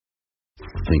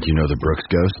Think you know the Brooks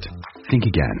Ghost? Think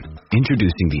again.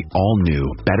 Introducing the all-new,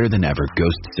 better-than-ever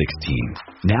Ghost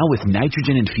 16. Now with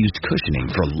nitrogen-infused cushioning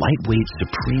for lightweight,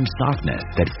 supreme softness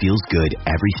that feels good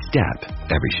every step,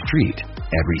 every street,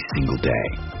 every single day.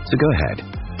 So go ahead.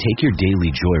 Take your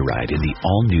daily joyride in the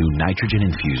all-new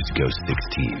nitrogen-infused Ghost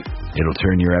 16. It'll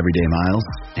turn your everyday miles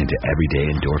into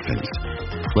everyday endorphins.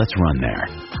 Let's run there.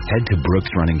 Head to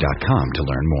brooksrunning.com to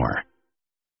learn more.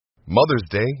 Mother's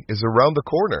Day is around the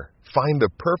corner. Find the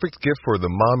perfect gift for the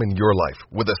mom in your life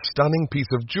with a stunning piece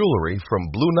of jewelry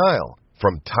from Blue Nile.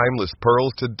 From timeless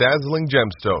pearls to dazzling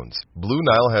gemstones, Blue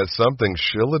Nile has something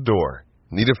she'll adore.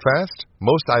 Need it fast?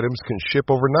 Most items can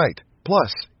ship overnight.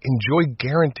 Plus, enjoy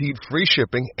guaranteed free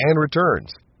shipping and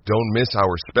returns. Don't miss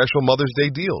our special Mother's Day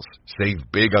deals. Save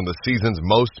big on the season's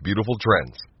most beautiful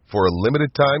trends. For a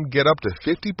limited time, get up to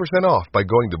 50% off by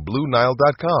going to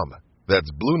BlueNile.com.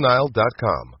 That's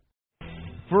BlueNile.com.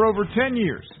 For over 10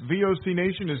 years, VOC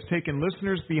Nation has taken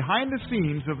listeners behind the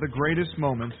scenes of the greatest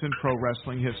moments in pro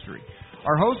wrestling history.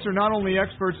 Our hosts are not only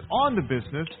experts on the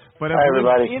business, but have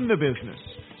lived in the business.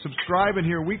 Subscribe and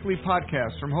hear weekly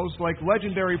podcasts from hosts like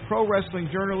legendary pro wrestling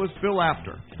journalist Bill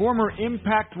Apter, former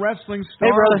Impact Wrestling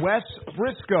star Wes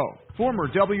Briscoe, former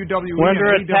WWE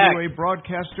and AWA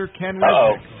broadcaster Ken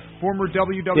Resnick, former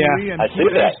WWE and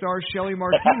TV star Shelly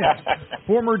Martinez,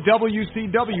 former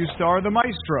WCW star The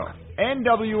Maestro,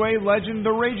 NWA legend The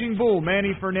Raging Bull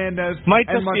Manny Fernandez, Might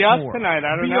and just much be us more. tonight,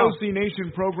 I don't know. VOC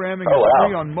Nation programming is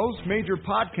free on most major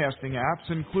podcasting apps,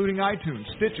 including iTunes,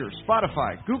 Stitcher,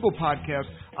 Spotify, Google Podcasts,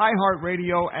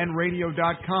 iHeartRadio, and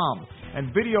Radio.com.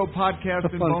 And video podcast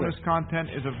and bonus content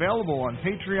is available on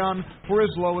Patreon for as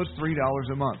low as $3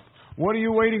 a month. What are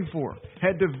you waiting for?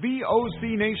 Head to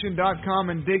VOCNation.com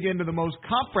and dig into the most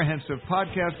comprehensive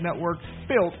podcast network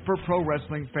built for pro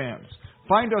wrestling fans.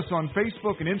 Find us on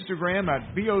Facebook and Instagram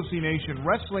at VOC Nation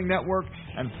Wrestling Network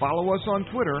and follow us on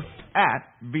Twitter at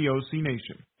VOC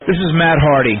Nation. This is Matt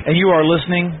Hardy, and you are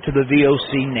listening to the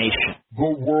VOC Nation.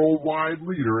 The worldwide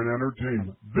leader in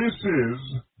entertainment. This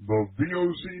is the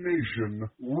VOC Nation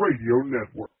Radio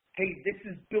Network. Hey, this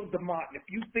is Bill DeMott, and if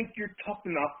you think you're tough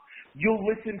enough, you'll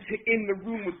listen to In the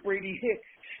Room with Brady Hicks.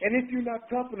 And if you're not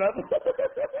tough enough,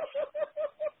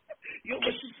 you'll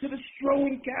listen to the Stro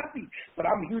and Kathy. But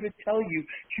I'm here to tell you,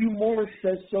 Hugh Morris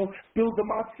says so, Bill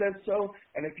DeMott says so,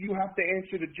 and if you have to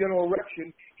answer the general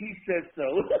election, he says so.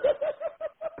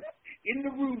 In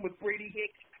the Room with Brady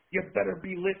Hicks, you better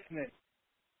be listening.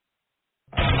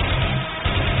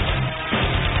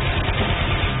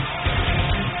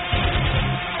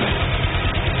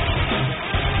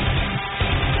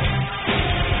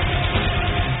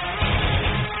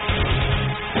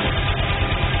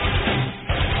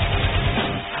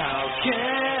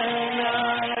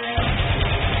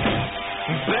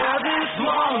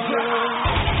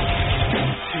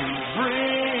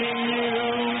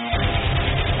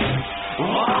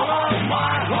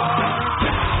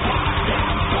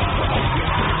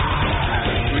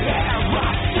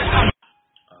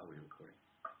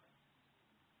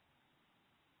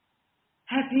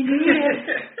 Happy New Year.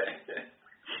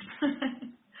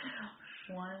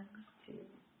 1, 2,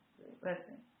 3.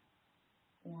 Listen.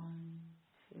 1,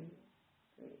 2,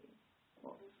 3,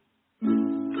 4.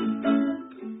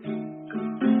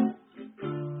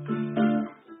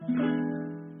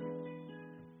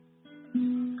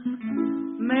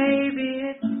 Maybe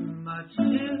it's much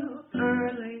too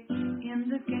early in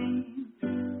the game. But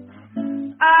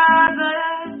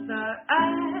I thought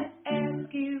I'd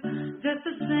ask you just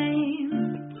the same.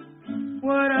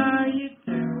 What are you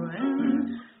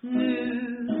doing,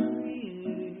 New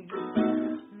Year?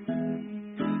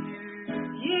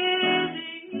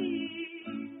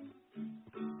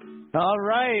 All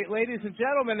right, ladies and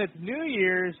gentlemen, it's New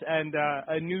Year's and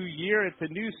a new year. It's a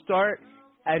new start,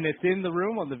 and it's In the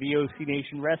Room on the VOC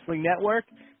Nation Wrestling Network.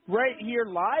 Right here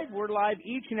live. We're live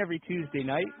each and every Tuesday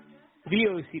night.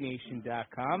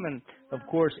 VOCNation.com, and, of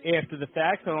course, after the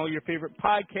fact on all your favorite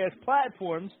podcast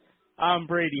platforms. I'm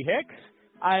Brady Hicks.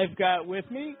 I've got with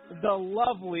me the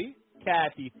lovely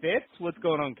Kathy Fitz. What's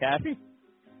going on, Kathy?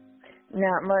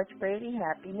 Not much, Brady.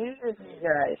 Happy New Year to you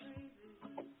guys.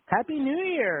 Happy New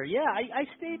Year. Yeah, I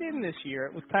stayed in this year.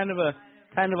 It was kind of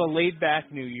a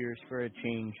laid-back New Year's for a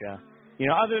change.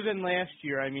 Other than last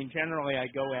year, I mean, generally I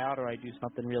go out or I do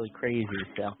something really crazy.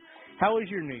 So how was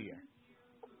your New Year?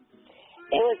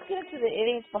 It was good to the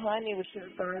idiots behind me, which should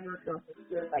have started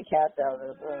my cat out of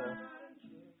the room.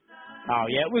 Oh,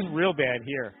 yeah, it was real bad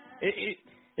here.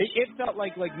 It felt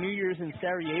like New Year's in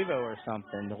Sarajevo or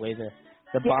something, the way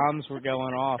the bombs were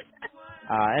going off.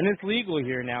 And it's legal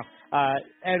here now.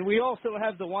 And we also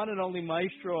have the one and only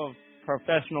maestro of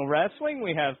professional wrestling.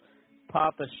 We have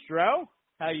Papa Stro.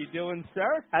 How you doing,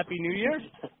 sir? Happy New Year.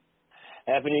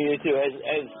 Happy New Year, too. As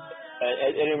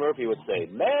Eddie Murphy would say,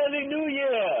 Merry New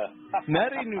Year!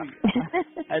 Merry New Year.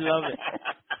 I love it.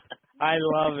 I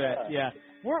love it, yeah.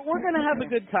 We're going to have a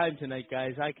good time tonight,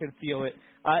 guys. I can feel it.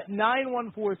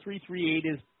 914-338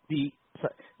 is the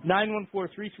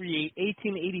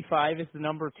 914-338-1885 is the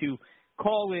number to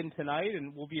call in tonight,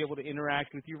 and we'll be able to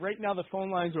interact with you. Right now, the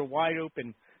phone lines are wide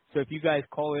open, so if you guys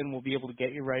call in, we'll be able to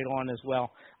get you right on as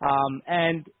well.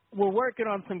 And we're working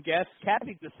on some guests.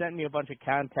 Kathy just sent me a bunch of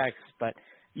contacts, but,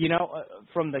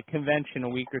 from the convention a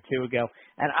week or two ago,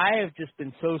 and I have just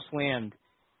been so slammed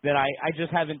that I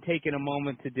just haven't taken a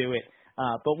moment to do it.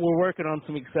 But we're working on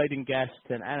some exciting guests,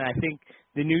 and I think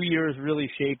the new year is really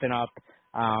shaping up.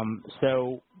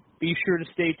 So be sure to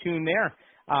stay tuned there.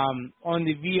 On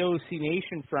the VOC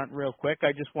Nation front real quick,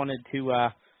 I just wanted to,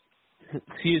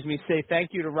 say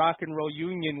thank you to Rock and Roll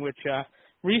Union, which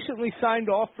recently signed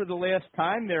off for the last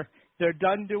time. They're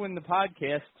done doing the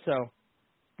podcast, so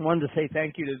I wanted to say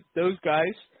thank you to those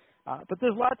guys. But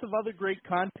there's lots of other great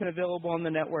content available on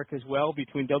the network as well,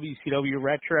 between WCW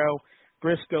Retro,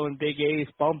 Briscoe and Big A's,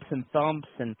 Bumps and Thumps,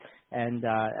 and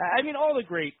all the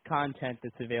great content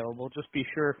that's available. Just be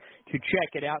sure to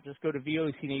check it out. Just go to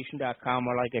VOCNation.com,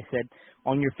 or like I said,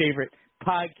 on your favorite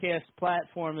podcast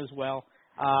platform as well.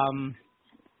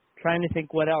 Trying to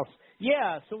think what else.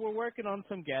 Yeah, so we're working on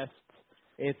some guests.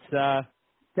 It's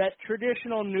that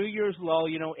traditional New Year's lull,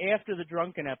 after the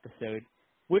drunken episode,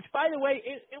 which, by the way,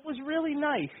 it was really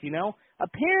nice,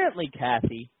 Apparently,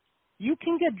 Kathy, you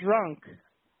can get drunk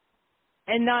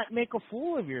and not make a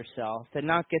fool of yourself and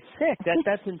not get sick.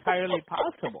 That's entirely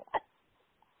possible.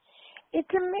 It's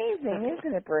amazing,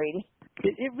 isn't it, Brady?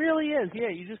 It really is. Yeah,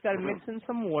 you just got to mix in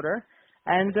some water,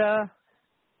 and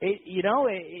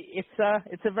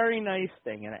it's a very nice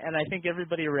thing, and I think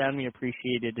everybody around me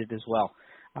appreciated it as well.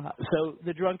 So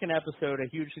the drunken episode, a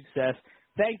huge success.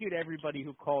 Thank you to everybody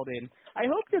who called in. I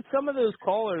hope that some of those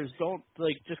callers don't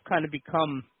just kind of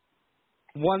become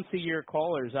once-a-year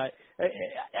callers.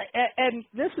 And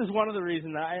this is one of the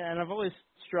reasons, I've always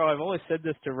said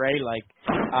this to Ray,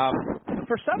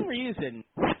 for some reason,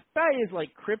 this guy is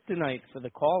like kryptonite for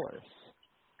the callers.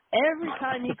 Every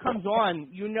time he comes on,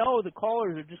 the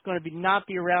callers are just going to not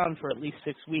be around for at least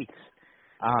 6 weeks.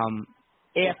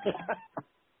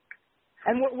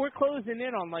 And we're closing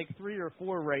in on 3 or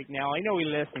 4 right now. I know he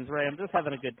listens, Ray. I'm just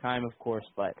having a good time, of course,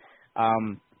 but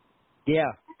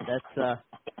yeah, that's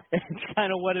it's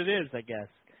kind of what it is, I guess.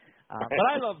 But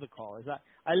I love the callers.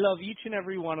 I love each and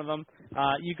every one of them.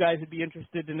 You guys would be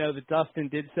interested to know that Dustin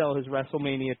did sell his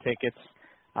WrestleMania tickets.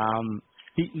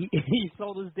 He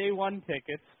sold his day one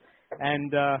tickets,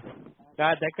 and God,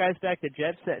 that guy's back to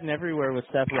jet setting everywhere with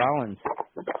Seth Rollins.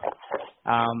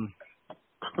 God.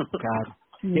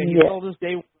 Yeah, he sold his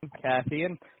day one, Kathy,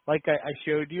 and like I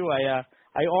showed you, I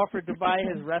offered to buy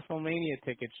his WrestleMania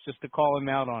tickets just to call him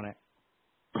out on it.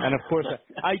 And of course,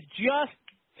 I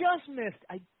just missed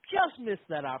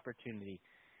that opportunity.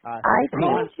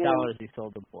 $1,600 he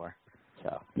sold them for.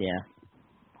 So yeah.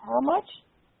 How much?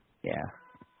 Yeah,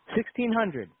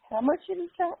 $1,600. How much did he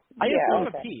sell? I just want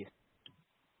a piece.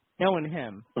 Knowing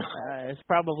him, it's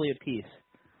probably a piece.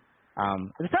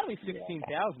 It's probably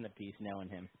 $16,000 a piece. Knowing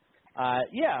him.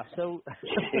 Yeah, so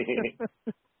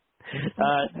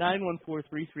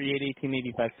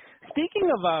 914-338-1885.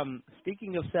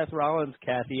 Speaking of Seth Rollins,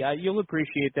 Kathy, you'll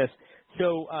appreciate this.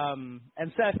 So,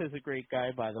 and Seth is a great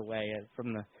guy, by the way,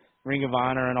 from the Ring of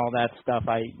Honor and all that stuff.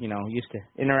 I, used to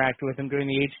interact with him during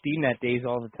the HDNet days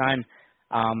all the time.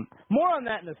 More on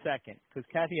that in a second, because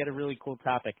Kathy had a really cool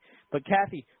topic. But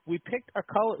Kathy, we picked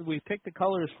the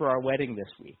colors for our wedding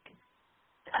this week.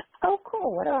 Oh,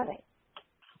 cool. What are they?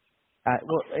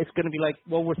 Well, it's going to be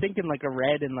we're thinking like a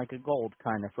red and like a gold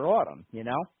kind of for autumn,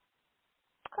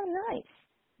 Oh, nice.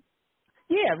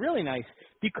 Yeah, really nice.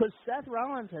 Because Seth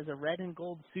Rollins has a red and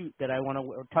gold suit that I want to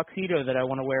wear, tuxedo that I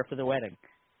want to wear for the wedding.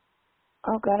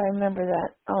 Oh, God, I remember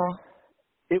that. Oh.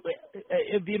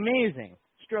 It'd be amazing.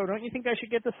 Stro, don't you think I should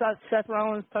get the Seth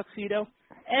Rollins tuxedo?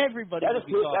 Everybody would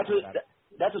be talking about it.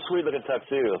 That's a sweet-looking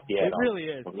tuxedo. Yeah, it really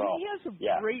is. He has some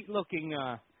great-looking...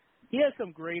 he has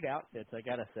some great outfits, I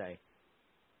gotta say.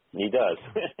 He does.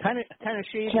 kind of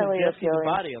shades of Jesse's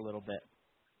body a little bit.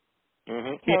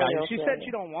 Mm-hmm. Yeah, she said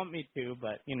she don't want me to,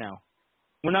 but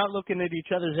we're not looking at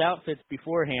each other's outfits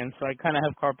beforehand, so I kind of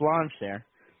have carte blanche there.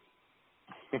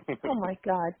 Oh my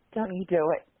God! Don't you do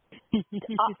it?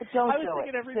 Don't do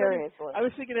it. Seriously. I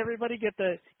was thinking everybody get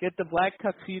the black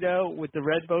tuxedo with the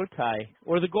red bow tie,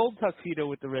 or the gold tuxedo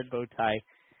with the red bow tie,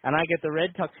 and I get the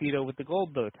red tuxedo with the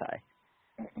gold bow tie.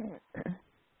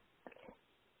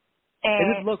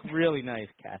 It would look really nice,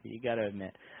 Kathy. You got to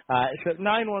admit. So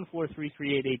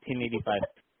 914-338-1885.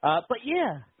 But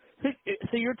yeah,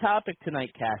 so your topic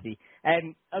tonight, Kathy,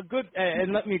 and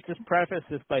and let me just preface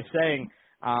this by saying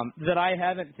that I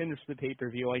haven't finished the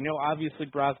pay-per-view. I know obviously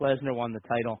Brock Lesnar won the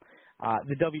title,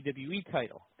 the WWE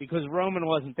title, because Roman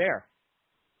wasn't there.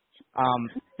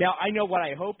 Now I know what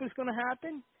I hope is going to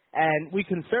happen, and we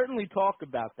can certainly talk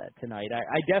about that tonight.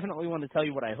 I definitely want to tell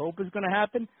you what I hope is going to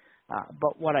happen.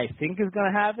 But what I think is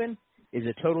going to happen is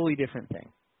a totally different thing.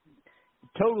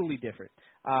 Totally different.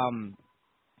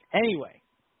 Anyway,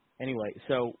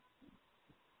 so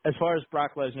as far as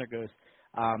Brock Lesnar goes,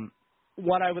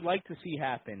 what I would like to see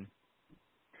happen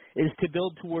is to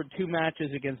build toward 2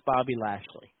 matches against Bobby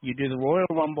Lashley. You do the Royal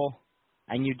Rumble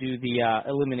and you do the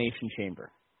Elimination Chamber.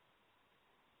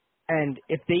 And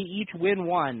if they each win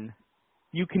one,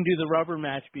 you can do the rubber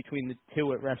match between the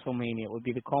 2 at WrestleMania. It would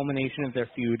be the culmination of their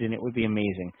feud, and it would be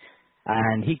amazing.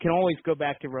 And he can always go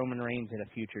back to Roman Reigns at a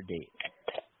future date.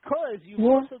 Because you've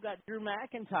also got Drew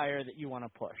McIntyre that you want to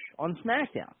push on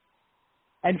SmackDown.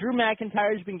 And Drew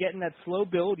McIntyre's been getting that slow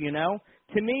build, you know.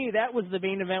 To me, that was the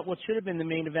main event, what should have been the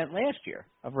main event last year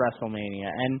of WrestleMania.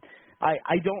 And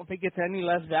I don't think it's any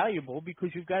less valuable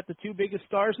because you've got the 2 biggest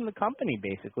stars in the company,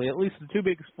 basically, at least the 2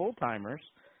 biggest full-timers.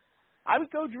 I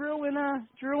would go Drew and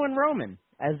Roman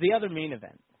as the other main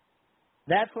event.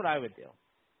 That's what I would do.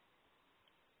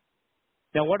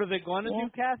 Now, what are they going to do,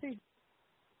 Kathy?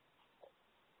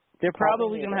 They're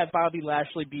probably going to have Bobby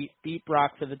Lashley beat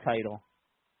Brock for the title.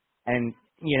 And,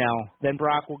 you know, then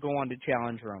Brock will go on to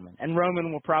challenge Roman. And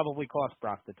Roman will probably cost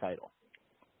Brock the title.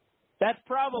 That's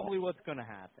probably what's going to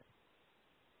happen.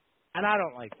 And I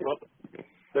don't like it. Well,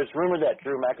 there's rumor that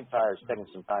Drew McIntyre is taking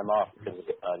some time off because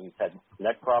he's had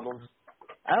neck problems.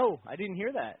 Oh, I didn't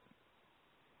hear that.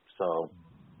 So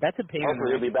that's a pain.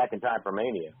 Hopefully he'll be back in time for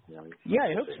Mania. You know, yeah,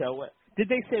 I hope so. Did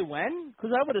they say when?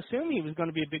 Because I would assume he was going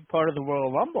to be a big part of the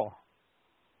Royal Rumble.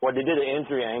 Well, they did an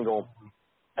injury angle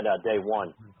at day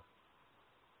 1.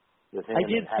 I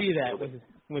did see that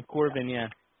with Corbin, yeah,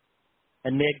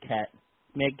 and Madcap.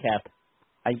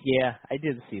 I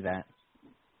did see that.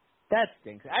 That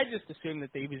stinks. I just assumed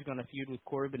that he was going to feud with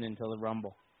Corbin until the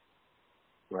Rumble.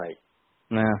 Right.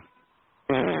 Nah.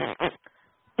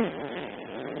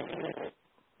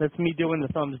 That's me doing the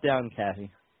thumbs down, Kathy.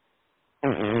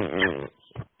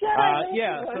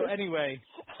 Yeah, so anyway.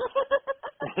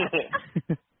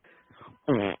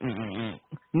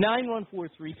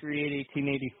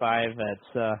 914-338-1885.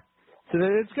 That's so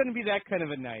it's going to be that kind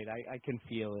of a night. I can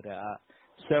feel it.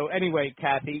 So anyway,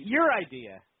 Kathy, your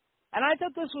idea. And I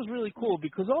thought this was really cool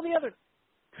because all the other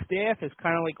staff is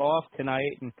kind of like off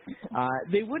tonight, and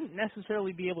they wouldn't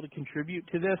necessarily be able to contribute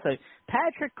to this.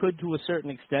 Patrick could to a certain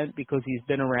extent because he's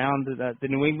been around the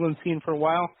New England scene for a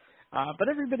while, but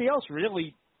everybody else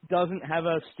really doesn't have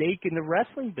a stake in the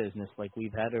wrestling business like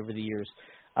we've had over the years.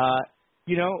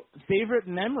 You know, favorite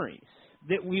memories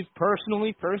that we've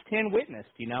personally firsthand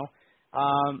witnessed, you know.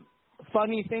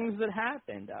 Funny things that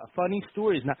happened, funny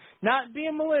stories. Not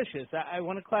being malicious. I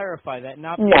want to clarify that.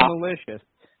 Not being malicious.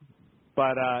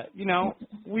 But you know,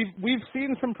 we've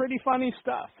seen some pretty funny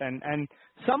stuff, and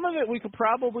some of it we could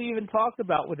probably even talk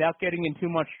about without getting in too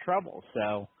much trouble.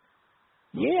 So,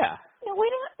 yeah. No, we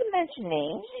don't have to mention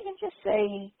names. You can just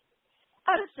say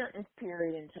at a certain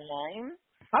period in time.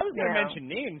 I was going to mention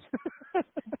names.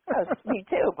 Oh, me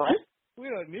too, but we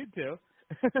don't need to.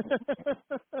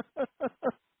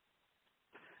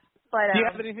 But, do you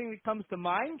have anything that comes to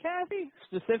mind, Kathy,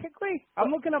 specifically? I'm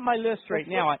looking at my list right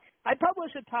now. I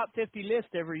publish a top 50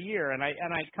 list every year, and I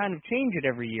kind of change it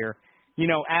every year, you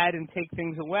know, add and take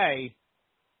things away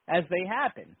as they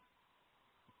happen.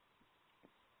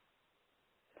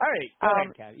 All right, go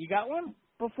ahead, Kathy. You got one?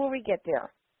 Before we get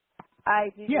there, I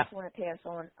do just want to pass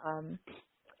on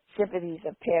sympathies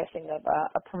of passing of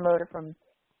a promoter from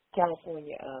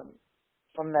California,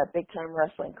 from the Big Time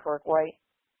Wrestling, Kirk White,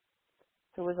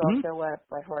 who was also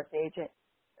Bret Hart's agent.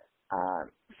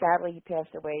 Sadly, he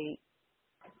passed away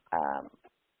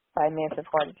by a massive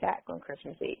heart attack on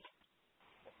Christmas Eve.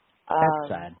 That's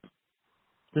sad.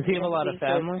 Does he have a lot of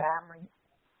family?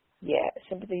 Yeah,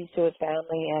 sympathies to his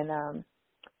family and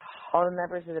all the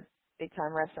members of the Big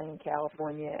Time Wrestling in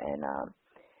California. And,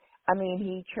 I mean,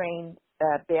 he trained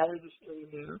Bailey the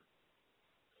Streamer.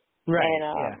 Right, and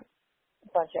a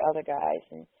bunch of other guys.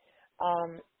 And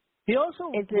he also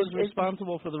was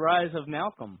responsible for the rise of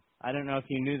Malcolm. I don't know if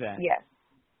you knew that. Yes.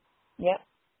 Yep.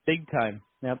 Big time.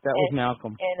 Yep, that was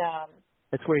Malcolm. And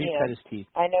that's where he cut his teeth.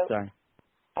 I know. Sorry.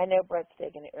 I know Brett's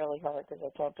taking it really hard because I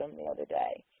talked to him the other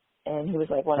day, and he was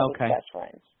like one of his best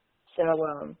friends.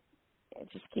 So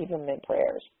just keep him in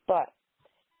prayers. But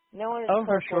No one is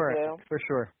for sure. For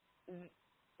sure.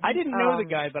 I didn't know the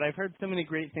guy, but I've heard so many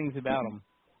great things about him.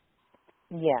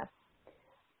 Yeah.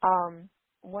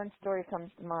 One story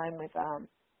comes to mind with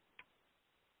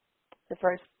the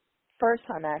first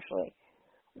time actually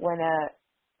when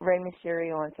Rey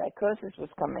Mysterio on Psychosis was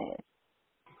coming in.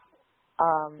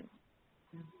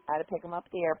 I had to pick him up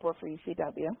at the airport for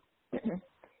ECW.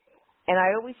 And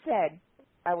I always said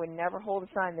I would never hold a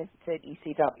sign that said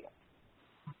ECW.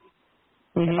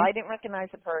 If I didn't recognize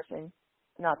the person,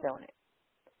 not doing it.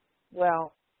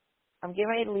 Well, I'm getting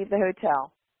ready to leave the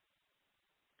hotel.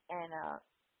 And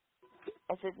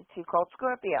I said to Too Cold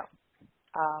Scorpio,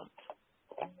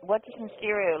 what does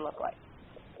Mysterio look like?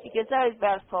 He goes, oh, he's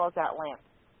about as tall as that lamp.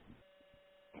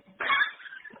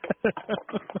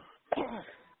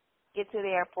 Get to the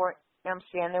airport, and I'm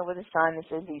standing there with a sign that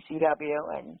says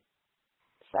ECW, and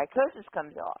Psychosis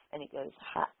comes off, and he goes,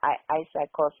 hi, I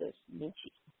Psychosis,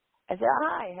 Nietzsche. I said,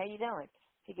 hi, how you doing?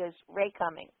 He goes, Ray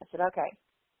coming. I said, okay.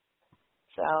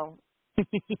 So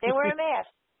they wear a mask.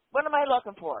 What am I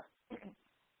looking for?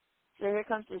 So here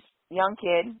comes this young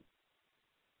kid,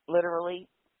 literally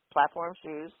platform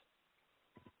shoes.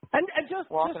 And just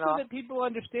so off. that people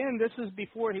understand, this is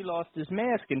before he lost his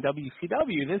mask in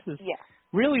WCW. This is yeah.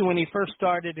 really when he first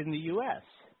started in the U.S.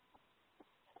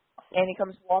 And he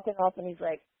comes walking off, and he's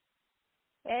like,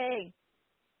 hey,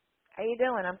 how you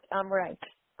doing? I'm Ray.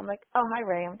 I'm like, oh, hi,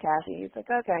 Ray. I'm Kathy. He's like,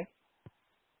 okay.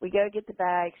 We go get the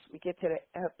bags. We get to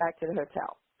back to the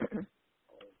hotel.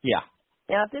 Yeah.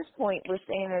 Now, at this point, we're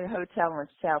staying at a hotel in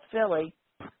South Philly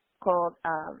called,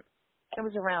 it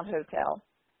was a Round Hotel.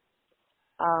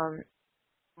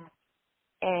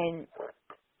 And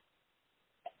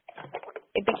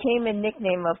it became a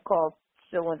nickname called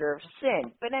Cylinder of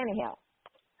Sin. But anyhow,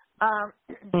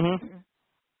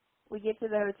 we get to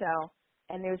the hotel,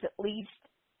 and there's at least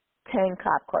 10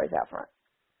 cop cars out front.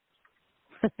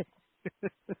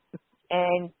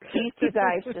 And these two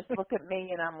guys just look at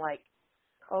me, and I'm like,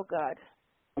 oh, God.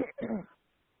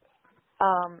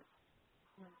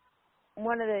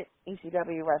 One of the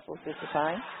ECW wrestlers at the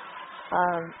time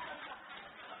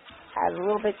had a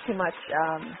little bit too much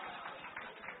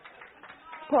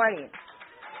partying.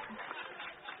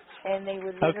 And they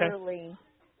would literally,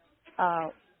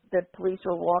 the police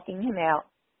were walking him out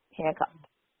handcuffed.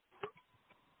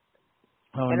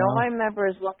 Oh, and no. all I remember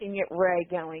is looking at Ray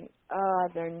going, oh,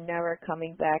 they're never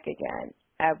coming back again,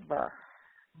 ever.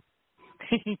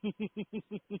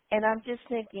 And I'm just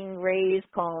thinking Ray's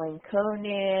calling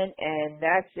Conan, and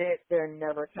that's it. They're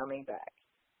never coming back.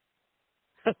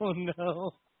 Oh,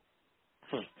 no.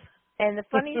 And the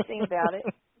funniest thing about it,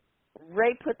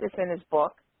 Ray put this in his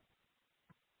book,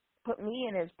 put me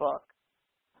in his book,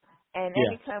 and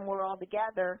anytime we're all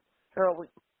together, or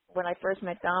when I first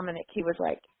met Dominic, he was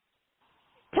like,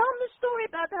 tell him the story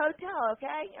about the hotel,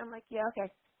 okay? I'm like, yeah,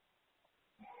 okay.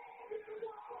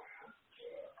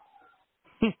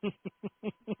 And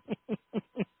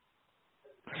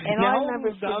now, I remember how old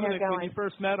was Dominic going, when you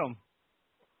first met him?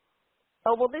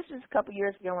 Oh, well, this is a couple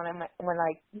years ago when I met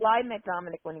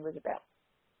Dominic when he was about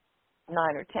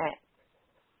 9 or 10.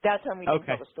 That's when we didn't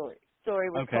tell the story. The story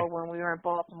was told when we were in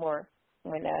Baltimore,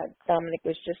 when Dominic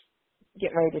was just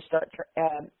getting ready to start.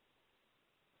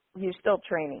 He was still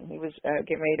training. He was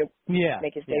getting ready to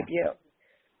make his debut.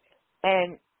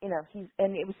 And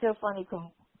and it was so funny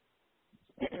because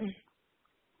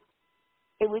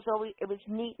it was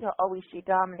neat to always see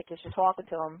Dominic as you're talking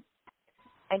to him,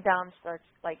 and Dom starts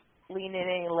like leaning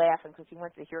in and laughing because he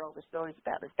wants to hear all the stories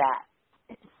about his dad.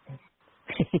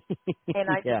 And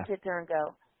I just sit there and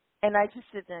go,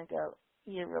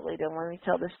 you really don't want me to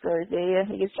tell the story, do you?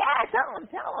 He goes, yeah, tell him.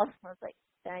 I was like,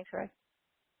 thanks, Ray.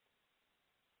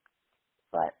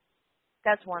 But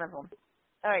that's one of them.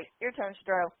 All right, your turn,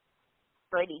 Stro.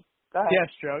 Brady, go ahead. Yes,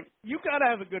 Stro. You got to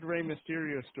have a good Rey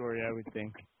Mysterio story, I would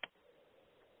think.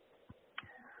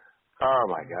 Oh,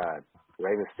 my God.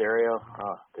 Rey Mysterio?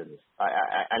 Oh, goodness.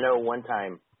 I know one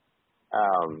time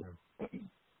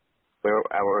where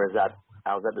I was at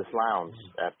this lounge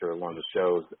after one of the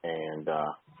shows, and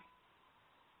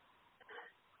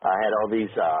I had all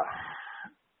these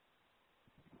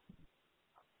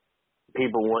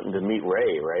people wanting to meet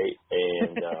Ray, right?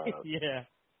 And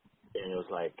and it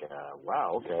was like,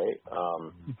 wow, okay,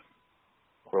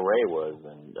 where Ray was,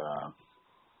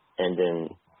 and then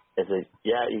I said,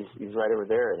 yeah, he's right over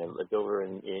there, and I looked over,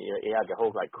 and he had a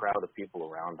whole crowd of people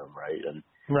around him, right? And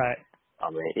I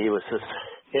mean, he was just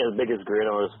he had the biggest grin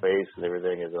on his face and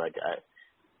everything. Is like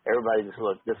everybody just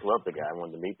loved the guy. I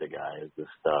wanted to meet the guy. It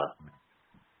just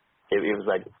it was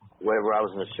like whenever I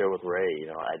was in the show with Ray,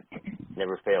 I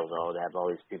never failed. I would have all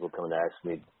these people coming to ask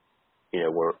me,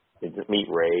 meet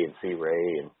Ray and see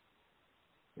Ray,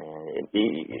 and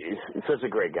he's such a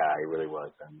great guy. He really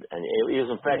was, and he was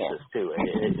infectious too,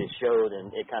 and it showed,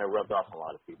 and it kind of rubbed off on a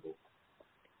lot of people.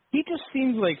 He just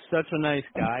seems like such a nice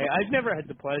guy. I've never had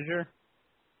the pleasure,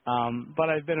 but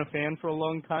I've been a fan for a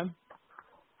long time.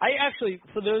 I actually,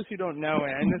 for those who don't know,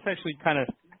 and this actually kind of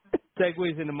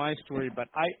segues into my story, but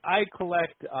I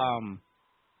collect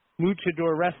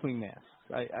luchador wrestling masks.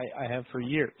 I have for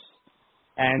years.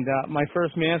 And my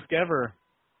first mask ever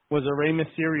was a Rey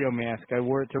Mysterio mask. I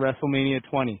wore it to WrestleMania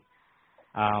 20.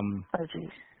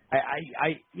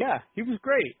 Yeah, he was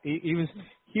great.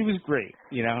 He was great,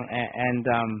 you know, and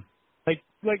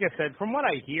like I said, from what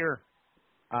I hear,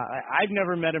 I've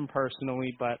never met him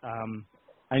personally, but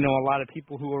I know a lot of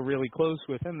people who are really close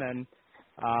with him, and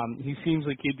he seems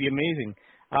like he'd be amazing.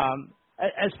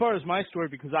 As far as my story,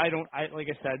 because like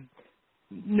I said,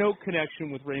 no connection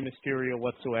with Rey Mysterio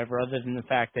whatsoever, other than the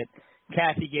fact that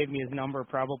Kathy gave me his number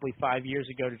probably 5 years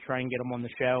ago to try and get him on the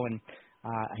show, and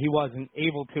he wasn't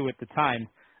able to at the time.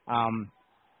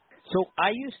 So I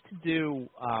used to do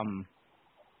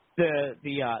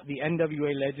the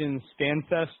NWA Legends Fan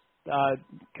Fest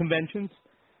conventions.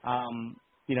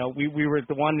 You know, we were at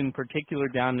the one in particular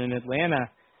down in Atlanta,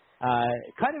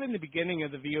 kind of in the beginning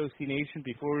of the VOC Nation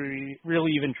before we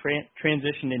really even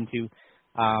transitioned into,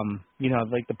 you know,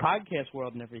 like the podcast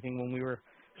world and everything, when we were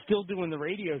still doing the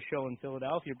radio show in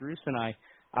Philadelphia, Bruce and I.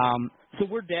 So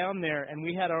we're down there, and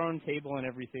we had our own table and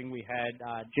everything. We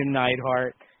had Jim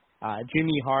Neidhart,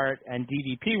 Jimmy Hart, and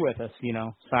DDP with us, you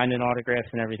know, signing autographs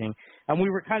and everything. And we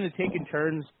were kind of taking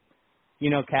turns, you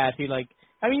know, Kathy, like,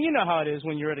 I mean, you know how it is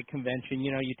when you're at a convention,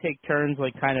 you know, you take turns,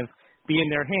 like, kind of being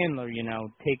their handler, you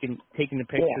know, taking the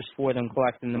pictures for them,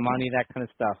 collecting the money, that kind of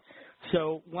stuff.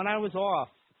 So when I was off,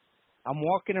 I'm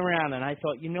walking around, and I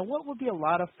thought, you know what would be a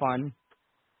lot of fun,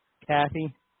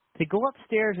 Kathy? To go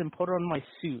upstairs and put on my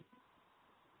suit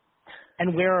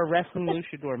and wear a wrestling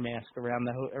luchador mask around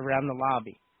the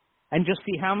lobby, and just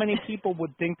see how many people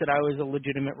would think that I was a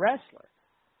legitimate wrestler.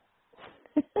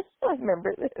 I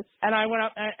remember this. And I went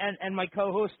up, and my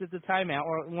co-host at the time,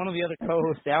 or one of the other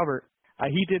co-hosts, Albert,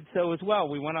 he did so as well.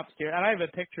 We went upstairs, and I have a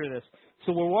picture of this.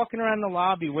 So we're walking around the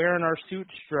lobby wearing our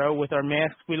suits, Stro, with our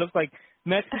masks. We looked like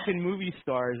Mexican movie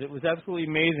stars. It was absolutely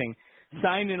amazing.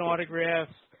 Signing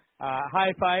autographs,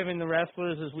 high-fiving the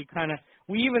wrestlers as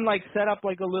we even like set up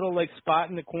like a little like spot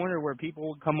in the corner where people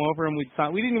would come over and we'd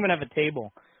sign. We didn't even have a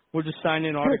table. We're just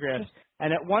signing autographs.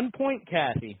 And at one point,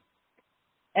 Kathy,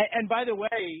 and by the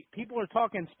way, people are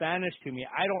talking Spanish to me.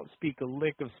 I don't speak a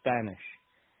lick of Spanish.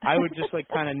 I would just like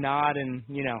kind of nod and,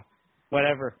 you know,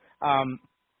 whatever. I'm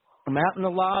out in the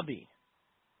lobby,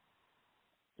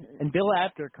 and Bill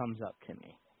Apter comes up to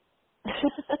me.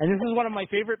 And this is one of my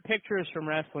favorite pictures from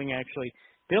wrestling, actually.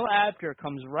 Bill Apter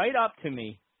comes right up to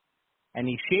me, and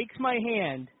he shakes my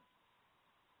hand,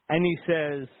 and he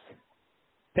says,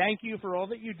 "Thank you for all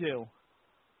that you do."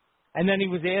 And then he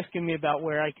was asking me about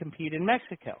where I compete in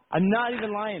Mexico. I'm not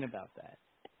even lying about that.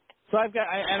 So I've got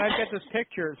this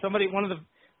picture.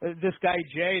 This guy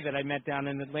Jay that I met down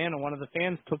in Atlanta, one of the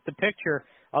fans took the picture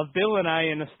of Bill and I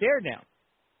in a stare down.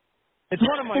 It's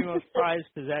one of my most prized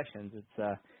possessions.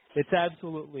 It's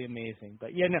absolutely amazing.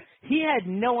 But yeah, no, he had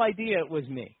no idea it was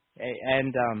me,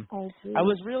 and I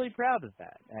was really proud of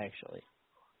that, actually.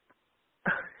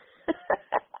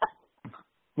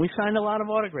 We signed a lot of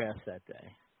autographs that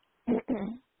day.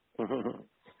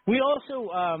 We also,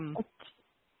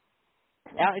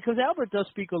 because Albert does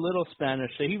speak a little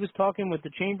Spanish, so he was talking with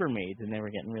the chambermaids, and they were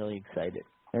getting really excited.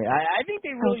 I think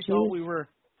they really thought we were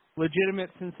legitimate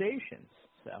sensations.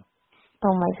 So.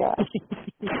 Oh my God.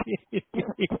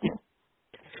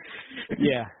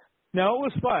 Yeah. No, it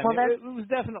was fun. Well, it was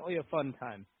definitely a fun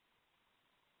time.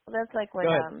 Well, that's like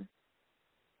when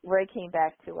Ray came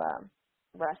back to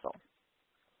wrestle.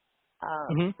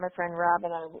 My friend Rob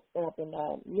and I were up in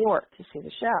New York to see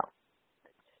the show.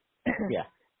 Yeah.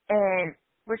 And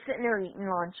we're sitting there eating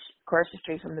lunch across the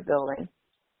street from the building,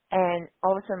 and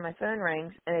all of a sudden my phone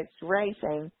rings, and it's Ray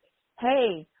saying,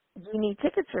 "Hey, do you need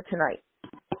tickets for tonight?"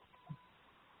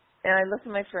 And I looked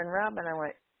at my friend Rob, and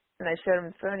I showed him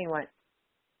the phone. He went,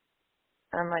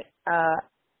 I'm like,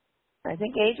 I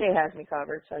think AJ has me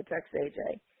covered, so I texted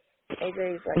AJ.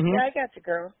 AJ's like, yeah, I got you,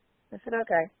 girl. I said,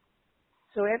 okay.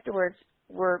 So afterwards,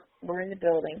 we're in the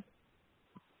building,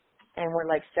 and we're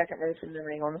like second row from the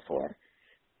ring on the floor.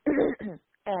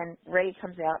 And Ray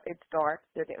comes out. It's dark.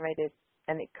 They're getting ready to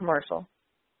end the commercial.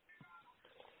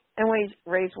 And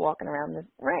Ray's walking around the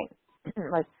ring,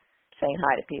 like saying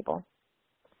hi to people.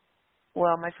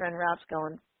 Well, my friend Rob's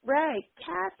going, Ray,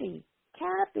 Kathy.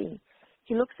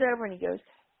 He looks over and he goes,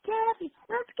 Kathy,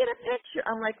 let's get a picture.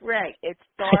 I'm like, Ray, it's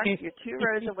dark. You're 2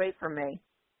 rows away from me.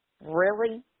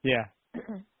 Really? Yeah.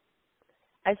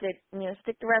 I said,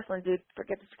 stick to wrestling, dude.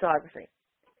 Forget the photography.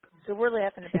 So we're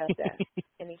laughing about that.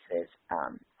 And he says,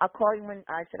 I'll call you when.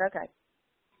 I said, okay.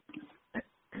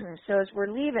 So as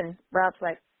we're leaving, Rob's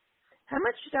like, how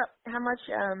much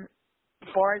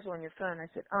bars on your phone? I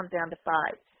said, I'm down to 5.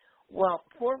 Well,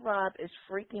 poor Rob is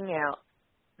freaking out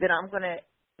that I'm going to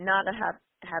not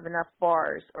have enough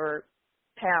bars or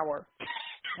power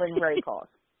when Ray calls.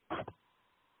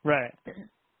 Right.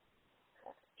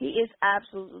 He is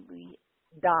absolutely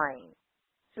dying.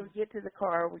 So we get to the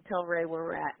car, we tell Ray where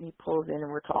we're at, and he pulls in and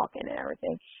we're talking and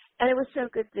everything. And it was so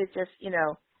good to just,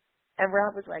 and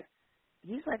Rob was like,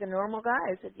 he's like a normal guy.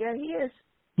 I said, yeah, he is.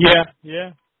 Yeah.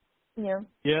 Yeah.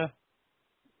 Yeah.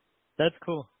 That's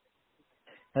cool.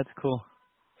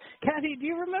 Kathy, do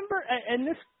you remember, and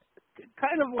this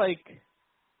kind of like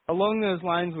along those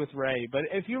lines with Ray, but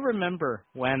if you remember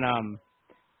when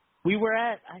we were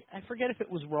at, I forget if it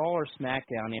was Raw or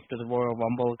SmackDown after the Royal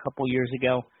Rumble a couple years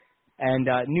ago, and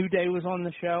New Day was on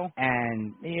the show,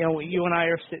 and, you and I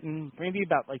are sitting maybe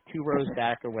about like 2 rows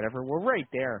back or whatever. We're right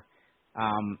there.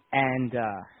 And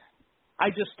I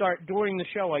just during the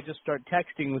show, I just start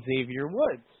texting with Xavier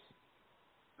Woods,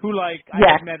 who, I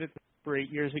had met for 8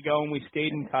 years ago, and we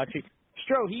stayed in touch.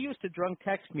 He used to drunk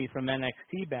text me from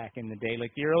NXT back in the day,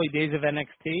 like the early days of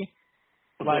NXT.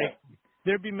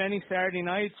 There'd be many Saturday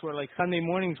nights where, Sunday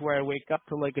mornings where I wake up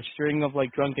to, a string of,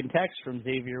 drunken texts from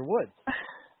Xavier Woods.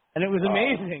 And it was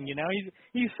amazing,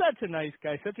 He's such a nice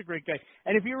guy, such a great guy.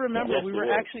 And if you remember, we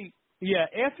were actually,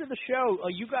 after the show,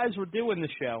 you guys were doing the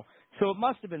show, so it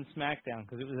must have been SmackDown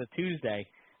because it was a Tuesday.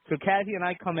 So Kathy and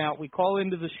I come out, we call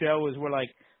into the show as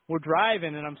we're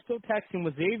driving, and I'm still texting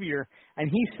with Xavier, and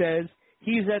he says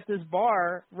he's at this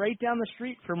bar right down the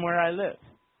street from where I live,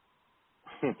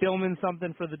 filming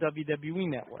something for the WWE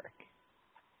Network.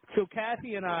 So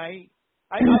Kathy and I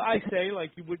say,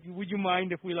 would you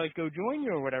mind if we, go join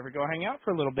you or whatever, go hang out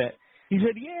for a little bit? He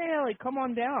said, yeah, come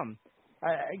on down.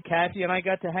 Kathy and I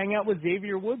got to hang out with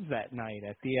Xavier Woods that night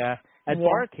at the at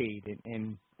Barcade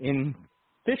in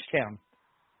Fishtown.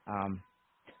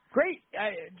 Great.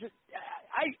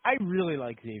 I really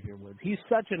like Xavier Woods. He's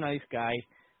such a nice guy.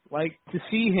 To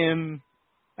see him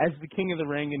as the King of the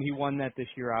Ring, and he won that this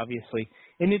year, obviously,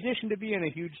 in addition to being a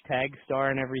huge tag star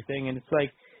and everything, and it's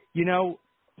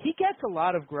he gets a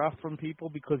lot of gruff from people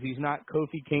because he's not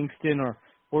Kofi Kingston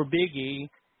or Big E,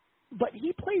 but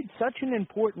he played such an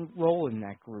important role in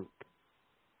that group.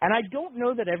 And I don't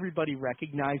know that everybody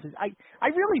recognizes. I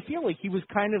really feel like he was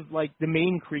kind of like the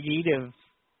main creative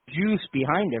juice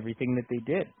behind everything that they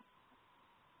did.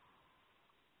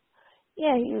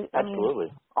 Yeah,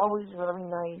 absolutely. Always really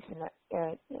nice,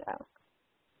 and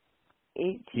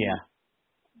it's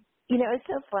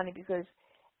so funny because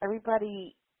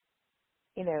everybody,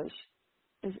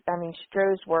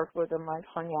 Stroh's worked with him. I've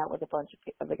hung out with a bunch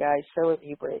of the guys. So have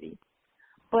you, Brady.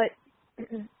 But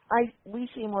we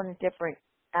see him on a different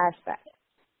aspect.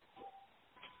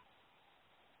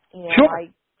 Sure.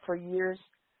 For years,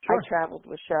 Sure. I traveled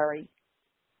with Sherry,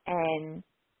 and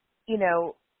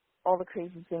all the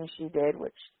crazy things she did,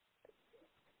 which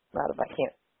not if I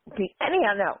can't repeat.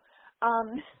 Anyhow, no.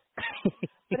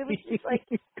 But it was just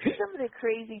some of the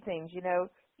crazy things,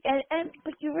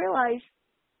 but you realize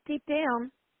deep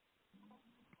down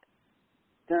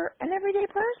they're an everyday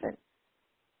person.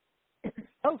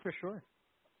 Oh, for sure.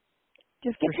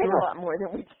 Just get paid a lot more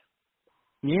than we do.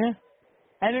 Yeah.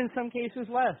 And in some cases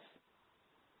less.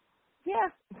 Yeah,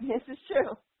 this is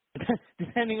true.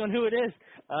 Depending on who it is.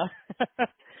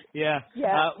 Yeah.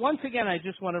 Once again, I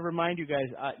just want to remind you guys,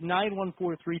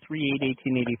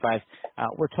 914-338-1885.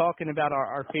 We're talking about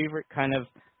our favorite kind of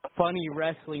funny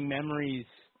wrestling memories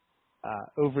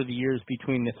over the years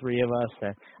between the three of us.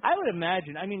 I would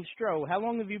imagine, Stroh, how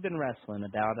long have you been wrestling?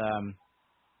 About,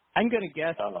 I'm going to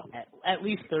guess at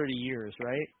least 30 years,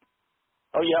 right?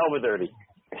 Oh, yeah, over 30.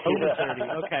 Over 30,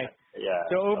 okay. Yeah.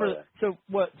 So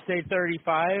what, say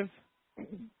 35?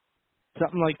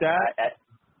 Something like that?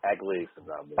 At least.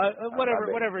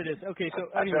 Whatever it is. Okay, so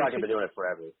I anyway. feel like I've been doing it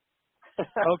forever.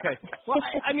 Okay. Well,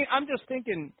 I'm just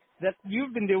thinking that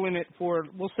you've been doing it for,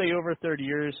 we'll say, over 30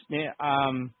 years.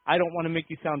 I don't want to make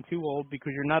you sound too old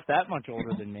because you're not that much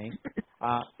older than me.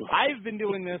 I've been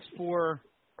doing this for,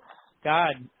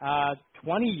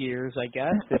 20 years, I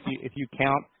guess, if you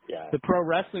count the pro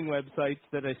wrestling websites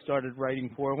that I started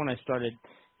writing for when I started,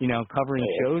 covering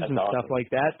shows and stuff like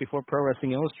that before Pro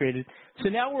Wrestling Illustrated. So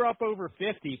now we're up over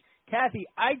 50. Kathy,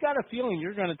 I got a feeling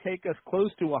you're going to take us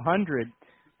close to 100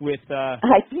 with the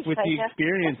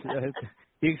experience.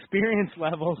 the experience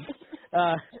levels.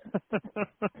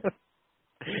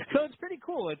 So it's pretty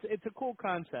cool. It's a cool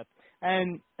concept.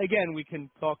 And again, we can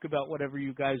talk about whatever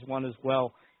you guys want as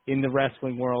well in the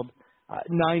wrestling world.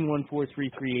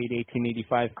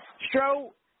 914-338-1885.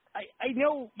 Stro, I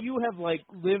know you have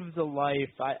lived the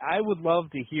life. I would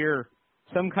love to hear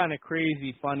some kind of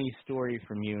crazy, funny story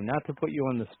from you. Not to put you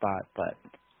on the spot, but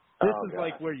this is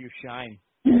where you shine.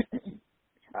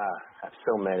 I have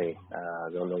so many. I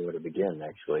don't know where to begin,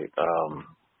 actually. I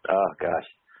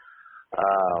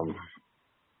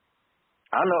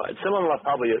don't know. Some of them I've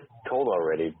probably told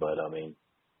already, but I mean,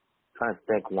 trying to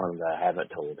think one that I haven't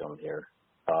told on here.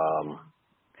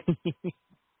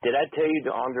 Did I tell you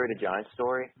the Andre the Giant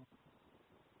story?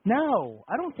 No,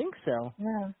 I don't think so.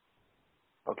 No.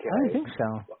 Okay. I don't think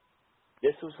so.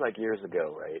 This was years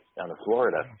ago, right, down in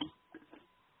Florida.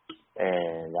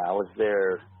 And I was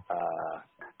there,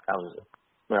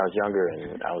 when I was younger,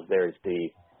 and I was there to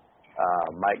see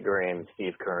Mike Graham and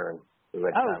Steve Kern, who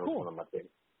at the time was one of my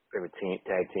favorite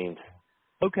tag teams.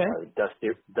 Okay.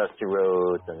 Dusty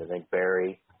Rhodes, and I think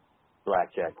Barry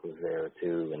Blackjack was there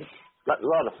too, and a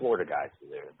lot of the Florida guys were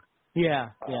there.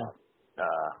 Yeah,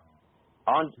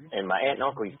 and my aunt and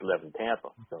uncle used to live in Tampa,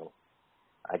 so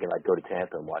I could go to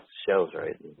Tampa and watch the shows,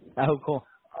 right? Oh, cool.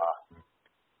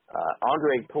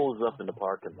 Andre pulls up in the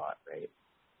parking lot, right,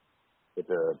 with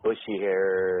the bushy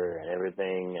hair and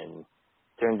everything, and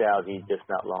turned out he just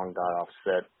not long got off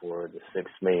set for the $6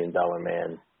 Million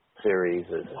Man series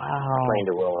as playing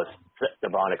the role as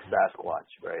demonic Sasquatch,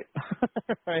 right?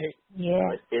 Right.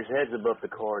 Yeah. His head's above the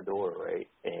car door, right?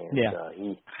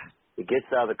 And he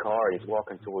gets out of the car and he's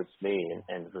walking towards me,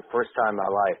 and the first time in my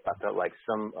life I felt like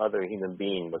some other human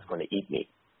being was going to eat me.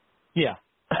 Yeah.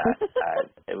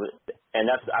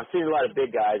 I've seen a lot of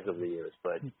big guys over the years,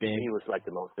 but he was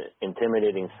the most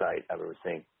intimidating sight I've ever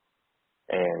seen.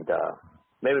 And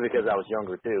maybe because I was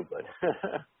younger too, but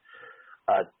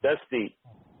Dusty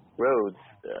Rhodes,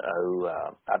 who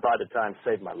I thought at the time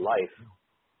saved my life,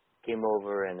 came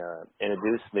over and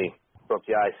introduced me, broke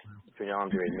the ice between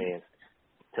Andre and me, and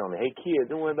telling me, "Hey kid,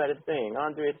 don't worry about a thing.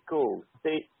 Andre's cool.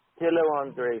 Say hello,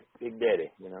 Andre, Big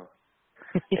Daddy," you know.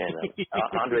 And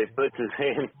Andre puts his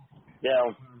hand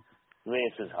down to me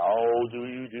and says, "How do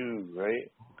you do?"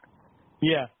 Right?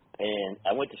 Yeah. And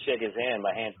I went to shake his hand,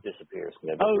 my hand disappears.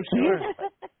 Oh, sure.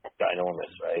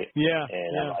 Ginormous, right? Yeah.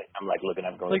 And I'm looking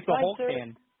up, going like the Hulk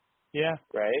hand. Yeah.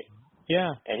 Right?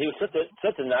 Yeah. And he was such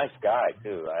a nice guy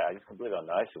too. I just completely how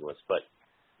nice he was. But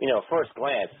first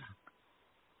glance,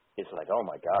 it's oh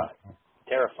my God,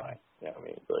 terrifying. You know what I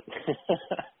mean? But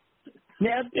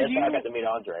now, I got to meet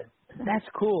Andre. That's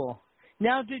cool.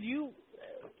 Now, did you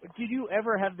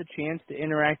ever have the chance to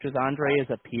interact with Andre as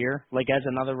a peer, as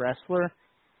another wrestler,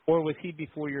 or was he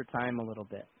before your time a little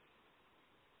bit?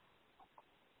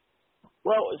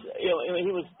 Well,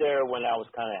 he was there when I was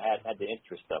kind of had the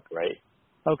interest up, right?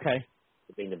 Okay.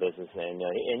 To be in the business, and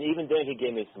even then he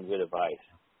gave me some good advice.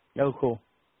 Oh, cool.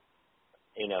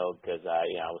 Because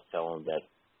I was telling him that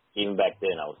even back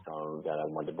then I was telling him that I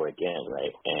wanted to break in,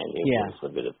 right? And he gave me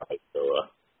some good advice. So,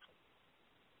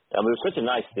 he was such a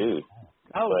nice dude.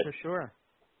 Oh, for sure.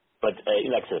 But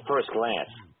like I said, first glance,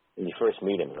 when you first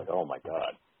meet him, it's oh my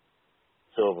God,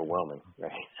 so overwhelming,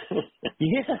 right?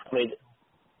 Yeah.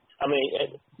 I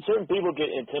mean, certain people get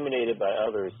intimidated by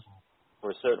others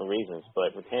for certain reasons,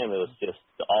 but with him, it was just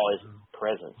all his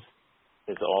presence.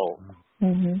 It's all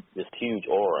this huge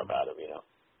aura about him,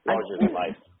 larger than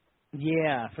life.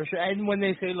 Yeah, for sure. And when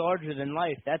they say larger than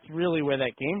life, that's really where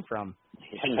that came from.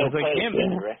 Yeah, no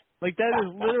him. Right? That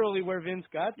is literally where Vince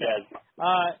got that. Yes.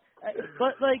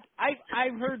 But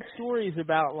I've heard stories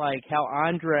about how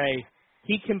Andre,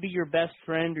 he can be your best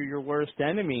friend or your worst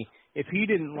enemy. If he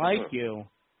didn't like you,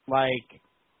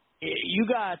 you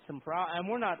got some problem. And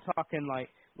we're not talking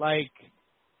like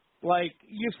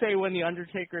you say when the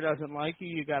Undertaker doesn't like you,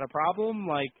 you got a problem.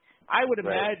 I would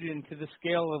imagine to the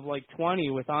scale of 20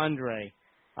 with Andre,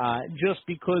 just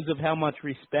because of how much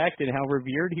respect and how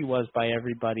revered he was by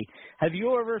everybody. Have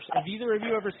either of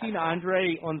you ever seen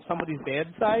Andre on somebody's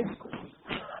bad side?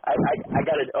 I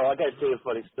got to tell you a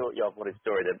funny story.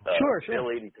 That sure.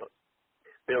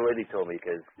 Bill Liddy told me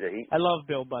because I love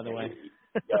Bill, by the way.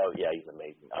 Oh yeah, he's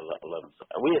amazing. I love him.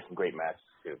 We had some great matches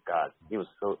too. God, he was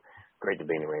so great to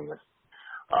be in the ring with.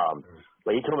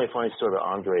 But he told me a funny story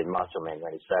about Andre and Macho Man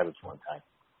Randy Savage one time.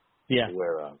 Yeah.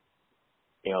 Where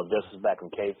this was back when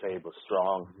kayfabe was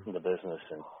strong in the business,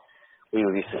 and we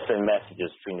used to send messages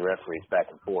between the referees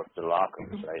back and forth to the locker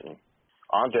rooms, right? And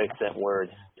Andre sent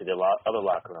words to the other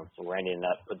locker rooms so Randy did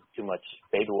not put too much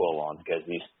baby oil on because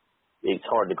it's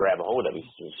hard to grab a hold of. He's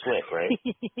slick, right?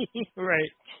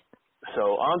 Right.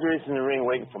 So Andre's in the ring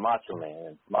waiting for Macho Man.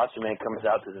 And Macho Man comes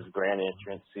out to this grand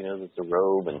entrance, there's a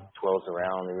robe and twirls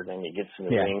around and everything. He gets in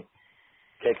the ring,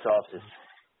 takes off his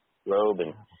robe,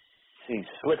 and he's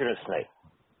slicker than a snake.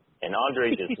 And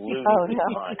Andre just loses his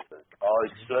mind. I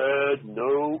said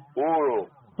no oral.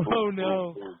 Oh,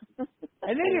 no.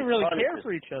 And they didn't really care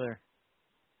for each other.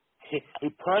 He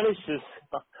punishes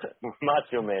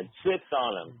Macho Man, sits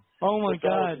on him. Oh, my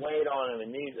God. Weight on him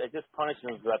and knees. It just punished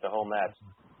him throughout the whole match.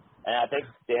 And I think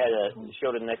they had a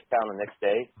show the next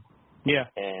day. Yeah.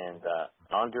 And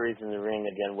Andre's in the ring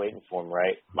again waiting for him,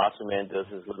 right? Macho Man does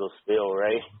his little spiel,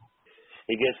 right?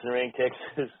 He gets in the ring, takes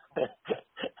his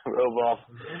robe off.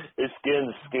 His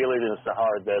skin's scaly than the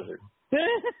Sahara Desert.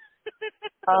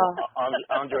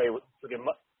 Andre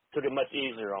took it much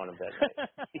easier on him that night.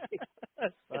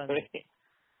 That's funny.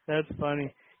 That's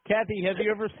funny. Kathy, have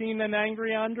you ever seen an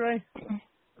angry Andre?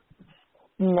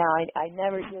 No, I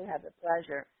never did have the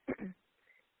pleasure.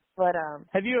 But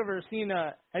have you ever seen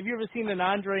an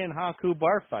Andre and Haku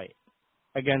bar fight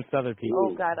against other people?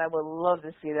 Oh God, I would love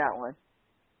to see that one.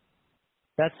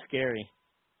 That's scary.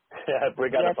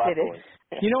 Bring out the popcorn.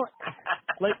 You know,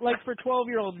 like for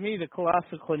 12-year-old me, the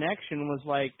Colossal Connection was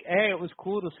like, hey, it was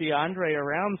cool to see Andre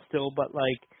around still, but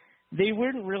like they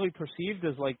weren't really perceived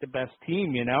as like the best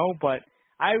team, you know. But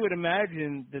I would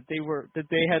imagine that they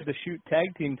had the shoot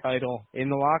tag team title in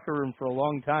the locker room for a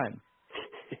long time.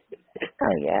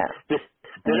 Oh yeah.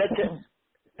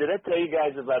 Did I tell you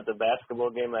guys about the basketball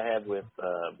game I had with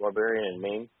Barbarian and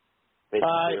Ming?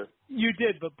 You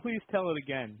did, but please tell it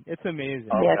again. It's amazing.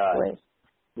 Oh, yes, God. please.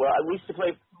 Well, we used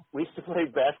to play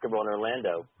basketball in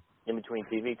Orlando in between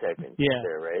TV tapings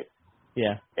there, right?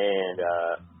 Yeah. And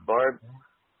Barb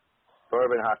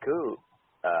and Haku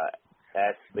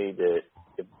asked me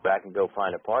if I can go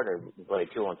find a partner and play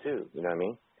 2-on-2. You know what I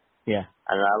mean? Yeah.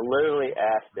 And I literally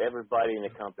asked everybody in the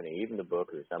company, even the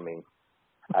bookers. I mean,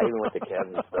 I even went to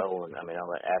Kevin Stowe, and I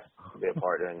asked to be a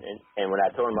partner. And when I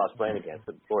told them I was playing against,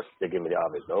 of course, they give me the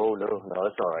obvious. Oh no,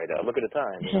 that's all right. Look at the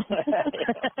time.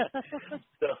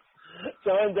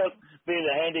 so I ended up being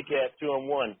a handicap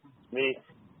 2-on-1. Me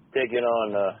taking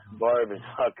on Barb and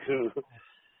Haku.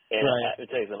 And I have to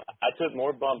tell you something, I took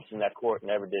more bumps in that court than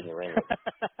I ever did in the ring.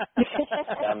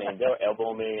 I mean, they were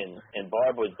elbowing me, and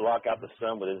Barb would block out the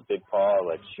sun with his big paw,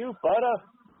 like, shoot, butter.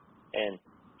 And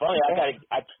funny,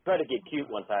 I tried to get cute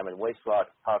one time and waist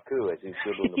block Haku as he's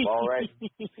dribbling the ball, right?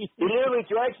 He literally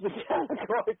drags me down the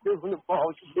court dribbling the ball,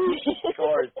 shooting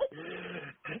scores.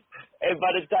 And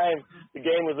by the time the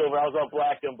game was over, I was all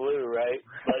black and blue, right?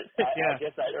 But I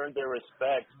guess I earned their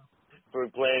respect for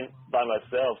playing by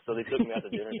myself, so they took me out to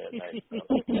dinner that night. So,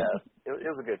 yeah, it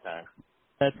was a good time.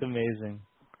 That's amazing.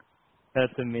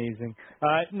 That's amazing.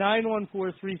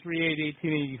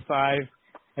 914-338-1885.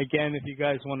 Again, if you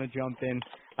guys want to jump in.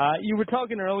 You were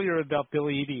talking earlier about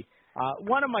Billy Eadie.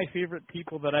 One of my favorite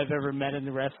people that I've ever met in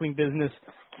the wrestling business.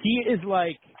 He is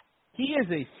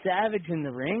a savage in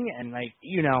the ring and like,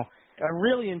 you know, a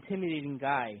really intimidating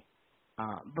guy.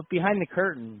 But behind the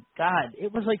curtain, God,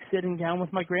 it was like sitting down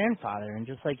with my grandfather and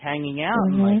just like hanging out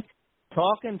and like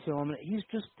talking to him.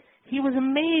 He was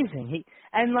amazing.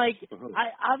 I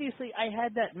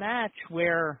had that match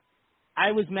where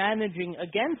I was managing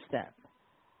against them.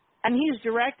 And he's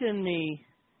directing me,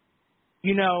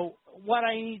 you know, what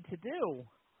I need to do.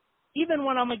 Even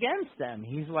when I'm against them,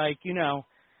 he's like, you know,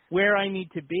 where I need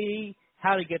to be,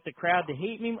 how to get the crowd to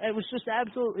hate me. It was just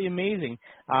absolutely amazing.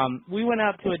 We went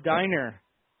out to a diner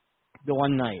the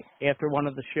one night after one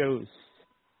of the shows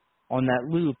on that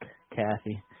loop,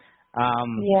 Kathy.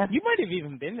 You might have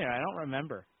even been there. I don't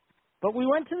remember. But we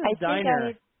went to the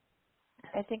diner.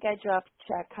 I think I dropped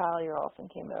Jack Collier off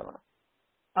and came over.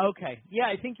 Okay. Yeah,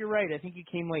 I think you're right. I think you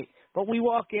came late. But we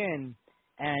walk in,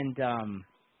 and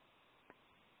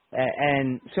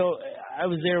so I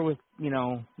was there with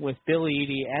Billy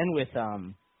Eadie and with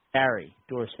Barry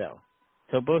Dorso.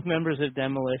 So both members of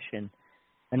Demolition.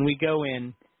 And we go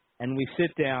in, and we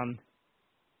sit down,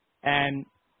 and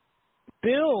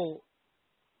Bill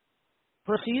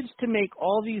proceeds to make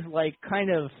all these, like, kind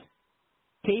of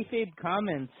kayfabe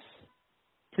comments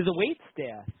to the wait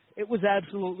staff. It was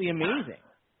absolutely amazing.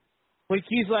 Like,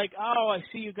 he's like, oh, I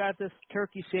see you got this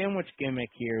turkey sandwich gimmick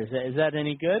here. Is that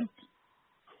any good?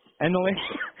 And the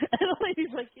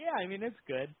lady's like, yeah, I mean, it's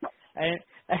good. And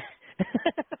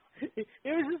it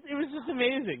was just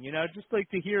amazing, you know, just like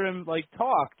to hear him like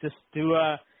talk, just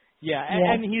to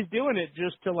and he's doing it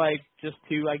just to I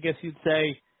guess you'd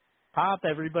say pop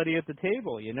everybody at the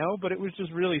table, you know, but it was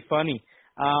just really funny.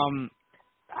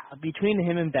 Between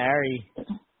him and Barry,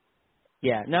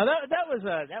 Yeah, no,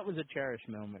 that was a cherished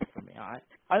moment for me.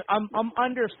 I'm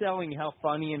underselling how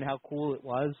funny and how cool it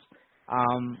was.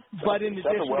 But in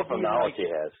addition wealth to of knowledge he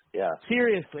has, yeah.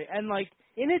 Seriously, and like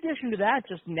in addition to that,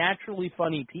 just naturally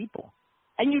funny people.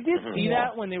 And you did see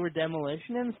that when they were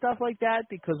Demolition and stuff like that,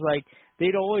 because like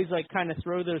they'd always like kind of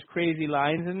throw those crazy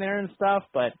lines in there and stuff.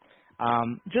 But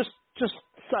just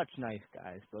such nice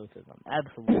guys, both of them,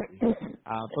 absolutely.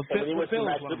 But when he was the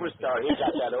Match Superstar, he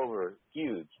got that over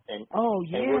huge. And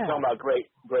yeah, and we're talking about great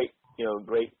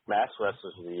mass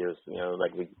wrestlers of the years,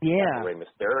 like Rey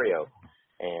Mysterio.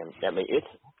 And I mean,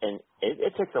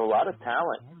 it takes a lot of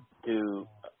talent to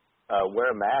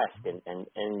wear a mask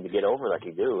and to get over like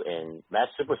you do. And Match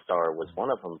Superstar was one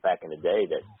of them back in the day.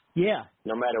 That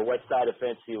no matter what side of the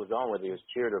fence he was on, whether he was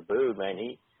cheered or booed, man,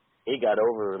 he got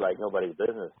over like nobody's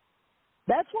business.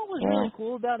 That's what was really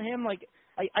cool about him. Like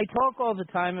I talk all the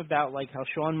time about like how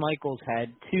Shawn Michaels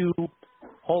had 2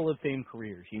 Hall of Fame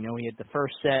careers. He had the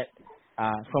first set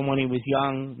from when he was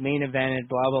young, main evented,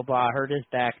 blah blah blah, hurt his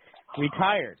back.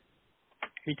 Retired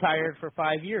for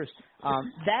 5 years.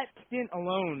 That stint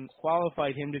alone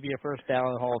qualified him to be a first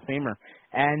ballot Hall of Famer.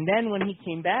 And then when he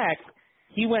came back,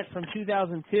 he went from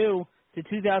 2002 to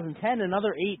 2010,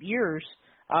 another 8 years.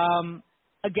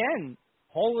 Again,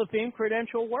 Hall of Fame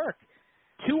credential work.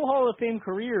 2 Hall of Fame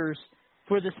careers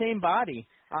for the same body.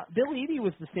 Bill Eadie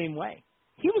was the same way.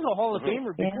 He was a Hall of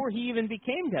Famer before he even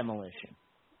became Demolition.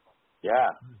 Yeah.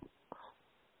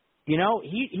 He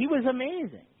was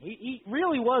amazing. He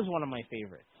really was one of my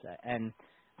favorites. And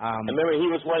I remember he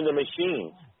was one of the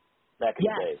machines back in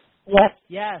the day.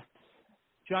 Yes.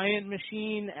 Giant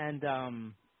Machine, and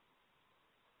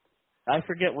I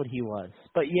forget what he was.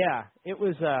 But yeah, it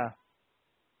was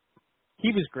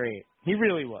he was great. He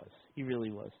really was.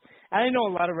 And I know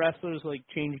a lot of wrestlers like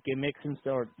change gimmicks and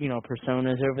stuff, or,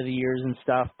 personas over the years and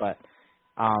stuff, but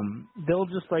Bill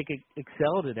just like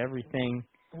excelled at everything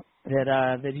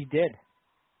that he did.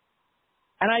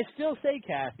 And I still say,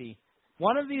 Kathy,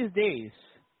 one of these days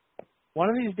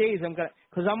I'm gonna,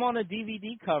 because I'm on a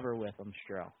DVD cover with him,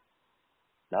 Stro.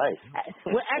 Nice.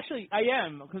 Well, actually, I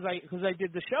am, because I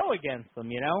did the show against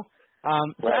them.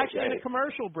 So actually, in a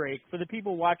commercial break for the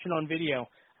people watching on video,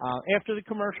 after the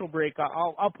commercial break,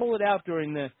 I'll pull it out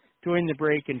during the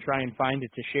break and try and find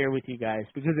it to share with you guys,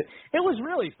 because it was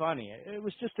really funny. It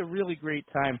was just a really great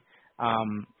time.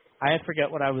 I forget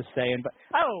what I was saying, but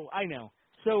I know.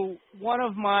 So one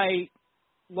of my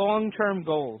long-term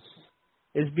goals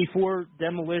is, before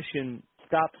Demolition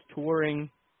stops touring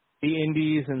the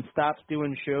indies and stops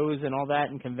doing shows and all that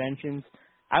and conventions,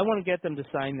 I want to get them to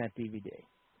sign that DVD.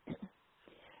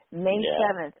 May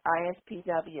 7th,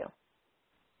 ISPW.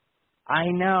 I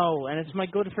know, and it's my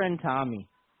good friend Tommy.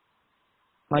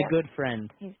 My good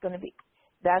friend. He's going to be.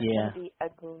 That's going to be a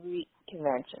great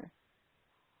convention.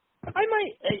 I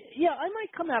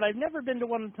might come out. I've never been to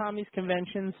one of Tommy's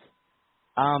conventions.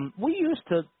 We used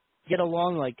to get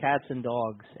along like cats and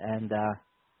dogs, and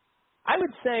I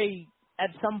would say at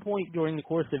some point during the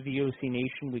course of VOC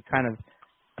Nation, we kind of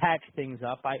patched things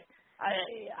up. I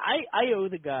owe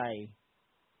the guy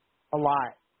a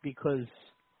lot, because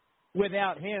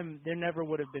without him, there never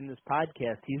would have been this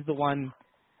podcast. He's the one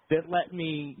that let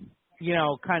me,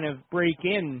 kind of break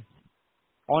in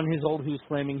on his old Who's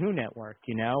Slamming Who network,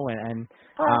 and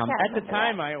at the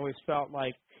time I always felt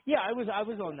like, I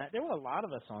was on that. There were a lot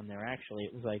of us on there, actually.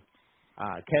 It was like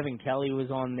Kevin Kelly was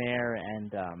on there,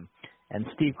 and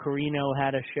Steve Corino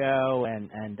had a show, and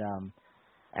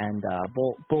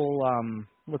Bull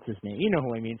what's his name? You know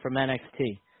who I mean, from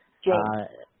NXT.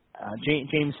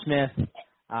 James Smith.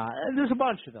 There's a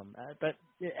bunch of them,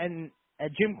 and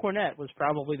Jim Cornette was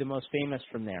probably the most famous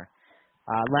from there.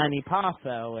 Lanny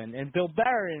Poffo and Bill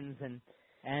Barons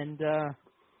and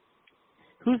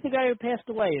who's the guy who passed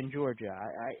away in Georgia?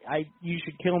 You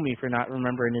should kill me for not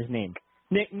remembering his name.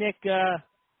 Nick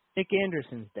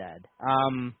Anderson's dad.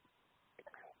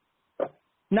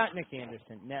 Not Nick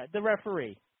Anderson. The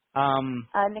referee.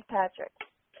 Nick Patrick.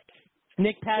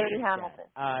 Nick Patrick. Jody Hamilton.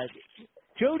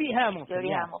 Jody Hamilton. Jody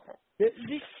Hamilton.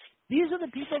 These are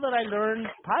the people that I learned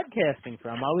podcasting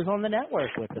from. I was on the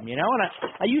network with them, and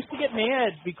I used to get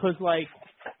mad because, like,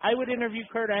 I would interview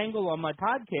Kurt Angle on my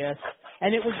podcast,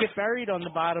 and it would get buried on the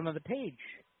bottom of the page.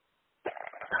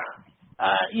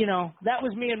 That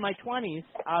was me in my 20s,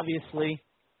 obviously.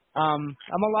 I'm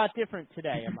a lot different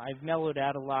today. I've mellowed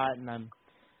out a lot, and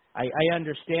I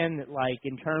understand that, like,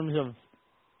 in terms of,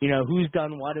 who's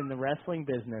done what in the wrestling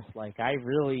business, like, I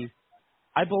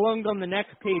belonged on the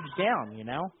next page down,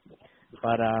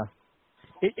 But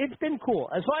it's been cool.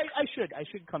 So I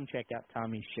should come check out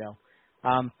Tommy's show.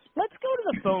 Let's go to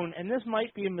the phone, and this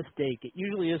might be a mistake. It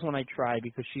usually is when I try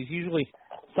because she's usually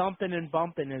thumping and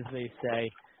bumping, as they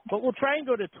say. But we'll try and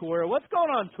go to Tora. What's going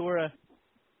on, Tora?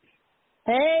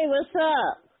 Hey, what's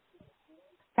up?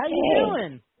 How you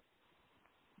doing?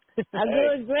 I'm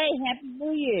doing great. Happy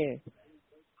New Year.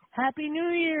 Happy New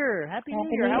Year. Happy New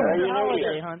Year. How was your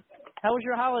holiday, hon? How was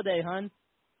your holiday, hon?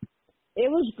 It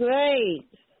was great.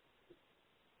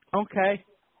 Okay.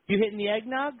 You hitting the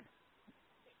eggnog?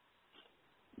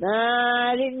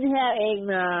 Nah, I didn't have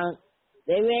eggnog.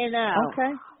 They ran out.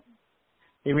 Okay.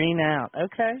 They ran out.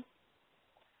 Okay.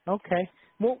 Okay.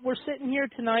 Well, we're sitting here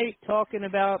tonight talking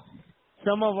about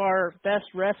some of our best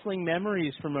wrestling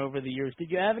memories from over the years. Did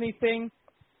you have anything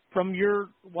from your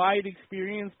wide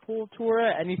experience pool,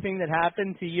 Tora? Anything that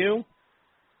happened to you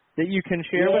that you can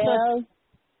share with us?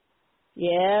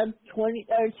 Yeah,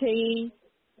 2013,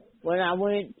 when I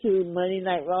went to Monday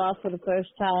Night Raw for the first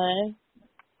time.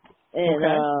 And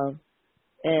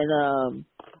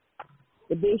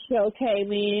the Big Show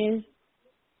came in,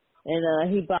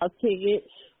 and he bought tickets,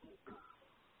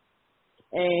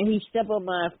 and he stepped on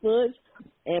my foot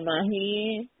and my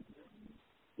hand.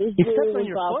 This dude was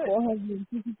about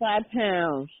 455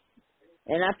 pounds,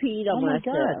 and I peed on myself.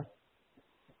 God.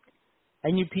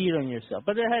 And you peed on yourself,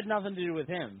 but it had nothing to do with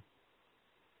him.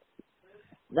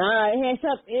 Nah, it had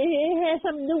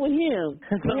something to do with him.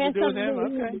 Something to do with him?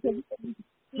 Okay.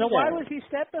 Now, why was he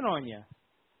stepping on you?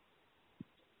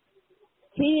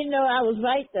 He didn't know I was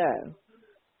right there.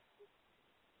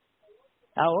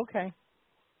 Oh, okay.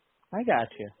 I got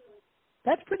you.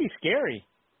 That's pretty scary.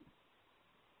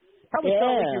 Probably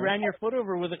felt like you ran your foot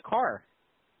over with a car.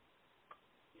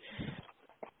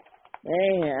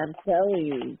 Man, I'm telling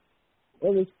you,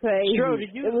 it was crazy.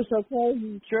 It was so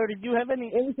crazy. Sure, did you have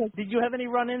any? Did you have any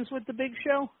run-ins with the Big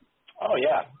Show? Oh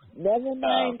yeah. Never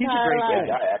mind. He's a great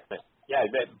guy, actually. Yeah,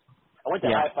 I went to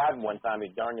high five him one time. He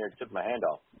darn near took my hand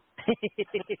off.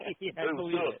 I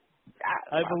believe it.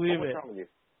 I believe it. What's wrong with you?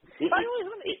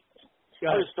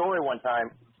 I heard a story one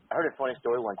time. I heard a funny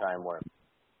story one time where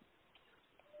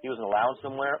he was in a lounge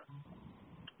somewhere,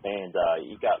 and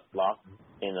he got locked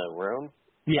in a room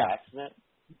by accident.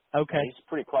 Okay. And he's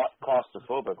pretty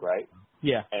claustrophobic, right?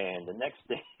 Yeah. And the next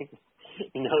thing,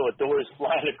 a door is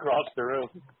flying across the room.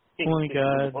 Oh, my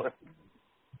God.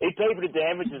 He paid for the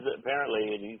damages,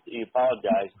 apparently, and he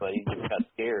apologized, but he just got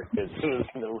scared because he was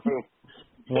in the room.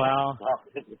 Wow.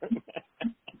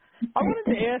 I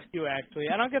wanted to ask you, actually,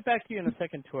 and I'll get back to you in a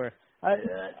second, Tor.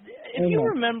 If you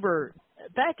remember,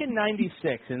 back in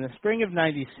 '96, in the spring of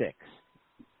 '96,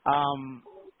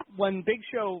 when Big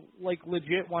Show,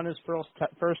 legit won his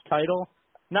first title,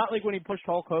 not like when he pushed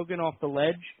Hulk Hogan off the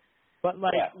ledge, but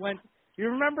when... You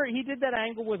remember he did that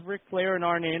angle with Ric Flair and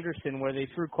Arn Anderson where they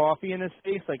threw coffee in his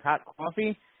face, like hot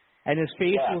coffee, and his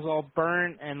face was all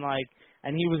burnt and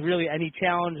he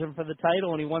challenged him for the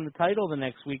title and he won the title the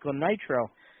next week on Nitro.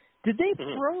 Did they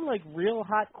throw real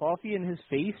hot coffee in his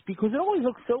face? Because it always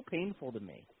looks so painful to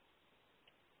me.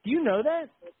 Do you know that?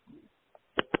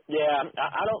 Yeah,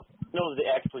 I don't know if they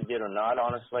actually did or not,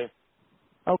 honestly.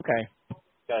 Okay.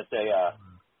 Because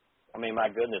my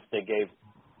goodness, they gave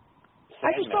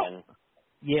Sandman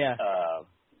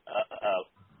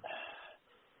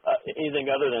anything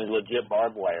other than legit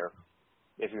barbed wire,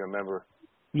 if you remember.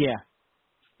 Yeah.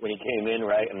 When he came in,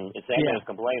 right, and Sandman was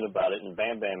complaining about it, and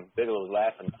Bam Bam Bigelow was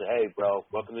laughing and said, "Hey, bro,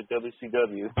 welcome to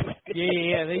WCW."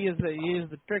 yeah. They use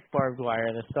the trick barbed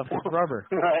wire. The stuff with rubber.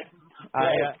 Right.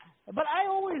 But I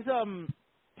always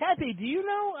Kathy, do you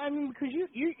know? I mean, because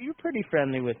you're pretty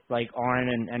friendly with Arn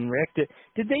and Rick.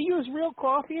 Did they use real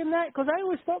coffee in that? Because I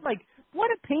always thought what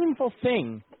a painful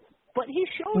thing. But he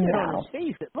showed it on his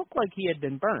face. It looked like he had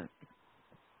been burnt.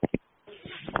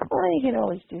 Well, you can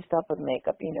always do stuff with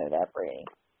makeup. You know that, Brady.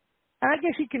 I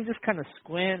guess you can just kind of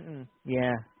squint and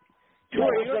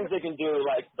Sure, things they can do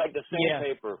like the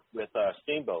sandpaper with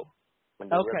Steamboat when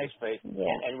they rub his face,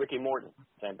 and Ricky Morton.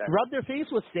 Same thing. Rub their face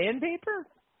with sandpaper?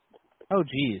 Oh,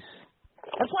 geez.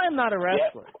 That's why I'm not a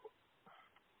wrestler. Yep.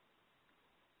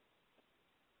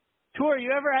 Tor,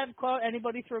 you ever had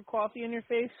anybody throw coffee in your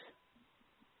face?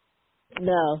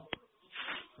 No.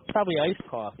 Probably iced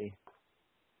coffee.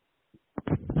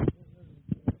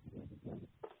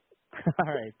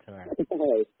 All right, Tor.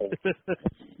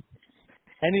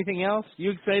 Anything else?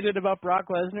 You excited about Brock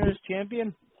Lesnar as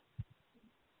champion?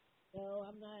 No,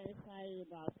 I'm not excited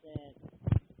about that.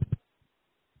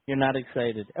 You're not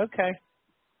excited. Okay.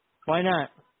 Why not?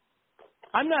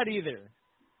 I'm not either.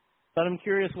 But I'm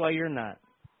curious why you're not.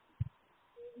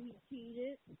 He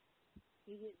cheated.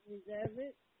 He didn't deserve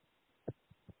it.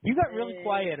 You got really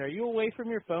quiet. Are you away from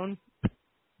your phone?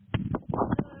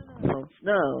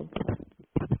 No.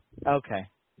 Okay.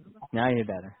 Now you're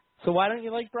better. So why don't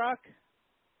you like Brock?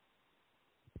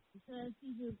 Because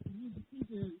he's a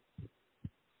piece of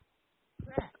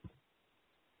crap.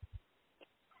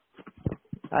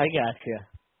 I gotcha.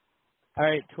 All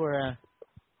right, Tora.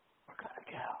 Gotta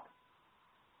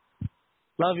go.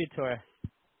 Love you, Tora.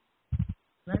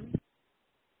 Love you.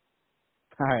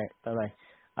 All right, bye-bye.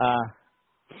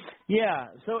 Yeah,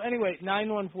 so anyway,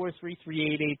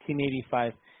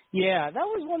 914-338-1885. Yeah, that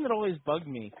was one that always bugged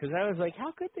me, because I was like,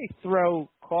 how could they throw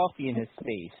coffee in his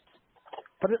face?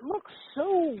 But it looks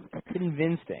so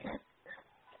convincing.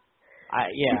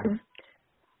 Yeah.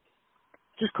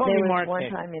 Just call me Mark. One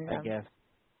time I guess.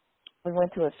 We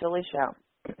went to a Philly show.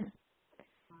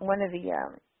 One of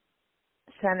the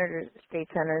state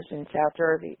senators in South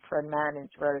Jersey, Fred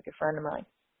Madden's a very good friend of mine.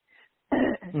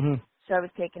 So I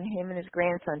was taking him and his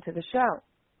grandson to the show.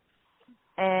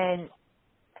 And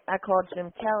I called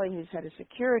Jim Kelly, who's head of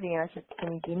security, and I said,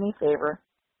 can you do me a favor?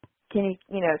 Can you,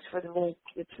 it's for the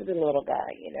little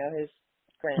guy, his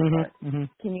grandson.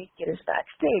 Can you get us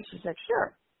backstage? He's like,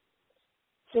 sure.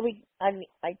 So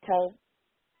I tell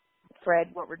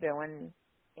Fred what we're doing,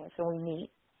 so we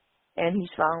meet, and he's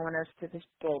following us to this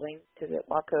building, to the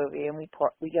Wachovia, and we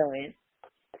go in,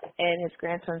 and his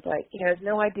grandson's like, he has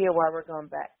no idea why we're going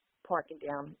back, parking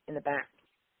down in the back.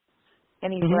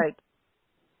 And he's like,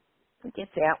 he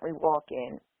gets out, we walk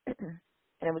in, and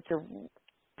it was a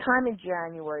time in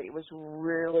January, it was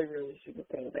really, really super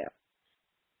cold out.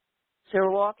 So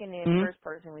we're walking in, first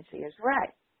person we see is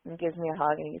Ray, and he gives me a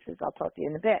hug, and he says, I'll talk to you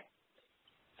in a bit.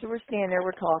 So we're standing there,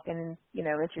 we're talking, and,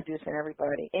 introducing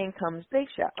everybody. In comes Big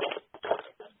Show.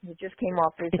 He just came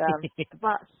off his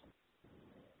bus.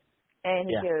 And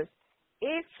he goes,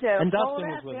 it's so cold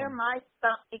out there,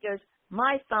 he goes,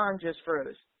 my thong just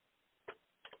froze.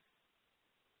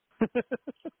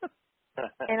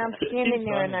 And I'm standing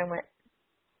there, and I went,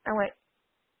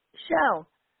 Show,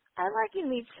 I'd like you to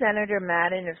meet Senator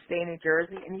Madden of state New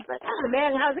Jersey. And he's like, oh,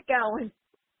 man, how's it going?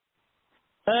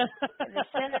 And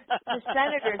the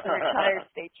senator's a retired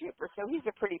state trooper, so he's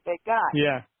a pretty big guy.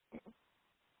 Yeah.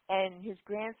 And his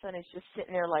grandson is just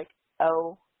sitting there like,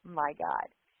 oh, my God.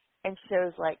 And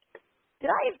Show's like, did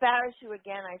I embarrass you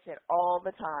again? I said, all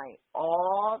the time.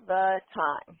 All the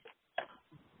time.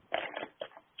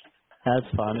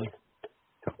 That's funny.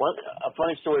 A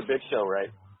funny story, Big Show,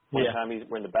 right? One time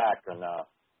we're in the back, and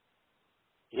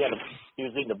he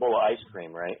was eating a bowl of ice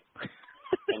cream, right?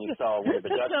 And you saw one of the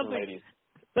production ladies.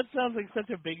 That sounds like such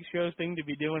a Big Show thing to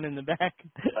be doing in the back.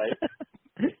 Right?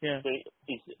 Yeah. So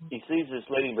he sees this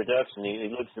lady in production. He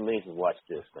looks at me and says, watch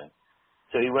this thing.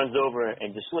 So he runs over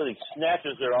and just literally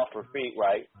snatches her off her feet,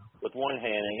 right, with one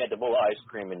hand, and he had the bowl of ice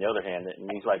cream in the other hand,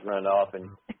 and he's like running off, and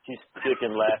she's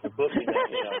kicking, laughing, putting me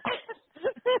down,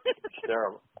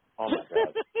 Terrible. Oh, my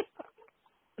God.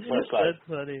 That's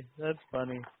funny. That's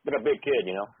funny. Like a big kid,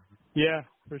 Yeah,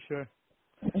 for sure.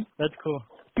 That's cool.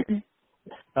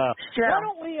 Sure. Why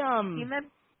don't we,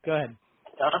 go ahead.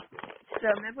 Huh? So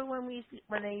remember when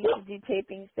they used to do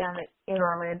tapings down in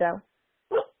Orlando?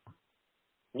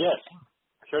 Yes,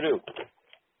 sure do.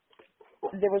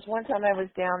 There was one time I was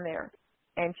down there,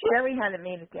 and Sherry hadn't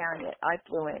made it down yet. I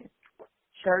flew in.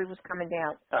 Sherry was coming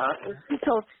down. She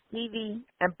told Stevie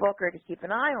and Booker to keep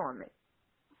an eye on me.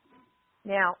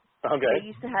 Now, they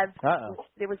used to have,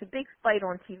 there was a big fight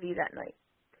on TV that night.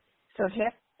 So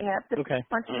half the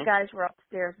bunch of guys were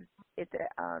upstairs at the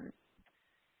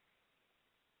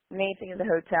main thing of the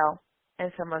hotel,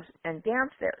 and and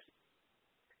downstairs.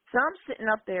 So I'm sitting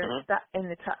up there in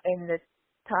the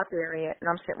top area, and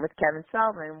I'm sitting with Kevin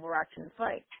Sullivan, and we're watching the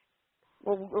fight.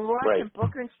 Well, we're watching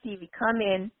Booker and Stevie come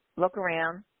in, look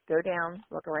around, go down,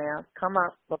 look around, come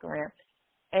up, look around,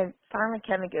 and finally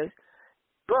Kevin goes,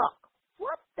 "Book,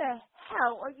 what the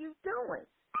hell are you doing?"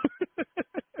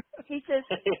 He says,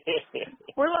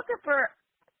 "We're looking for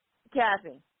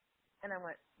Kathy," and I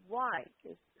went, "Why?"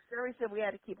 Because Sherry said we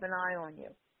had to keep an eye on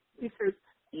you. He says,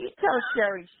 "You tell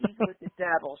Sherry she's with the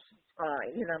devil. She's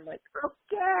fine." And I'm like,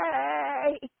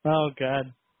 okay. Oh,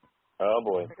 God. Oh,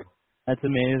 boy. That's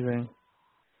amazing.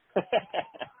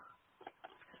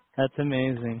 That's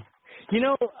amazing.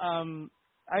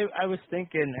 I was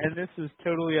thinking, and this is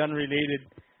totally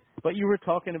unrelated, but you were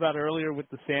talking about earlier with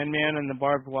the Sandman and the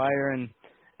barbed wire and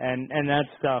that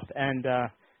stuff. And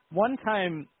one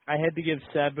time I had to give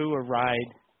Sabu a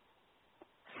ride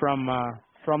from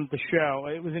the show.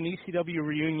 It was an ECW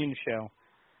reunion show.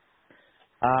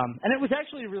 And it was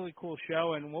actually a really cool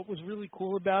show, and what was really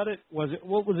cool about it was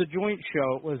what was a joint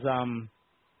show.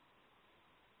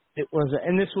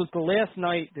 And this was the last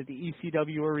night that the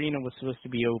ECW arena was supposed to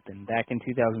be open back in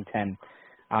 2010.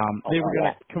 They were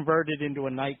going to convert it into a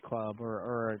nightclub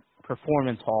or a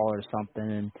performance hall or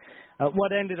something. And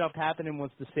what ended up happening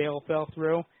was the sale fell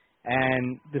through,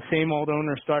 and the same old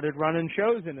owner started running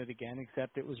shows in it again,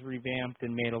 except it was revamped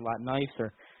and made a lot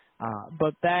nicer.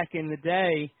 But back in the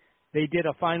day, they did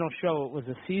a final show. It was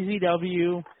a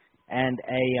CZW and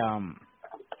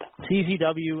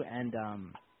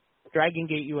Dragon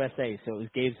Gate USA, so it was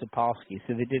Gabe Sapolsky.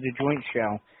 So they did a joint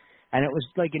show, and it was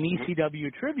like an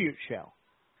ECW tribute show.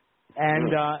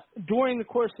 And during the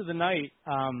course of the night,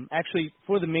 actually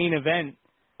for the main event,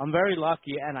 I'm very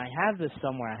lucky, and I have this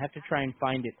somewhere. I have to try and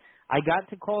find it. I got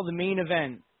to call the main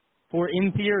event for,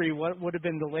 in theory, what would have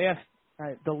been the last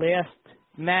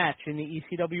match in the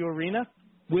ECW arena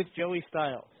with Joey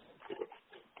Styles.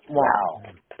 Wow.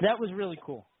 That was really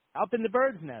cool. Up in the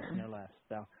bird's nest, no less.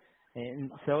 So it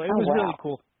was really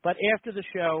cool. But after the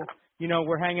show, you know,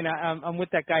 we're hanging out. I'm with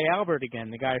that guy Albert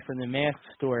again, the guy from the Mask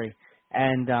Story,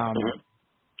 and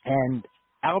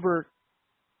Albert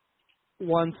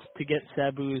wants to get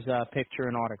Sabu's picture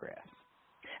and autograph.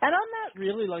 And I'm not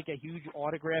really like a huge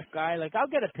autograph guy. Like, I'll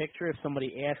get a picture if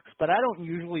somebody asks, but I don't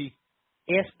usually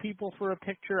ask people for a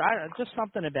picture. Just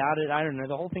something about it. I don't know.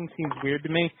 The whole thing seems weird to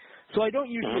me. So I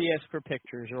don't usually ask for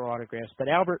pictures or autographs. But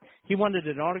Albert, he wanted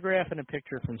an autograph and a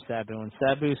picture from Sabu. And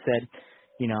Sabu said,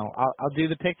 you know, I'll do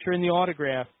the picture and the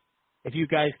autograph if you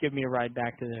guys give me a ride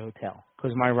back to the hotel,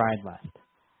 because my ride left.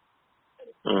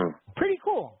 Pretty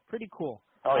cool. Pretty cool.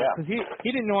 Oh, yeah. Because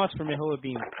he didn't know us from a hill of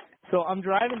beans. So I'm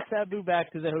driving Sabu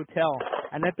back to the hotel.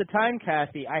 And at the time,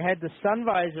 Kathy, I had the sun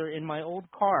visor in my old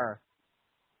car.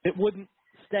 It wouldn't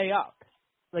stay up.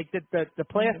 Like the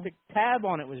plastic tab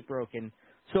on it was broken,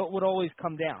 so it would always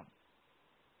come down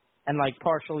and like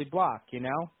partially block, you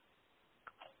know?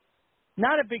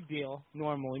 Not a big deal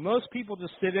normally. Most people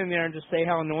just sit in there and just say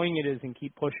how annoying it is and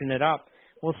keep pushing it up.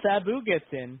 Well, Sabu gets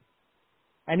in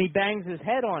and he bangs his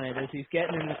head on it as he's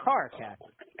getting in the car, Kathy.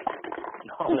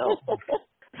 Oh no.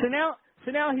 So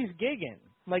now he's gigging.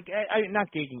 Like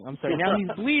not gigging, I'm sorry. Now he's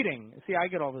bleeding. See, I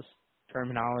get all this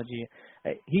terminology.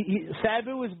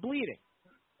 Sabu was bleeding.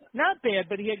 Not bad,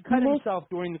 but he had cut himself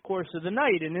during the course of the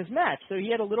night in his match. So he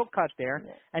had a little cut there,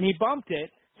 and he bumped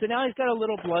it. So now he's got a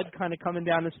little blood kind of coming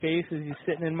down his face as he's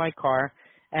sitting in my car.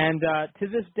 And to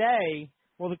this day,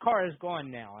 well, the car is gone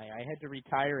now. I had to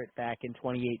retire it back in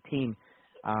 2018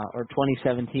 or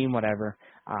 2017, whatever.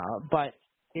 But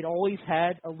it always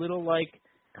had a little, like,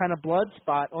 kind of blood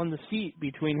spot on the seat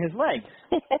between his legs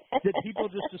that people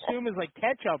just assume is like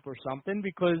ketchup or something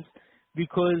because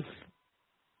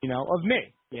you know, of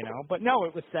me, you know. But no,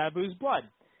 it was Sabu's blood.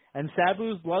 And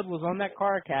Sabu's blood was on that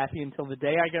car, Kathy, until the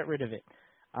day I got rid of it.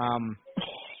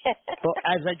 But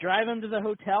as I drive him to the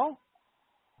hotel,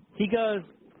 he goes,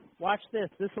 watch this.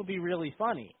 This will be really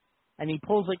funny. And he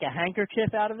pulls like a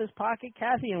handkerchief out of his pocket,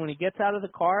 Kathy, and when he gets out of the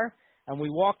car and we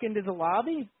walk into the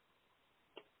lobby,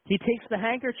 he takes the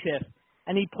handkerchief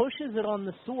and he pushes it on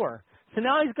the sore. So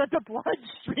now he's got the blood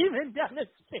streaming down his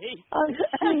face. And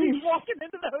he's walking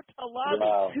into the hotel lobby.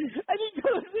 Wow. And he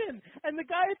goes in. And the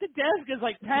guy at the desk is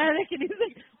like panicking. He's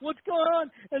like, what's going on?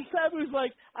 And Sabu's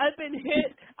like, I've been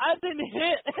hit. And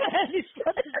he's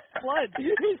got his blood.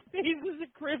 His face is a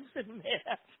crimson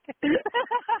mask.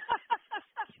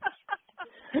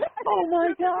 Oh,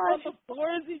 my gosh. On the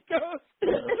floor as he goes.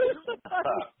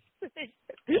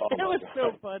 It was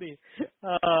so funny.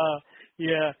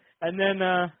 Yeah. And then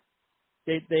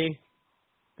they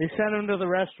sent him to the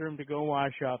restroom to go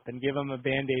wash up and give him a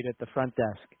Band-Aid at the front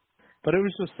desk. But it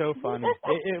was just so funny.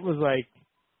 It was like,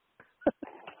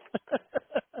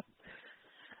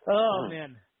 oh,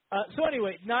 man. So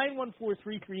anyway,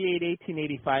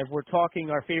 914-338-1885. We're talking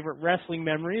our favorite wrestling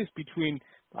memories between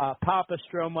Papa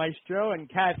Stroh-Maestro and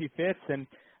Kathy Fitz, and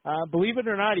believe it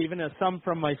or not, even some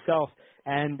from myself.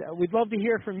 And we'd love to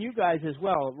hear from you guys as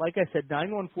well. Like I said,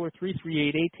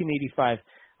 914-338-1885.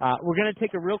 We're going to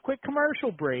take a real quick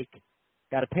commercial break.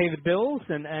 Got to pay the bills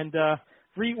and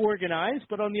reorganize.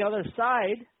 But on the other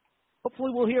side,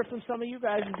 hopefully we'll hear from some of you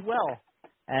guys as well.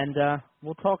 And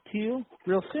we'll talk to you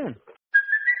real soon.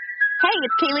 Hey,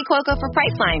 it's Kaylee Cuoco for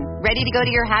Priceline. Ready to go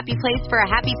to your happy place for a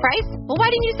happy price? Well,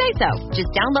 why didn't you say so? Just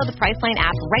download the Priceline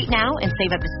app right now and save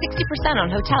up to 60%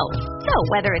 on hotels. So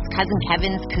whether it's Cousin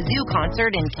Kevin's Kazoo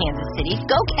Concert in Kansas City,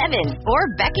 go Kevin, or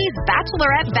Becky's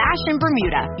Bachelorette Bash in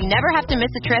Bermuda, you never have to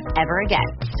miss a trip ever again.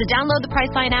 So download the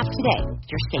Priceline app today.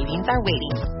 Your savings are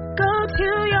waiting. Go to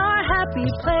your happy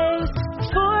place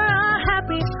for a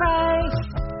happy price.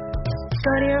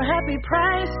 Go to your happy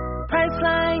price,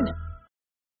 Priceline.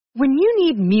 When you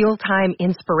need mealtime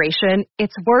inspiration,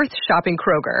 it's worth shopping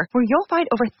Kroger, where you'll find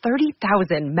over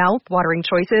 30,000 mouth-watering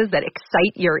choices that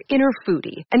excite your inner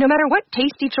foodie. And no matter what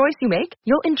tasty choice you make,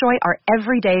 you'll enjoy our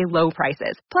everyday low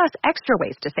prices, plus extra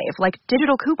ways to save, like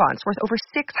digital coupons worth over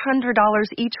 $600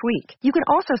 each week. You can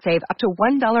also save up to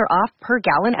 $1 off per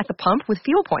gallon at the pump with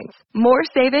fuel points. More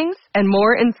savings and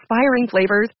more inspiring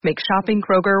flavors make shopping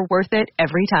Kroger worth it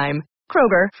every time.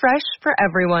 Kroger, fresh for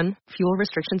everyone. Fuel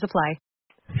restrictions apply.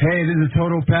 Hey, this is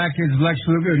Total Package, Lex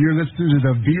Luger, and you're listening to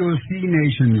the VOC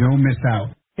Nation. Don't miss out.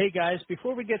 Hey, guys,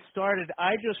 before we get started,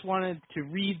 I just wanted to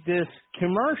read this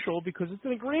commercial because it's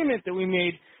an agreement that we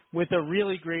made with a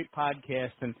really great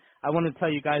podcast, and I want to tell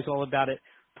you guys all about it.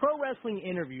 Pro Wrestling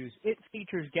Interviews. It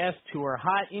features guests who are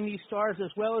hot indie stars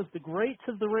as well as the greats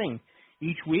of the ring.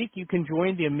 Each week, you can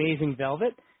join the Amazing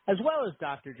Velvet as well as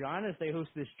Dr. John as they host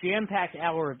this jam-packed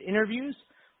hour of interviews,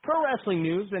 pro wrestling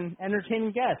news, and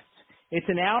entertaining guests. It's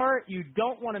an hour you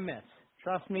don't want to miss.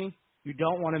 Trust me, you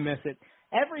don't want to miss it.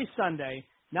 Every Sunday,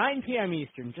 9 p.m.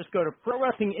 Eastern, just go to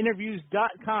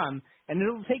ProWrestlingInterviews.com, and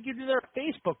it'll take you to their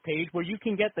Facebook page where you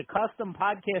can get the custom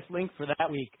podcast link for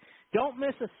that week. Don't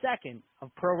miss a second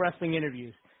of Pro Wrestling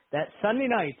Interviews. That's Sunday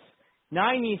nights,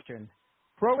 9 Eastern,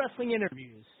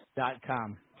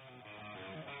 ProWrestlingInterviews.com.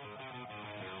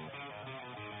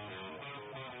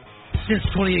 Since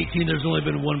 2018, there's only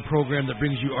been one program that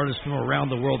brings you artists from around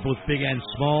the world, both big and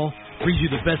small, brings you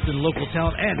the best in local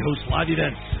talent, and hosts live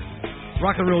events.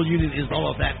 Rock and Roll Union is all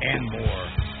of that and more.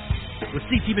 With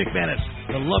C.T. McManus,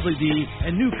 the lovely D,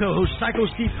 and new co-host Psycho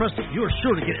Steve Preston, you're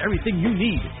sure to get everything you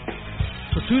need.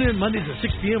 So tune in Mondays at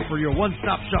 6 p.m. for your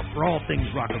one-stop shop for all things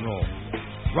rock and roll.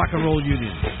 Rock and Roll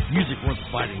Union, music worth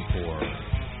fighting for.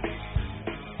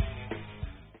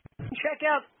 Check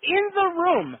out In the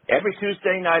Room every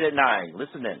Tuesday night at 9.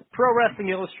 Listen in. Pro Wrestling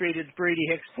Illustrated's Brady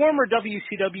Hicks, former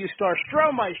WCW star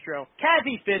Stro Maestro,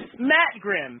 Kathy Fitz, Matt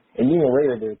Grimm. And you and Ray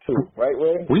are there too, right,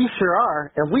 Ray? We sure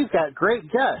are, and we've got great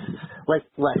guests like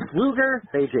Lex Luger,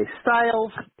 AJ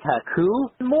Styles, Haku,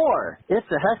 and more.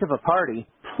 It's a heck of a party.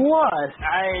 Plus,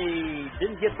 I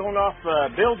didn't get thrown off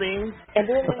buildings. And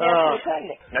then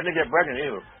I didn't get pregnant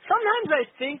either. Sometimes I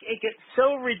think it gets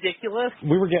so ridiculous.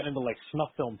 We were getting into like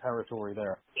snuff film territory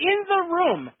there. In the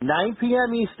Room. 9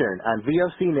 p.m. Eastern on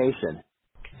VOC Nation.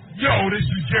 Yo, this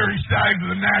is Jerry Stein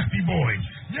of the Nasty Boys.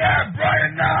 Yeah,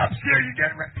 Brian Knobs here. You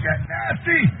getting ready to get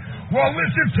nasty? Well,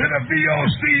 listen to the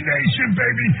VOC Nation,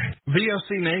 baby. VOC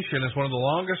Nation is one of the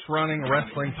longest-running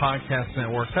wrestling podcast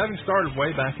networks, having started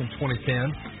way back in 2010.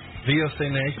 VOC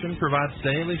Nation provides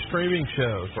daily streaming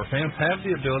shows where fans have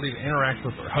the ability to interact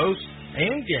with their hosts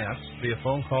and guests via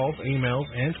phone calls, emails,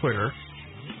 and Twitter.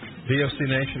 VOC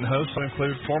Nation hosts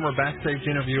include former backstage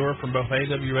interviewer from both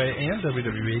AWA and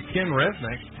WWE, Ken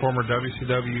Resnick, former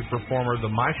WCW performer The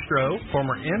Maestro,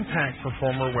 former Impact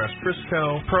performer Wes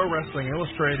Briscoe, Pro Wrestling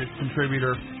Illustrated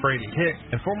contributor Brady Hicks,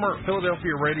 and former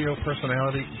Philadelphia radio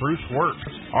personality Bruce Wirtz.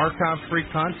 Archive-free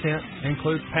content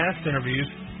includes past interviews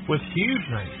with huge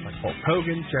names like Hulk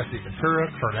Hogan, Jesse Ventura,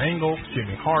 Kurt Angle,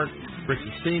 Jimmy Hart,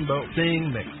 Ricky Steamboat,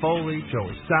 Sting, Mick Foley,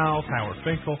 Joey Styles, Howard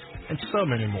Finkel, and so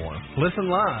many more. Listen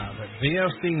live at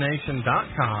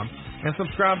VOCNation.com and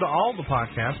subscribe to all the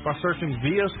podcasts by searching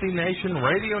VOC Nation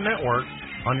Radio Network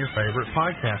on your favorite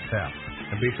podcast app.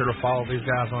 And be sure to follow these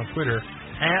guys on Twitter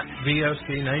at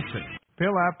VOC Nation.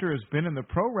 Bill Apter has been in the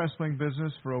pro wrestling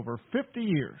business for over 50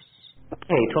 years.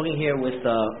 Hey, talking here with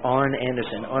Arn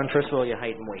Anderson. Arn, first of all, your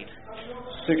height and weight.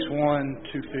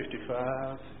 6'1",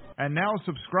 255. And now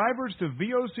subscribers to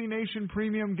VOC Nation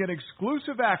Premium get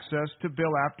exclusive access to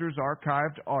Bill Apter's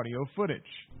archived audio footage.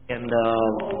 And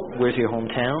where's your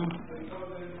hometown?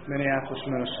 Minneapolis,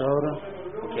 Minnesota.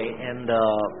 Okay, and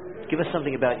give us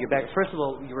something about your back. First of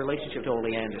all, your relationship to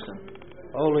Ole Anderson.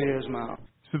 Ole is my...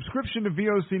 Subscription to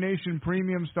VOC Nation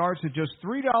Premium starts at just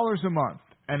 $3 a month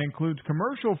and includes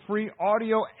commercial-free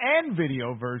audio and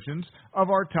video versions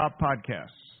of our top podcasts.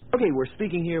 Okay, we're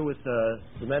speaking here with the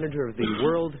manager of the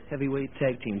World Heavyweight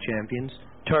Tag Team Champions,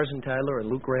 Tarzan Tyler and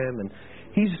Luke Ram, and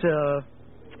he's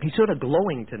sort of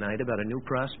glowing tonight about a new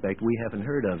prospect we haven't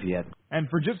heard of yet. And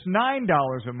for just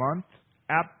 $9 a month,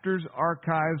 Apter's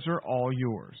archives are all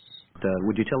yours.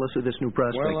 Would you tell us who this new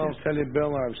prospect is? Well, I'll tell you,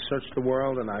 Bill, I've searched the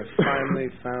world, and I finally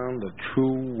found the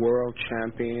true world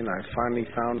champion. I finally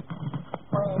found...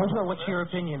 What's your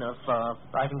opinion of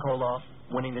Ivan Koloff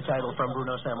winning the title from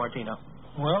Bruno Sammartino?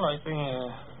 Well, I think,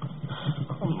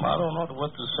 I don't know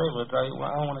what to say, but I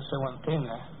want to say one thing.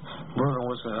 Bruno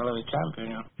was a hell of a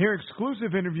champion. Hear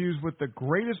exclusive interviews with the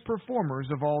greatest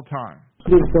performers of all time.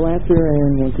 This is Bill Apter,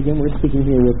 and once again, we're speaking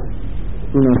here with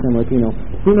Bruno Sammartino.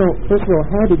 Bruno, first of all,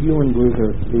 how did you and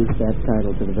Bruiser lose that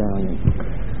title to the Valiant?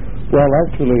 Well,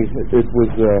 actually, it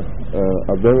was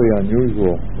a very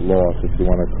unusual loss, if you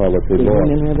want to call it a loss.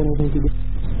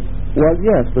 Well,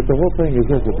 yes, but the whole thing is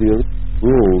this: that the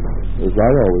rules, as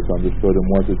I always understood them,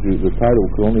 was that the title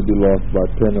could only be lost by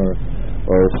pin or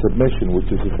submission, which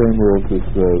is the same rules as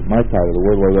my title, the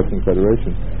World Wide Wrestling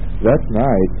Federation. That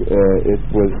night, it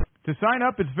was... To sign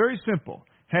up, it's very simple.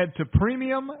 Head to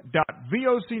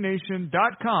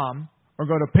premium.vocnation.com or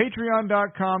go to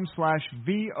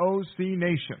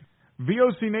patreon.com/VOCNation.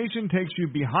 VOC Nation takes you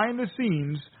behind the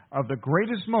scenes of the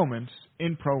greatest moments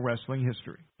in pro wrestling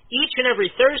history. Each and every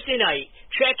Thursday night,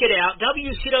 check it out,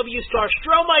 WCW star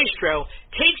Stro Maestro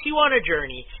takes you on a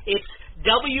journey. It's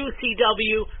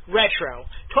WCW Retro.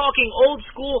 Talking old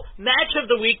school match of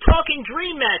the week, talking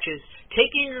dream matches,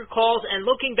 taking your calls and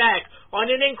looking back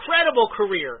on an incredible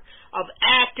career of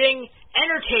acting,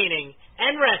 entertaining,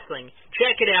 and wrestling.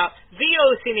 Check it out,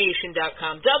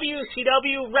 VOCNation.com,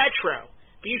 WCW Retro.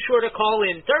 Be sure to call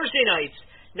in Thursday nights,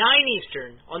 9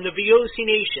 Eastern, on the VOC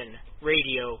Nation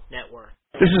Radio Network.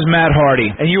 This is Matt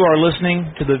Hardy, and you are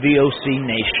listening to the VOC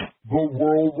Nation. The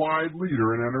worldwide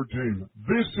leader in entertainment.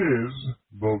 This is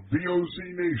the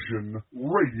VOC Nation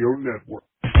Radio Network.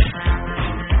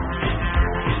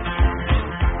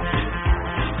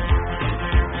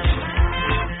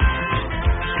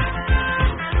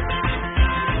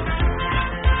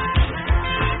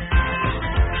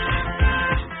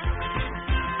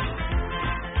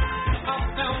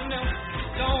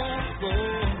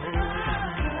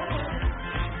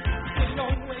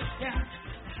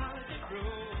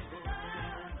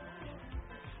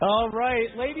 All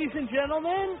right, ladies and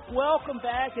gentlemen, welcome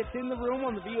back. It's In the Room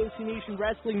on the VOC Nation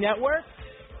Wrestling Network,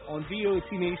 on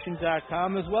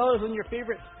VOCNation.com, as well as on your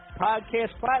favorite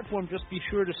podcast platform. Just be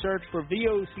sure to search for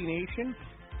VOC Nation.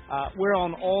 We're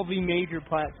on all the major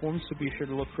platforms, so be sure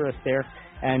to look for us there.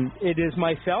 And it is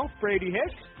myself, Brady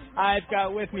Hicks. I've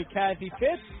got with me Kathy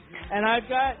Fitz, and I've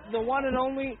got the one and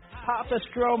only Papa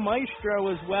Stro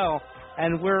Maestro as well.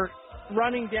 And we're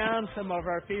running down some of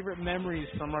our favorite memories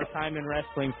from our time in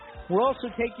wrestling. We're also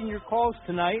taking your calls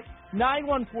tonight,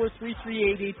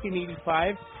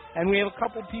 914-338-1885, and we have a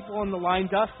couple people on the line.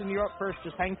 Dustin, you're up first.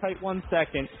 Just hang tight 1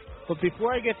 second. But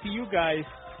before I get to you guys,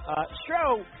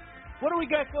 Stro, what do we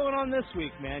got going on this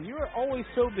week, man? You are always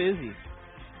so busy.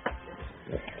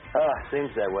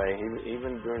 Seems that way,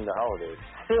 even during the holidays.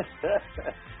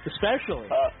 Especially.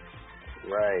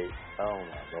 Right. Oh,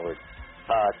 my Lord.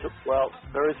 Well,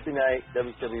 Thursday night,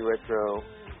 WCW Retro,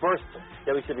 first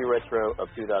WCW Retro of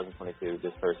 2022,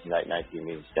 this Thursday night, 19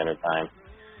 Eastern Standard Time,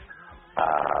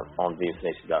 on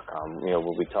VOCNation.com. You know,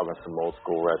 we'll be talking some old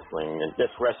school wrestling and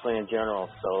just wrestling in general.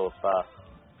 So if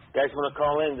guys want to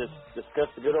call in, just discuss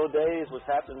the good old days, what's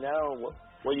happening now,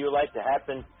 what you would like to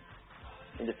happen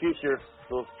in the future,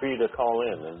 feel free to call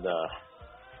in. And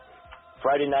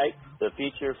Friday night, the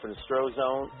feature for the Stro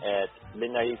Zone at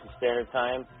midnight Eastern Standard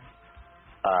Time.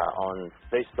 On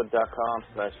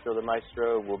Facebook.com/Stro the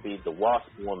Maestro will be the Wasp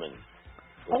Woman.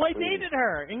 Oh, I dated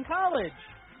her in college.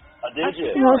 Did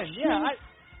you? Yeah,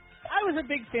 I was a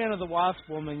big fan of the Wasp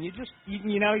Woman. You just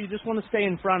want to stay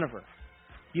in front of her.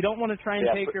 You don't want to try and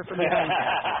take her from behind.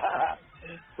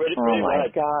 Pretty my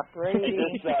much. God, Brady.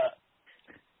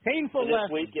 Painful this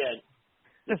lesson.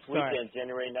 weekend,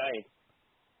 January 9th,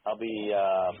 I'll be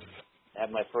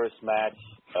have my first match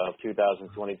of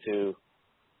 2022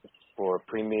 for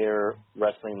Premier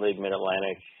Wrestling League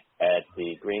Mid-Atlantic at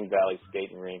the Green Valley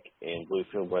Skating Rink in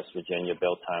Bluefield, West Virginia.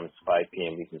 Bell time is 5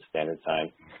 p.m. Eastern Standard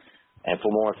Time. And for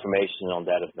more information on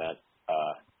that event,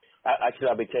 actually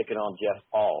I'll be taking on Jeff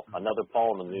Paul, another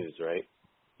Paul in the news, right?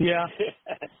 Yeah.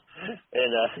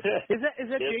 And is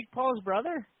that Jake Paul's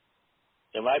brother?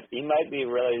 He might be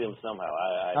related to him somehow.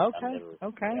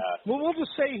 Okay. Well, we'll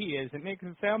just say he is. It makes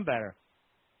it sound better.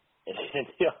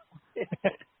 Yeah.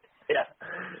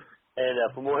 And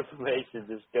for more information,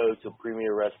 just go to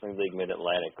Premier Wrestling League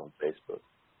Mid-Atlantic on Facebook.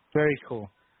 Very cool.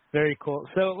 Very cool.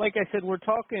 So, like I said, we're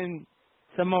talking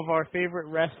some of our favorite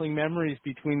wrestling memories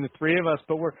between the three of us,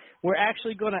 but we're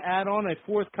actually going to add on a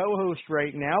fourth co-host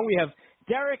right now. We have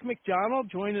Derek McDonald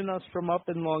joining us from up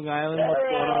in Long Island. Derek!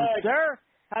 What's going on, sir?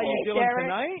 How you doing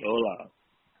tonight? Hola.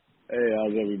 Hey,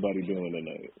 how's everybody doing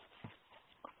tonight?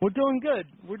 We're doing good.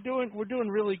 We're doing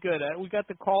really good. We got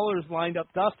the callers lined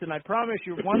up. Dustin, I promise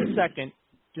you 1 second.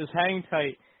 Just hang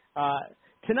tight.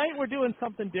 Tonight we're doing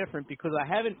something different because I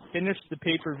haven't finished the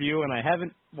pay-per-view and I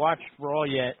haven't watched Raw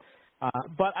yet.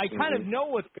 But I kind of know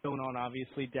what's going on,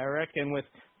 obviously, Derek. And with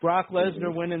Brock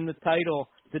Lesnar winning the title,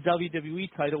 the WWE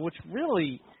title, which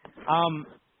really,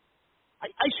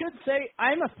 I should say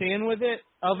I'm a fan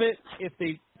of it if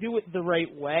they do it the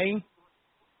right way.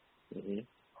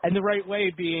 And the right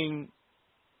way being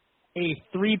a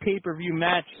 3 pay-per-view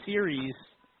match series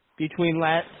between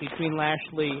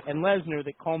Lashley and Lesnar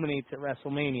that culminates at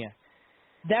WrestleMania.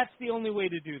 That's the only way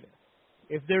to do this.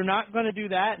 If they're not going to do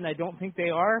that, and I don't think they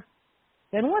are,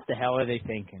 then what the hell are they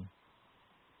thinking?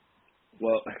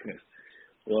 Well,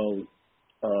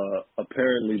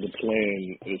 apparently the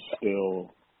plan is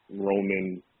still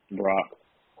Roman Brock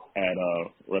at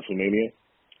WrestleMania.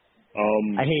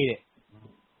 I hate it.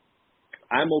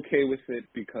 I'm okay with it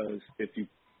because if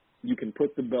you can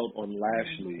put the belt on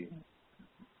Lashley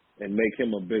and make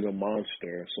him a bigger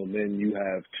monster, so then you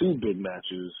have 2 big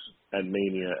matches at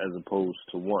Mania as opposed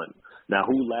to 1. Now,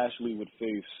 who Lashley would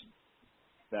face,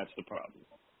 that's the problem.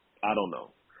 I don't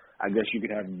know. I guess you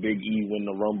could have Big E win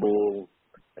the Rumble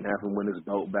and have him win his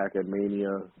belt back at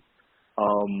Mania.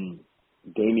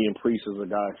 Damian Priest is a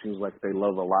guy it seems like they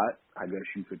love a lot. I guess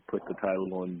you could put the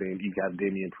title on you got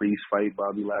Damian Priest fight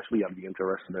Bobby Lashley. I'd be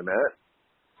interested in that.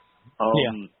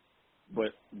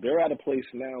 But they're at a place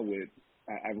now with,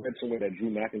 I read somewhere that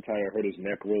Drew McIntyre hurt his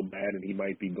neck real bad and he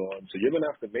might be gone. So you're going to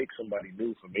have to make somebody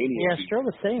new for Mania. Yeah, Stroh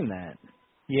was saying that.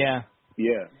 Yeah.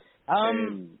 Yeah.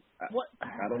 What?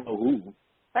 I don't know who.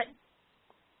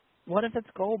 What if it's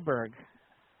Goldberg?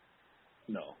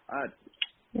 No.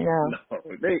 No.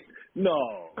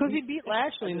 No. Because he beat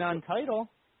Lashley non-title.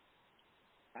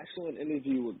 I saw an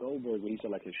interview with Goldberg where he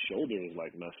said like his shoulder is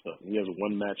like messed up. He has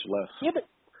 1 match left. Yeah, but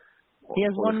he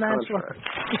has 1 match left.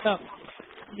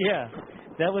 Yeah.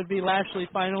 That would be Lashley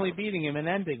finally beating him and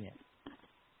ending it.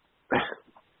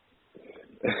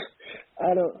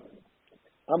 I'm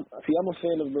a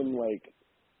fan of them like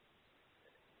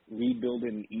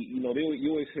rebuilding. You know, you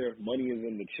always hear money is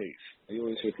in the chase. You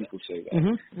always hear people say that.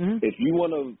 Mm-hmm. If you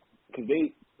want to, because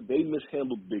they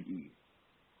mishandled Big E.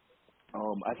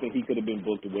 I think he could have been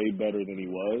booked way better than he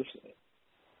was.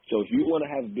 So if you want to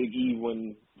have Big E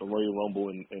win the Royal Rumble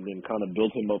and then kind of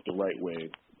build him up the right way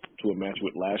to a match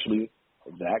with Lashley,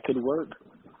 that could work.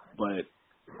 But,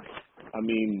 I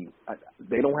mean,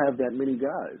 they don't have that many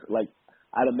guys. Like,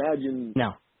 I'd imagine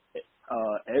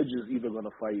Edge is either going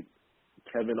to fight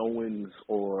Kevin Owens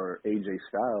or AJ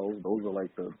Styles. Those are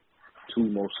like the 2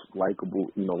 most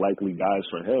likely guys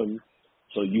for him.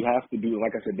 So you have to do,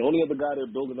 like I said, the only other guy they're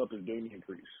building up is Damian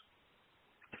Priest.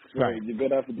 So right. You're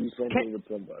going to have to do something with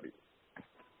somebody.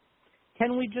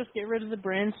 Can we just get rid of the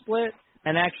brand split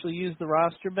and actually use the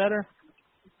roster better?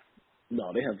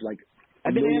 No, they have like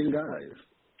a million guys.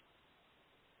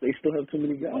 They still have too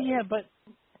many guys. Well, yeah, but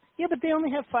they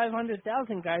only have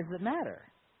 500,000 guys that matter.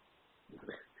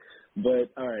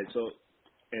 But, all right, so,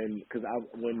 and because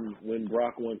when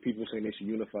Brock won, people saying they should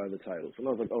unify the titles. And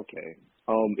I was like, okay,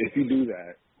 if you do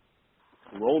that,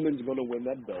 Roman's going to win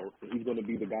that belt, and he's going to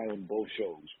be the guy on both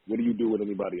shows. What do you do with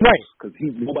anybody else? Right. Because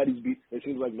it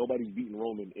seems like nobody's beating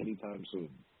Roman anytime soon.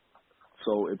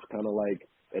 So it's kind of like,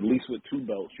 at least with 2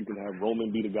 belts, you can have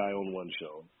Roman be the guy on one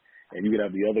show, and you can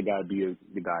have the other guy be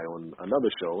the guy on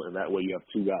another show, and that way you have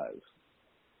 2 guys.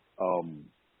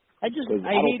 I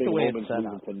hate the way it's set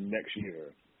up. Until next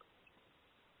year.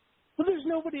 Well, there's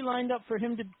nobody lined up for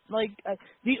him to,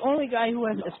 the only guy who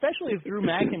has, especially if Drew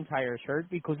McIntyre's hurt,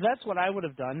 because that's what I would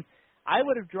have done. I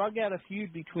would have drug out a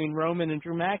feud between Roman and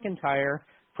Drew McIntyre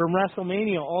from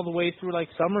WrestleMania all the way through,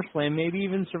 SummerSlam, maybe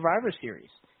even Survivor Series.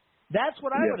 That's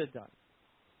what I would have done.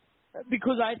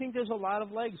 Because I think there's a lot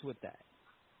of legs with that.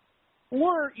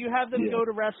 Or you have them go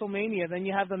to WrestleMania, then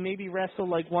you have them maybe wrestle,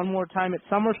 one more time at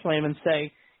SummerSlam and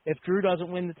say, if Drew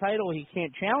doesn't win the title, he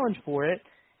can't challenge for it.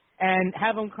 And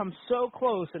have them come so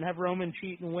close and have Roman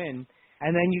cheat and win.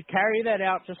 And then you carry that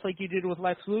out just like you did with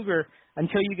Lex Luger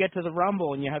until you get to the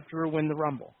Rumble and you have Drew win the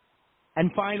Rumble.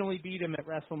 And finally beat him at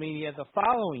WrestleMania the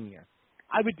following year.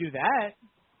 I would do that.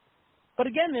 But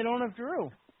again, they don't have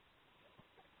Drew.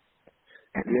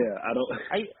 Yeah,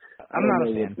 I'm not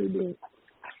a fan.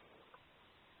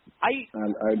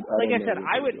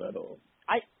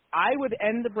 I would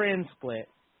end the brand split.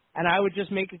 And I would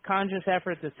just make a conscious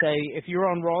effort to say, if you're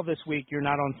on Raw this week, you're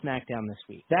not on SmackDown this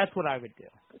week. That's what I would do,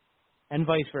 and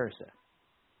vice versa.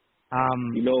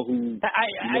 You know who?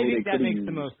 I think that makes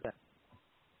the most sense.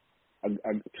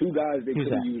 2 guys they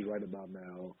could have used right about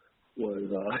now was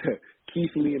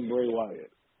Keith Lee and Bray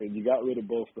Wyatt, and you got rid of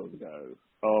both those guys.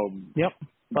 Yep.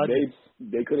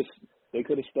 They could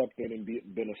have stepped in and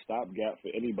been a stopgap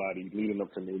for anybody leading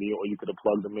up to Mania, or you could have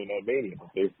plugged them in at Mania.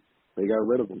 They got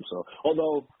rid of them. So,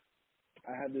 although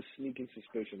I have this sneaking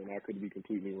suspicion, and I could be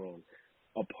completely wrong,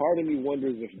 a part of me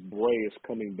wonders if Bray is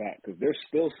coming back because they're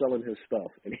still selling his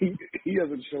stuff, and he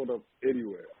hasn't shown up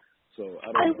anywhere. So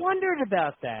I wondered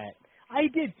about that. I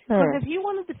did. Because if he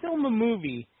wanted to film a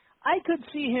movie, I could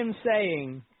see him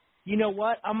saying, you know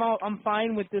what? I'm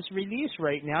fine with this release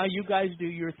right now. You guys do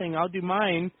your thing. I'll do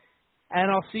mine,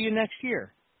 and I'll see you next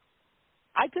year.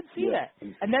 I could see that.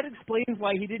 And that explains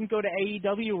why he didn't go to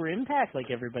AEW or Impact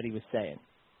like everybody was saying.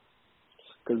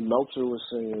 Because Meltzer was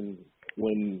saying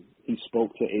when he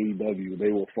spoke to AEW,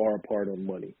 they were far apart on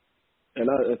money. And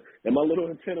my little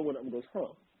antenna went up and goes,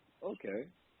 okay.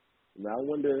 Now I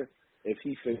wonder if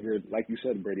he figured, like you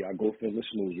said, Brady, I'll go film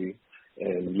this movie,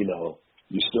 and, you know,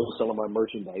 you're still selling my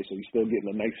merchandise, so you're still getting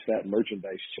a nice fat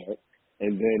merchandise check.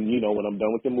 And then, you know, when I'm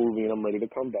done with the movie and I'm ready to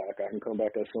come back, I can come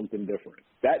back as something different.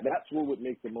 That's what would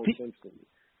make the most sense to me.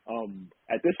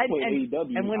 At this point,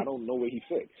 AEW, I don't know where he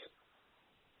fits.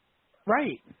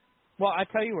 Right. Well, I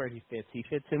tell you where he fits. He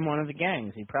fits in one of the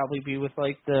gangs. He'd probably be with,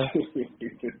 like, he'd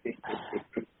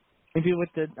be with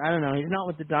the, I don't know, he's not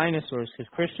with the dinosaurs, because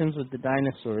Christian's with the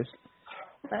dinosaurs.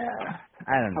 I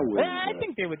don't know. I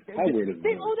think they would.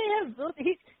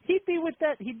 He'd be with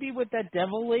that. He'd be with that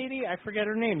devil lady. I forget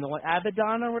her name. The one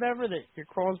Abaddon or whatever that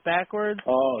crawls backwards.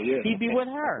 Oh yeah. He'd be with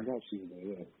her.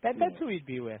 That's who he'd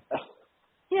be with.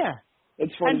 Yeah.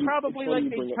 It's funny. And probably like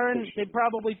they'd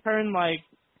probably turn like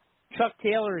Chuck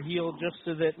Taylor heel just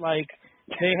so that like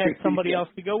they had somebody else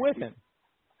to go with him.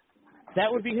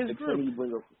 That would be his group.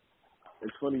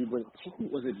 It's funny you bring.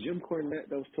 Was it Jim Cornette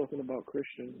that was talking about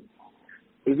Christian?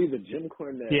 It was either Jim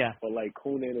Cornette or like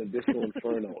Conan and Disco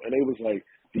Inferno. And it was like,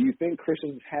 do you think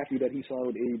Christian's happy that he signed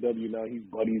with AEW now he's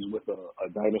buddies with a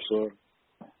dinosaur?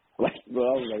 Like, well,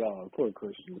 I was like, oh, poor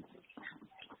Christian.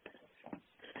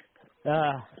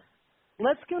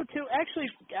 Let's go to, actually,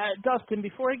 Dustin,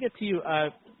 before I get to you,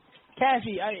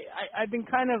 Kathy, I've been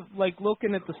kind of like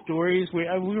looking at the stories. We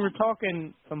were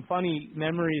talking some funny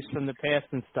memories from the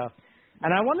past and stuff.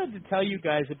 And I wanted to tell you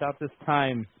guys about this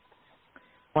time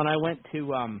when I went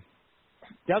to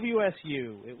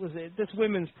WSU. It was this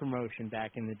women's promotion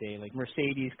back in the day. Like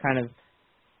Mercedes kind of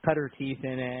cut her teeth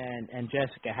in it, and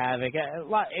Jessica Havoc.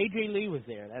 AJ Lee was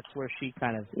there. That's where she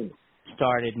kind of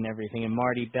started and everything. And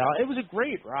Marty Bell. It was a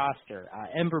great roster.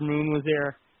 Ember Moon was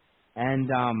there, and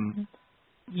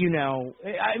you know,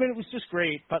 I mean, it was just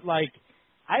great. But like,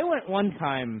 I went one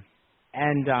time,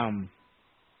 and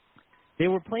they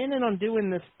were planning on doing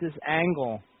this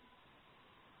angle.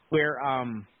 Where,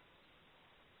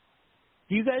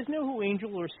 do you guys know who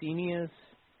Angel Orsini is?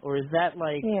 Or is that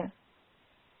like... Yeah.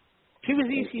 She was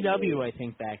ECW, I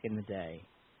think, back in the day.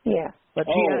 Yeah. But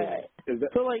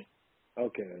so like...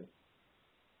 Okay.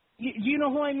 You know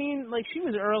who I mean? Like, she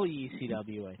was early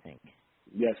ECW, I think.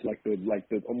 Yes, like the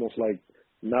almost like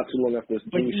not too long after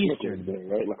Jimmy Smith was there,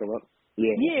 right? Like around...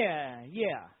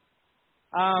 Yeah.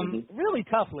 Really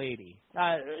tough lady.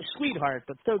 Sweetheart,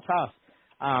 but so tough.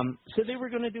 So they were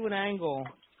going to do an angle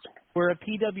where a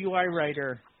PWI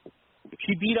writer,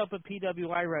 she beat up a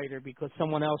PWI writer because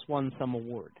someone else won some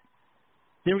award.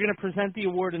 They were going to present the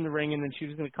award in the ring, and then she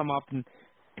was going to come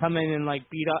in and like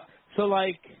beat up. So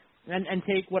like, and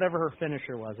take whatever her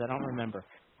finisher was. I don't remember.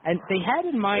 And they had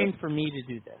in mind for me to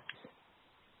do this.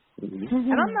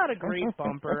 And I'm not a great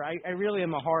bumper. I really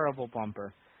am a horrible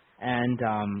bumper. And,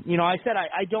 you know, I said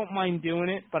I don't mind doing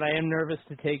it, but I am nervous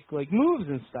to take, like, moves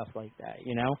and stuff like that,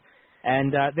 you know.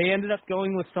 And they ended up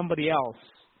going with somebody else.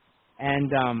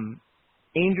 And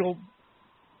Angel,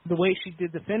 the way she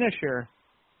did the finisher,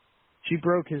 she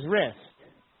broke his wrist.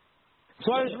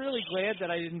 So I was really glad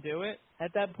that I didn't do it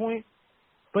at that point.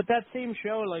 But that same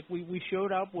show, like, we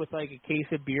showed up with, like, a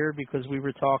case of beer because we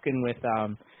were talking with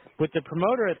the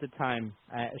promoter at the time,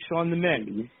 Sean the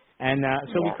Mick. And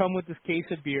so we come with this case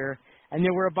of beer, and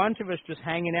there were a bunch of us just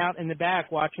hanging out in the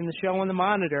back watching the show on the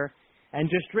monitor and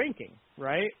just drinking,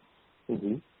 right?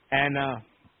 Mm-hmm.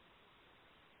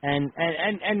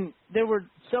 And there were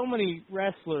so many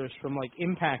wrestlers from like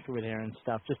Impact were there and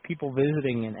stuff, just people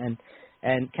visiting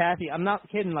and Kathy, I'm not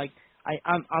kidding, like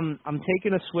I'm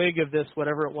taking a swig of this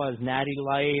whatever it was, Natty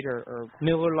Light or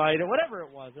Miller Light or whatever it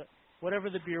was,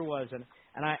 whatever the beer was, and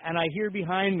I hear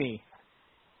behind me,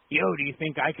 yo, do you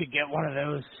think I could get one of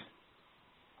those?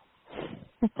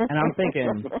 And I'm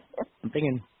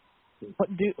thinking,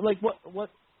 what?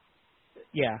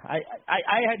 Yeah, I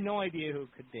had no idea who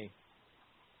it could be.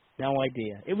 No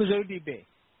idea. It was ODB.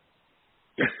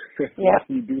 Yeah,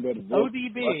 you do that.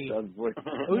 ODB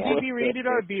rated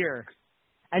our beer,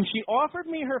 and she offered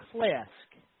me her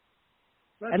flask.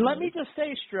 And let me just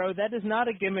say, Stro, that is not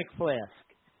a gimmick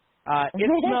flask. It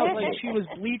smelled like she was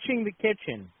bleaching the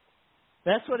kitchen.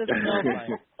 That's what it smelled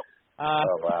like.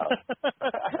 Oh, wow.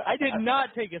 I did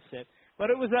not take a sip,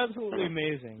 but it was absolutely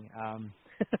amazing.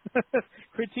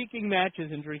 Critiquing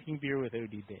matches and drinking beer with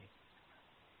ODB.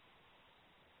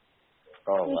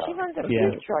 Oh, wow. She runs a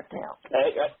food truck now.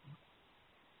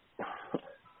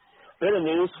 Bit of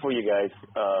news for you guys.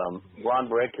 Ron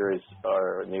Breaker is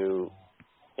our new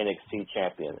NXT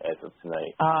champion as of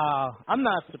tonight. I'm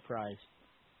not surprised.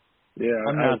 Yeah,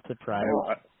 I'm not surprised.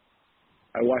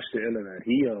 I watched the internet.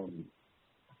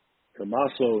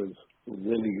 Tommaso is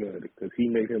really good because he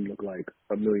made him look like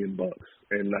 $1 million,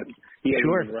 and he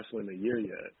hasn't been wrestling a year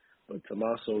yet. But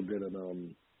Tommaso did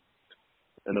an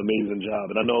amazing job,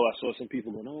 and I know I saw some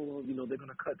people going, "Oh, well, they're going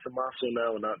to cut Tommaso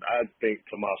now," and I think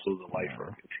Tommaso's a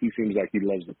lifer. He seems like he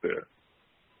loves it there,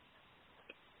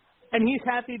 and he's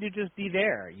happy to just be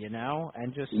there,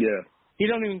 and just he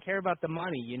don't even care about the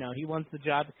money, He wants the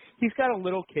job. He's got a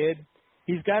little kid.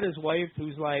 He's got his wife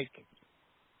who's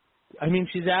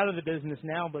she's out of the business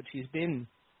now, but she's been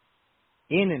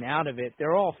in and out of it.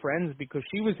 They're all friends because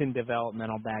she was in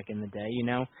developmental back in the day,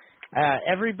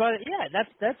 Everybody,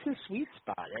 that's his sweet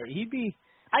spot.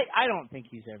 I don't think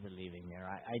he's ever leaving there.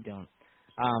 I don't.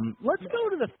 Let's go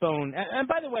to the phone. And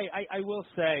by the way, I will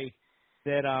say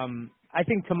that I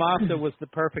think Tommaso was the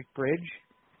perfect bridge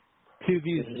to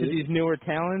these newer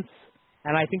talents,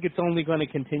 and I think it's only going to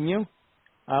continue.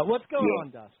 What's going on,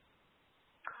 Dust?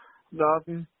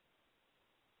 Nothing.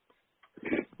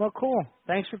 Well, cool.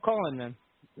 Thanks for calling, then.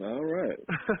 All right.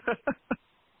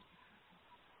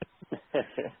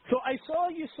 So I saw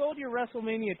you sold your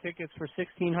WrestleMania tickets for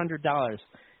 $1,600.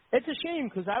 It's a shame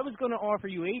because I was going to offer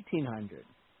you $1,800.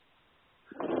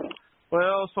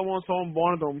 Well, someone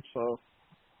wanted them, so.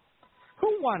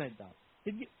 Who wanted them?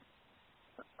 Did you?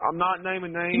 I'm not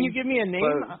naming names. Can you give me a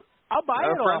name? I'll buy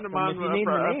it off them if you name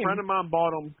the name. A friend of mine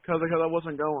bought them because I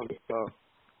wasn't going. So.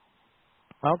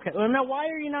 Okay. Well, now why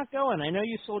are you not going? I know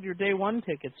you sold your day one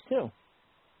tickets too.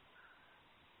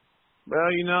 Well,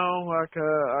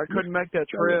 I couldn't make that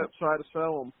trip, so I had to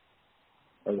sell them.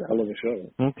 That was a hell of a show.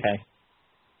 Okay.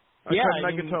 I couldn't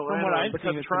make it to Atlanta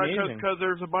because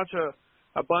there's a bunch of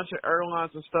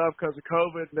airlines and stuff because of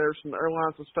COVID. There's some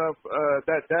airlines and stuff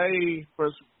that day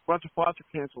was a bunch of flights are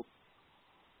canceled.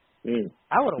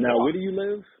 I would have. Now, where do you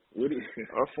live? I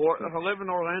live in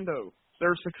Orlando.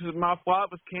 Because my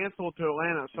flight was canceled to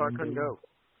Atlanta, so I couldn't go.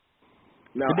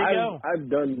 Now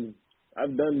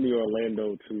I've done the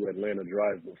Orlando to Atlanta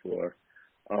drive before.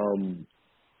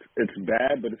 It's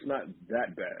bad, but it's not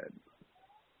that bad.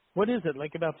 What is it,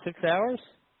 like about 6 hours?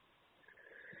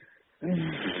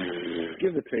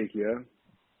 Give or take, yeah.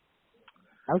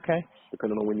 Okay.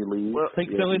 Depending on when you leave. Well, take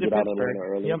Philly to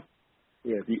Pittsburgh. Yep.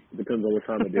 Yeah, depends on what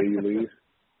time of day you leave.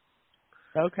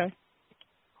 Okay.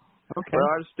 Well,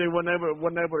 I just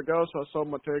wasn't able to go, so I sold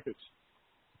my tickets.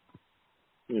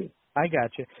 I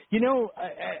got you.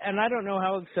 And I don't know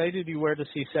how excited you were to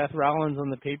see Seth Rollins on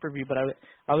the pay-per-view, but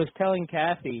I was telling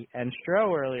Kathy and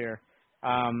Stro earlier.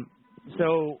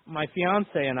 So my fiance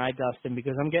and I, Dustin,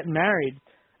 because I'm getting married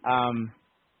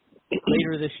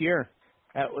later this year.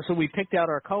 So we picked out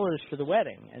our colors for the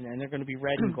wedding, and they're going to be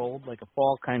red and gold, like a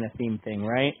fall kind of theme thing,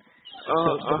 right? So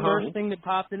the first thing that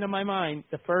popped into my mind,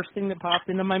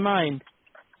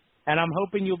 and I'm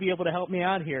hoping you'll be able to help me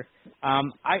out here.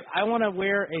 I want to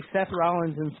wear a Seth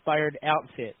Rollins-inspired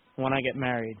outfit when I get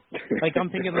married. Like I'm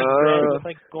thinking like red with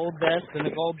like gold vest and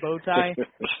a gold bow tie.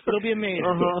 It'll be amazing.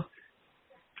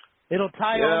 It'll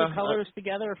tie all the colors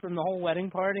together from the whole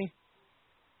wedding party.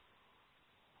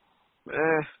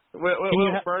 Can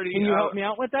you help me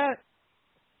out with that?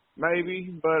 Maybe,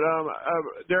 but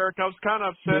Derek, I was kind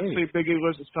of upset to see Big E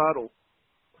lose his title.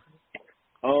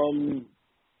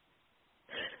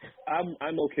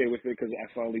 I'm okay with it because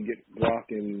I finally get Brock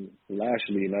and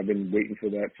Lashley, and I've been waiting for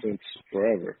that since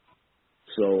forever.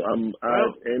 So and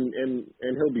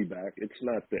he'll be back. It's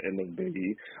not the end of Big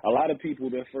E. A lot of people,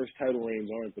 their first title reigns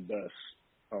aren't the best.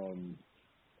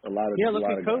 Look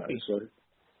at Kofi. Guys, so.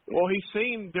 Well, he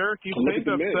seemed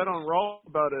upset on Raw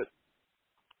about it.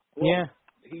 Well,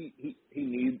 he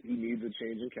needs a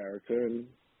change in character, and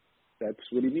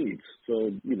that's what he needs.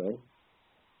 So he'll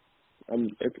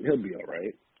be all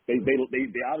right. They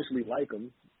obviously like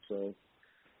him, so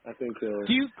I think.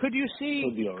 Could you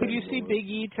see Big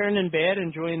E turning bad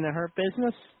and joining the Hurt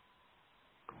Business?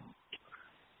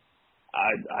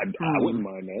 I wouldn't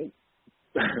mind that.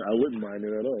 I wouldn't mind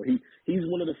it at all. He's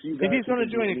one of the few guys. If he's going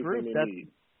to join a group,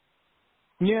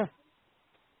 yeah.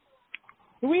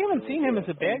 We haven't seen him as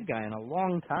a bad guy in a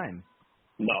long time.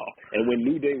 No, and when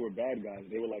New Day were bad guys,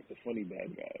 they were like the funny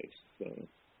bad guys. So.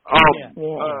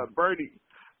 Brady,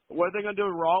 what are they gonna do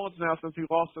with Rollins now since he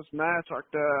lost this match? I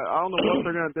don't know what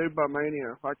they're gonna do by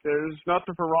Mania. There's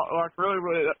nothing for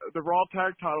really the Raw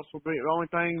tag titles will be the only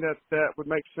thing that would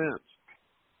make sense.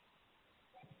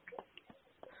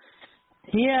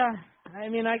 Yeah, I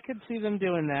mean I could see them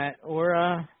doing that,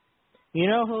 or You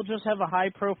know, he'll just have a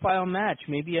high-profile match,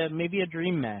 maybe a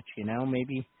dream match. You know,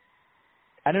 maybe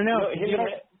I don't know.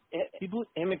 Him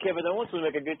and Kevin Owens would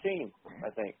make a good team, I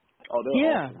think. Oh,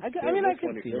 yeah, awesome. I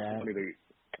could see that.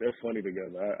 They're funny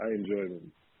together. I enjoy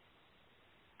them.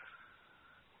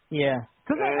 Yeah,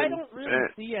 because I don't really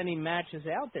see any matches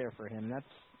out there for him.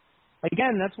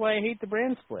 That's why I hate the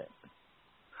brand split.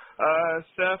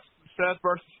 Seth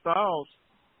versus Styles.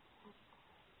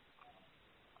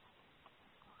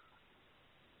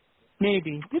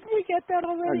 Maybe. Didn't we get that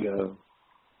already?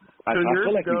 I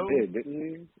feel like ago. we did, didn't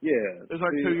we? Yeah. It was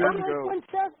like 2 years ago.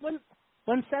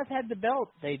 When Seth had the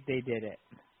belt, they did it.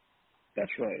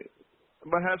 That's right.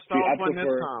 But have Styles win this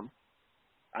time.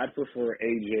 I'd prefer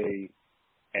AJ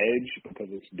Edge because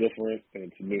it's different and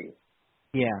it's new.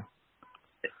 Yeah.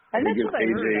 And that's what I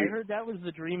heard. I heard that was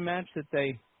the dream match that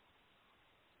they...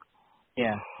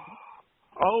 Yeah.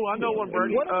 Oh, I know one,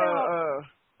 Bertie. What about...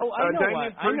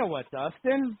 I know what,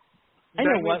 Dustin. I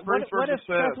know what. What if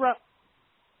Seth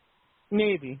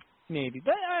Maybe.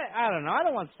 But I don't know. I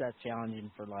don't want Seth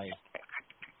challenging for, like,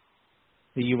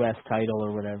 the U.S. title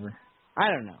or whatever. I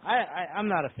don't know. I'm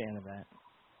not a fan of that.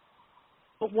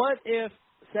 But what if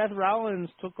Seth Rollins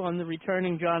took on the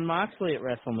returning Jon Moxley at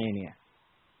WrestleMania?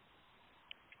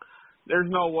 There's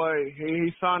no way.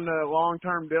 He signed a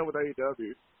long-term deal with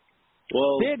AEW.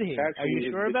 Well, did he? Are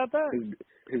you sure about that?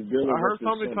 His deal I heard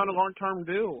somebody signed a long-term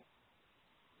deal.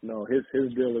 No, his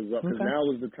deal is up. Because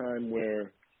now is the time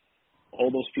where all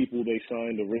those people they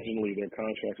signed originally, their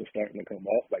contracts are starting to come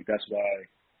off. Like, that's why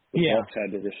the Bucks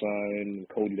had to resign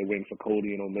Cody. They're waiting for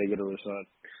Cody and Omega to resign.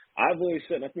 I've always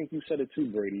said, and I think you said it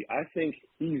too, Brady, I think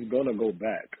he's going to go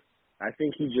back. I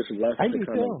think he just left to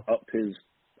kind of up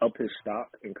his stock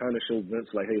and kind of show Vince,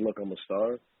 like, hey, look, I'm a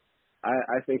star.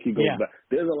 I think he goes back.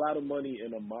 There's a lot of money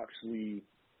in a Moxley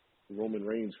Roman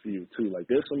Reigns feud, too. Like,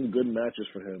 there's some good matches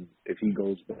for him if he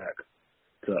goes back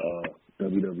to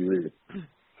WWE.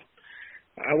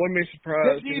 I wouldn't be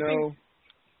surprised,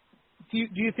 Do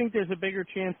you think there's a bigger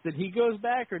chance that he goes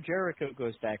back or Jericho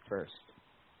goes back first?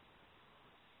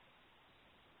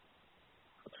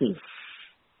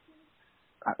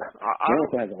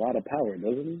 Jericho has a lot of power,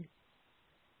 doesn't he?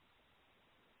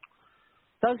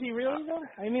 Does he really, though?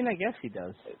 I mean, I guess he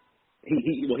does.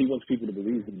 He wants people to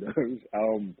believe he does.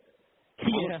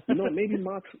 You know,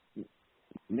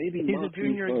 maybe he's a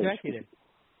junior executive.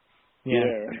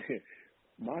 Yeah.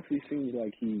 Moxley seems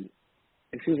like he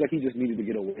just needed to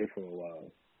get away for a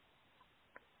while.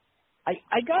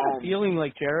 I got a feeling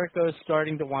like Jericho's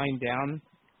starting to wind down,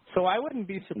 so I wouldn't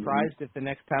be surprised if the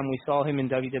next time we saw him in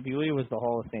WWE was the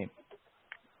Hall of Fame.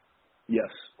 Yes,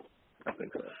 I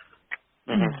think so.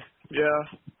 Yeah.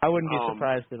 I wouldn't be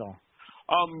surprised at all.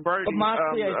 Brady, but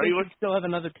Moxley, I think he still have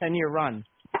another 10-year run.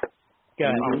 Go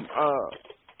ahead.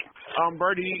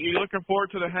 Brady, you looking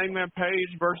forward to the Hangman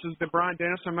Page versus the Bryan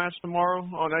Danielson match tomorrow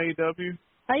on AEW?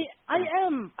 I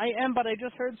am, but I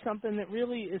just heard something that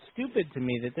really is stupid to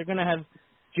me, that they're going to have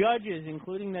judges,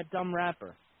 including that dumb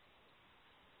rapper.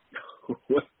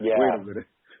 Wait a minute.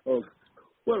 Oh,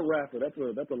 what a rapper?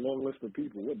 That's a long list of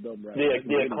people. What dumb rapper?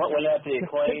 The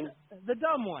Acclaim? The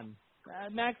dumb one.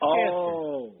 Max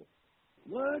Oh.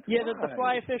 What? Yeah, the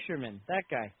Fly Fisherman. That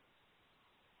guy.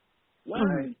 Why?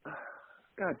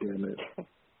 God damn it.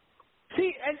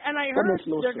 See, and I heard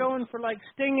they're going for, like,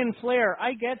 Sting and Flair.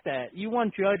 I get that. You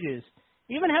want judges.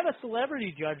 Even have a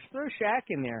celebrity judge. Throw Shaq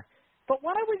in there. But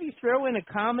why would you throw in a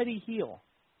comedy heel?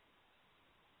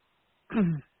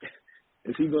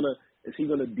 Is he gonna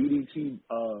DDT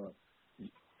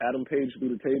Adam Page through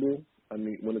the table? I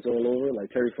mean, when it's all over, like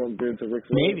Terry Funk did to Ric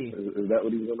Flair? Maybe. Is that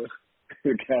what he's gonna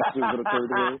cast him for the third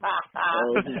way?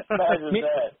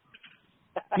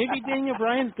 Maybe Daniel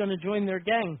Bryan's gonna join their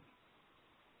gang.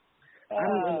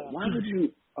 Why would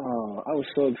you? I was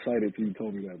so excited when you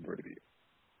told me that, Brady.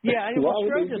 Yeah,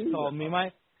 Stro just told me.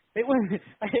 It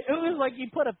was like you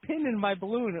put a pin in my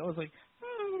balloon. It was like,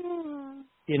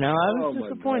 I was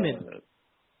disappointed.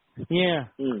 Yeah.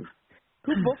 Who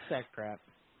books that crap?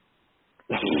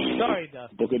 Sorry,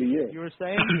 Dustin. Book of the year. You were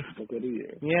saying? Book of the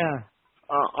year. Yeah.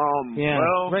 Yeah.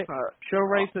 Well, show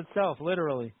writes itself,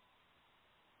 literally.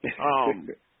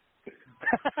 Good.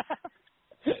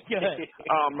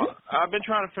 I've been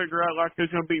trying to figure out who's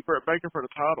going to beat Britt Baker for the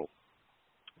title.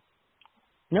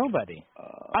 Nobody.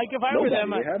 If I were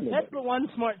them, that's the one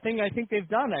smart thing I think they've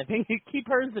done. I think you keep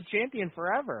her as the champion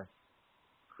forever.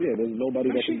 Yeah, there's nobody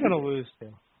that she's going to lose to.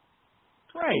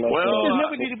 Right. Well, if there's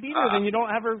nobody to beat her, then you don't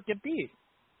have her get beat.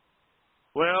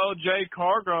 Well, Jade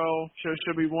Cargill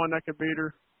should be one that could beat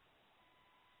her.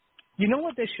 You know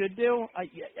what they should do?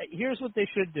 Here's what they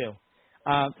should do.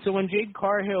 So when Jade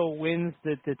Cargill wins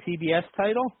the TBS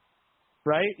title,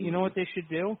 right? You know what they should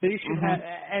do? They should have,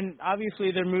 and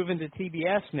obviously they're moving to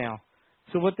TBS now.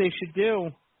 So what they should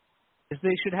do is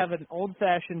they should have an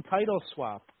old-fashioned title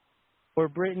swap, where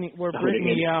Britt Baker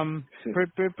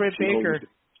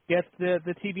gets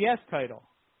the TBS title,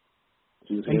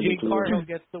 and Jade Cargill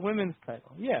gets the women's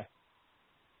title. Yeah.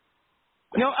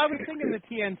 No, I was thinking the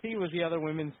TNT was the other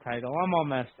women's title. I'm all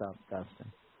messed up,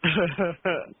 Dustin.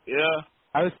 Yeah.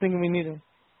 I was thinking we needed.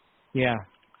 Yeah.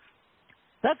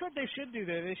 That's what they should do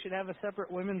there. They should have a separate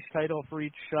women's title for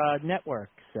each network.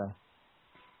 So.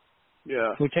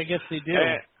 Yeah. Which I guess they do.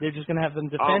 They're just going to have them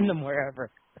defend them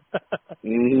wherever.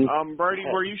 Brady,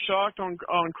 were you shocked on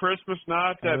Christmas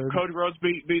night that Cody Rhodes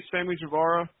beat Sammy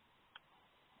Guevara?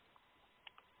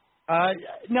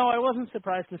 No, I wasn't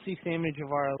surprised to see Sammy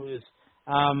Guevara lose.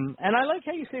 And I like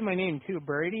how you say my name too,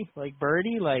 Birdie. Like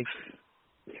Birdie, like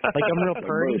I'm real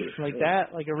purty, like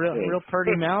that, like a real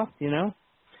purty mouth, you know.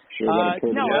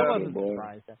 Sure, no, I wasn't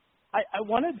surprised. I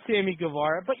wanted Sammy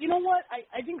Guevara, but you know what?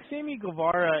 I think Sammy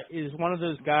Guevara is one of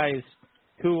those guys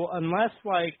who, unless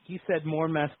like he said more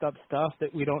messed up stuff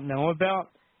that we don't know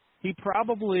about, he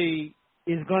probably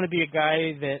is going to be a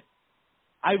guy that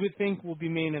I would think will be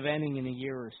main eventing in a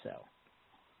year or so.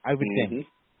 I would think.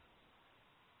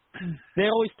 They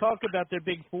always talk about their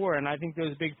big four, and I think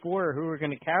those big four are who are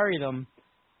going to carry them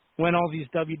when all these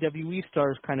WWE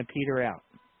stars kind of peter out.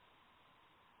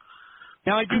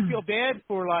 Now, I do feel bad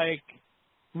for, like,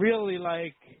 really,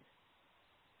 like,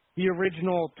 the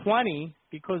original 20,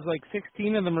 because, like,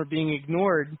 16 of them are being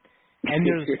ignored, and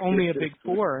there's only a big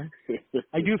four.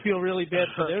 I do feel really bad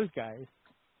for those guys.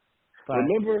 But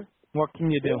remember, what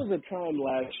can you do? There was a time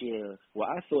last year where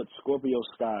I thought Scorpio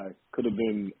Sky could have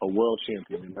been a world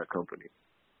champion in that company,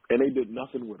 and they did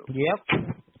nothing with him. Yep.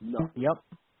 Nothing.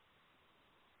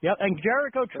 Yep, and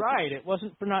Jericho tried. It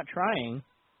wasn't for not trying.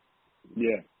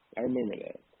 Yeah, I remember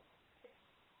that.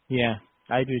 Yeah,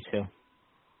 I do too.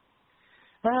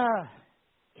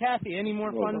 Kathy, any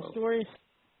more fun stories?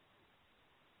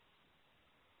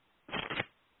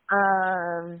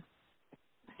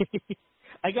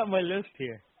 I got my list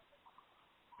here.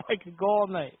 I could go all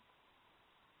night.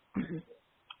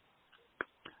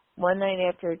 One night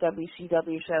after a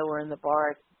WCW show, we're in the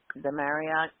bar at the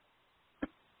Marriott.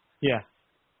 Yeah.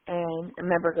 And a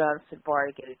member goes to the bar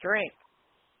to get a drink.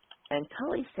 And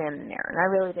Tully's standing there. And I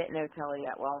really didn't know Tully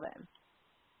that well then.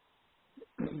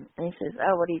 And he says,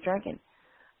 "Oh, what are you drinking?"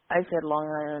 I said, "Long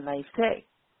Island iced tea."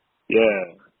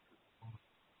 Yeah.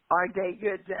 Are they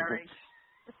good, Derek?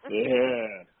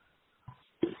 Yeah.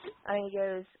 And he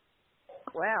goes,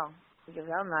 "Wow." He goes,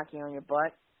 "I'll knock you on your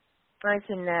butt." I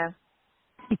said, "No.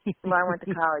 When I went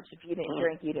to college, if you didn't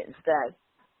drink, you didn't stay."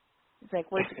 It's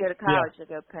like, "Where'd you go to college?" I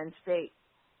go, "Penn State."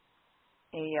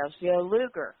 And he yells, "Yo,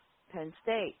 Luger, Penn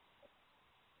State."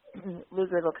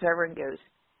 Luger looks over and goes,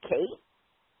 "Kate?"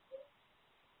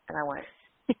 And I went,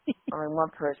 only one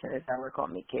person has ever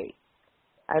called me Kate.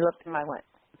 I looked at him, I went,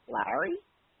 "Larry?"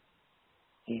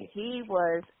 He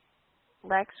was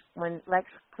when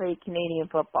Lex played Canadian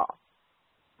football.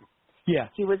 Yeah.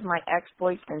 He was my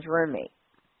ex-boyfriend's roommate.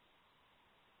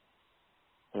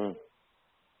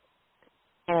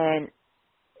 And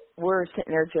we're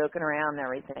sitting there joking around and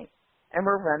everything. And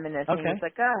we're reminiscing. Okay. It's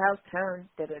like, "Oh, how's Tone?"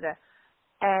 Da-da-da.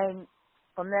 And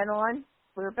from then on,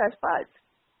 we were best buds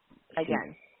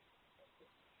again.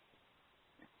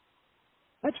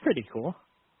 That's pretty cool.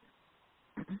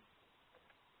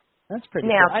 That's pretty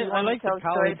now, cool. I like the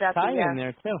college tie in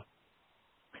there, too.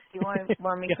 Do you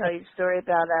want me to tell you a story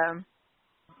about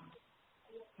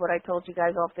what I told you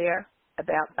guys off the air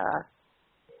about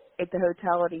at the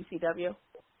hotel at ECW?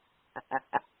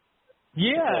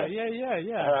 Yeah.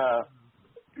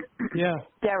 Yeah.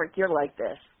 Derek, you're like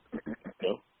this.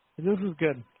 This is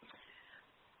good.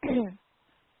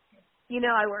 You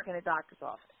know, I work in a doctor's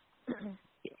office.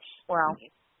 Well,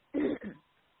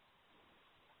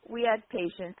 we had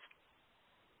patients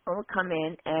who would come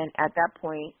in, and at that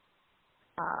point,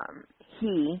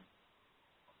 he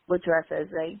would dress as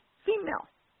a female.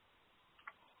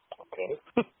 Okay.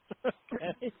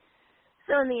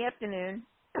 So in the afternoon,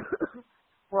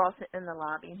 we're all sitting in the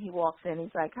lobby, and he walks in.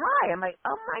 He's like, "Hi." I'm like,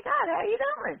 "Oh, my God, how you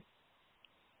doing?"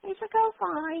 He's like, "Oh,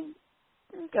 fine."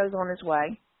 And he goes on his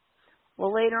way.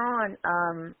 Well, later on,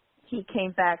 he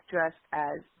came back dressed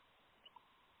as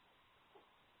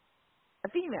a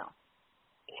female.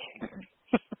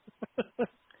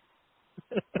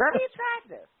 Very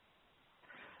attractive.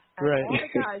 And right. all the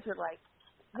guys are like,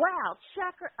 "Wow,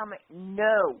 check her." I'm like,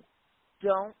 "No,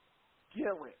 don't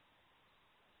do it."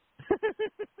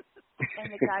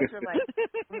 And the guys are like,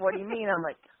 "What do you mean?" I'm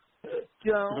like,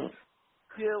 "Don't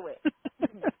do it.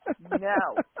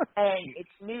 No. And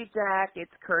it's New Jack,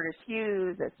 it's Curtis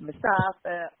Hughes, it's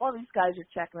Mustafa. All these guys are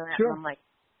checking it out. Sure. And I'm like,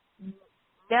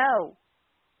 no.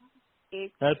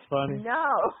 That's funny.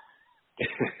 No. So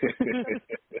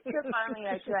finally,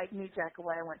 I dragged New Jack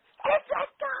away. I went, it's that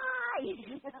guy!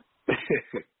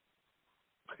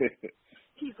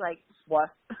 He's like, what?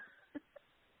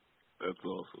 That's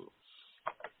awesome.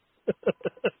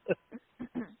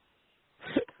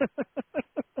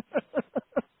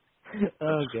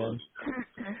 Oh, God.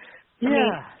 I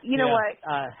mean, you know what?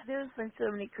 There's been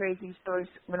so many crazy stories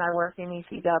when I worked in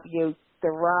ECW, the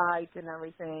rides and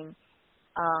everything.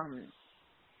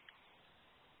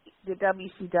 The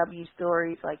WCW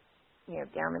stories, like,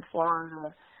 down in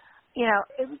Florida.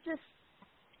 It was just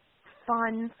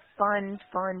fun times.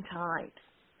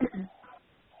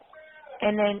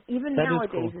 And then even that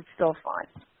nowadays, it's still fun.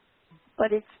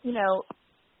 But it's, you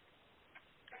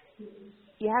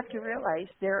have to realize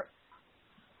they're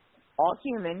all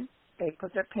human. They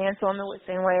put their pants on the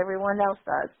same way everyone else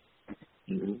does.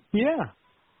 Yeah.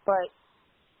 But,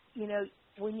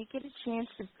 when you get a chance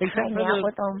to hang out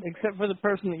with them. Except for the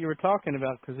person that you were talking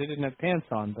about because they didn't have pants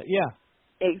on, but yeah.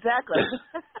 Exactly.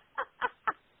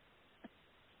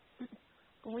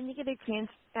 But when you get a chance,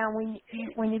 and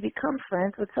when you become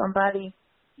friends with somebody,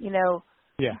 yeah.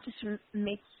 it just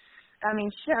makes,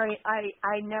 Sherry,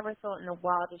 I never thought in the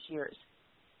wildest years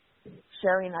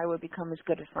Sherry and I would become as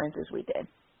good of friends as we did.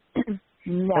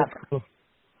 Never. Cool.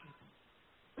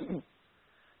 And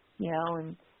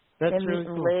that's then really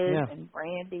meeting cool. Liz Yeah. and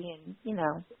Brandy and,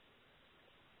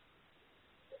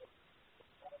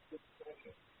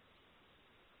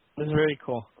 It was very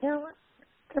cool. It was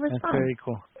That's fun. very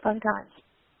cool. Fun times.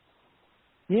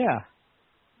 Yeah.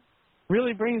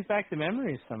 Really brings back the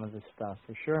memories, some of this stuff,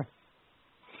 for sure.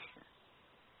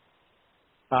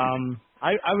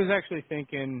 I was actually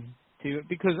thinking, too,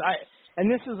 because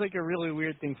and this is like a really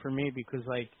weird thing for me because,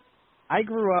 like, I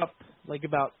grew up, like,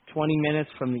 about 20 minutes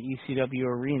from the ECW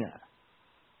arena.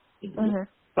 Mm-hmm.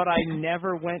 But I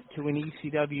never went to an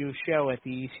ECW show at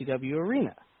the ECW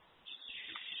arena.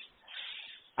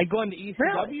 I'd gone to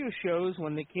ECW shows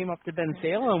when they came up to Ben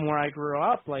Salem where I grew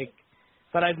up,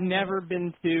 but I've never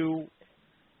been to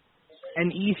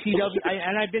an ECW,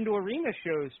 and I've been to arena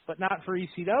shows, but not for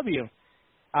ECW.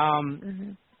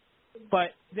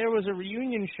 But there was a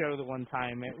reunion show the one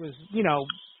time. It was,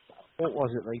 what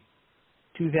was it, like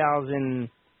 2004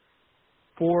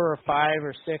 or 5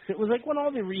 or 6. It was like when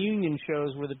all the reunion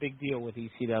shows were the big deal with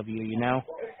ECW,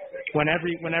 when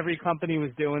every company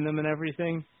was doing them and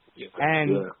everything.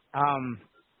 And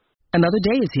another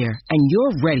day is here, and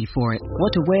you're ready for it.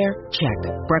 What to wear? Check.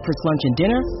 Breakfast, lunch, and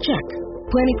dinner? Check.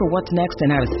 Planning for what's next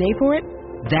and how to save for it?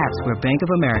 That's where Bank of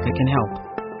America can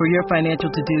help. For your financial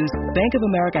to-dos, Bank of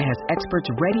America has experts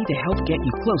ready to help get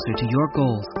you closer to your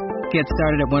goals. Get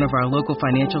started at one of our local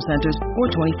financial centers or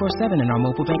 24/7 in our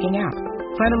mobile banking app.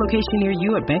 Find a location near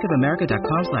you at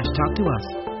bankofamerica.com/talktous.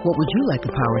 What would you like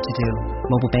the power to do?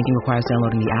 Mobile banking requires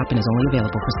downloading the app and is only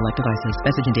available for select devices.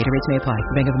 Message and data rates may apply.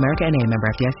 Bank of America NA,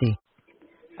 member FDIC.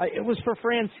 It was for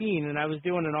Francine, and I was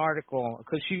doing an article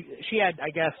because she had, I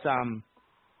guess,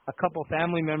 a couple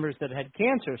family members that had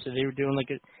cancer, so they were doing like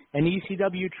an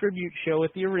ECW tribute show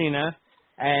at the arena,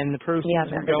 and the proceeds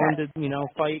were going to,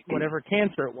 fight whatever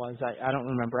cancer it was. I don't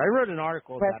remember. I wrote an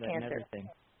article about it and everything.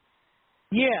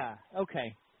 Yeah,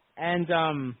 okay. And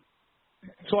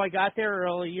so I got there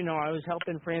early. I was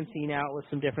helping Francine out with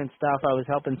some different stuff. I was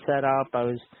helping set up. I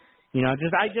was,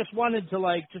 I just wanted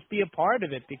to, just be a part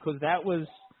of it because that was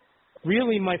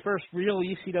really my first real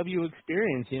ECW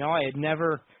experience. I had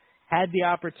never had the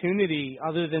opportunity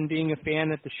other than being a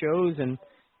fan at the shows and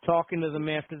talking to them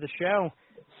after the show.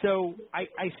 So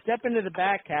I step into the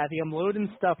back, Kathy. I'm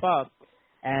loading stuff up,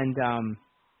 and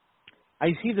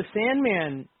I see the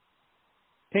Sandman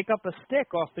pick up a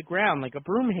stick off the ground, like a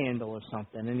broom handle or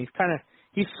something, and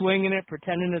he's swinging it,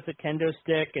 pretending it's a kendo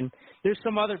stick, and there's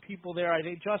some other people there. I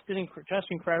think Just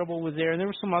Incredible was there, and there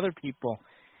were some other people.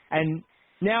 And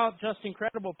now Just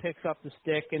Incredible picks up the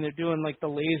stick, and they're doing like the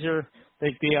laser,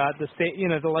 like the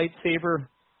lightsaber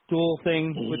duel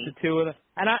thing with the two of them.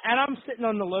 And I'm sitting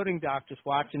on the loading dock just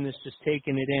watching this, just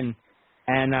taking it in,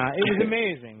 and it was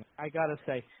amazing. I gotta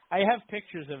say, I have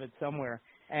pictures of it somewhere.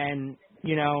 And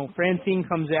Francine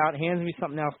comes out, hands me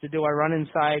something else to do. I run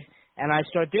inside and I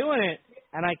start doing it,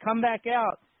 and I come back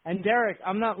out. And Derek,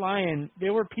 I'm not lying.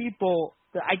 There were people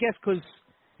that, I guess, because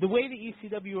the way the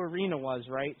ECW arena was,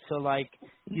 right? So,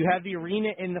 you have the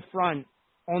arena in the front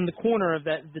on the corner of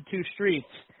the two streets,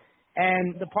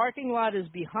 and the parking lot is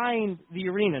behind the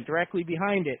arena, directly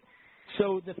behind it.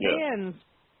 So the fans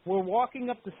were walking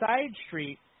up the side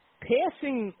street,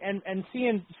 passing and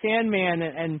seeing Sandman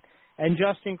and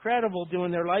Just Incredible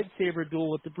doing their lightsaber duel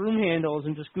with the broom handles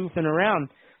and just goofing around.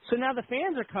 So now the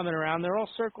fans are coming around. They're all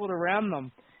circled around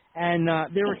them. And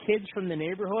there were kids from the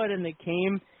neighborhood, and they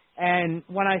came. And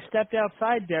when I stepped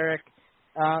outside, Derek,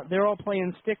 they're all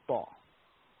playing stickball.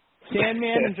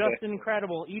 Sandman and Justin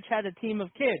Incredible each had a team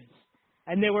of kids,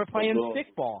 and they were playing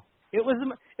stickball. It was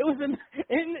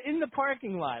in the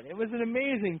parking lot. It was an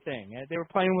amazing thing. They were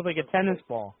playing with like a tennis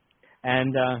ball,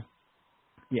 and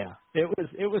yeah, it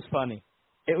was funny.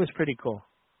 It was pretty cool.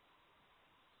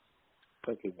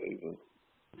 That's amazing.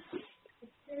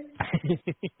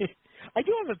 I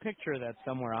do have a picture of that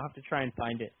somewhere. I'll have to try and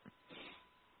find it.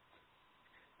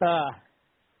 How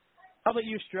about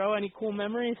you, Stro? Any cool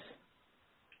memories?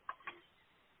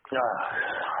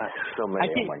 So many.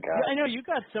 Oh my God! I know you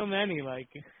got so many. Like.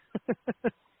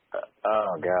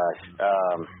 Oh gosh!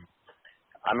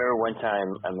 I remember one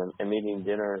time I'm eating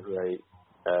dinner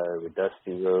with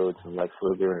Dusty Rhodes and Lex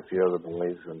Luger and a few other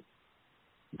boys, and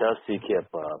Dusty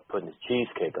kept putting his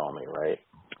cheesecake on me, right?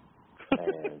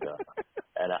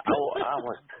 And I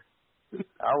was, it's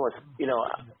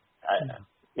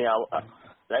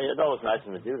always nice of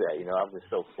him to do that. I was just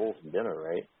so full from dinner,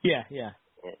 right? Yeah.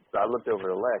 And so I looked over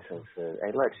to Lex and said,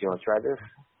 "Hey, Lex, you want to try this?"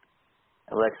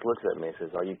 And Lex looks at me and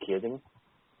says, "Are you kidding?"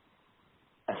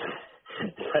 I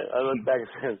look back and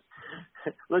says,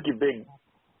 "Look, you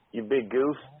big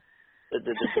goof.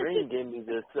 The dream gave me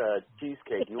this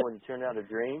cheesecake. You want to turn out a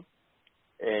dream?"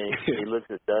 And he looks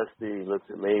at Dusty, he looks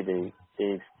at me, and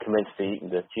he commenced to eating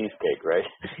the cheesecake, right?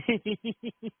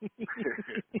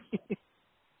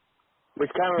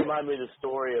 Which kind of reminded me of the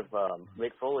story of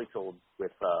Mick Foley told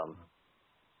with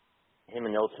him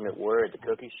and Ultimate Warrior at the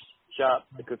cookie shop,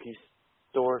 the cookie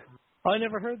store. Oh, I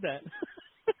never heard that.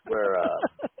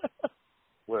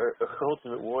 where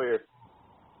Ultimate Warrior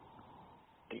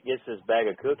gets his bag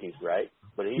of cookies, right?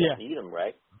 But he doesn't eat them,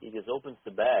 right? He just opens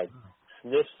the bag,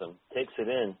 sniffs them, takes it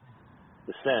in,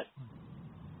 the scent,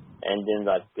 and then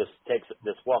just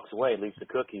walks away, leaves the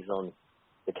cookies on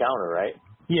the counter, right?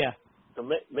 Yeah. So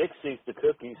Mick sees the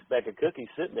bag of cookies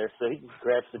sitting there, so he just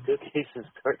grabs the cookies and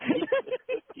starts eating the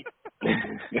cookies.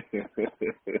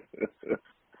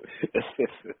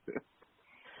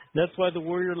 That's why the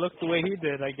Warrior looked the way he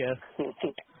did, I guess.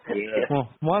 Yeah. Well,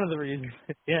 one of the reasons.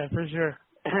 Yeah, for sure.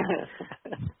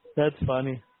 That's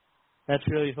funny. That's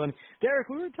really funny. Derek,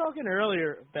 we were talking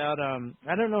earlier about,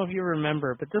 I don't know if you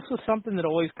remember, but this was something that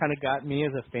always kind of got me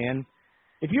as a fan.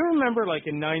 If you remember, like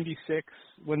in '96,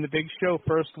 when the Big Show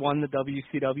first won the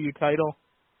WCW title,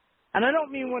 and I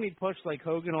don't mean when he pushed like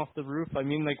Hogan off the roof. I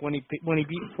mean like when he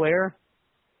beat Flair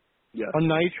on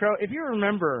Nitro. If you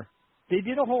remember, they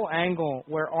did a whole angle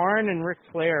where Arn and Ric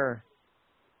Flair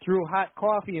threw hot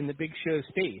coffee in the Big Show's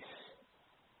face,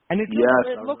 and it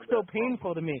looked so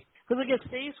painful to me because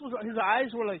like his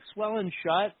eyes were like swelling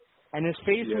shut, and his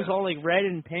face was all like red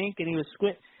and pink, and he was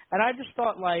and I just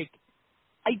thought like.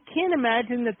 I can't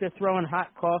imagine that they're throwing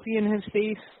hot coffee in his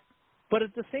face, but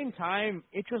at the same time,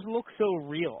 it just looks so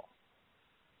real.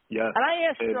 Yeah. And I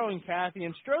asked Stro and Kathy,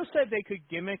 and Stro said they could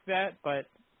gimmick that, but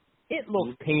it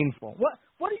looks painful.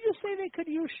 What did you say they could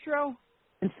use, Stro,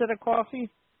 instead of coffee?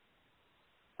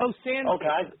 Oh, sandpaper.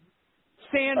 Okay.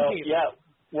 Sandpaper. Yeah.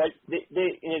 Like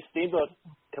Steamboat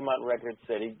come out and records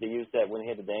said they used that when he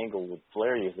had the dangle with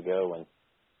Flair years ago, and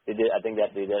they did. I think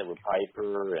that they did it with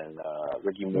Piper and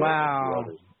Ricky Morton. Wow. And a few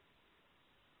others.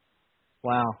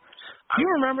 Wow. Do you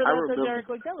remember that, Derek?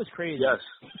 Like, that was crazy. Yes.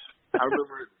 I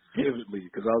remember it vividly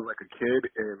because I was like a kid,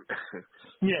 and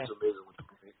it's amazing what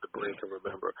the brain can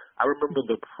remember. I remember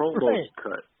the promo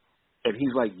cut, and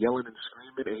he's like yelling and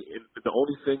screaming, and the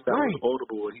only thing that was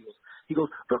audible, he goes,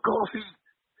 "The coffee,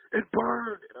 it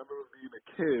burned." And I remember being a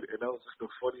kid, and that was just the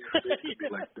funniest thing to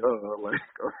be like, duh, like,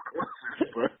 of course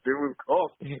it burned. There was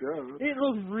coffee, duh. It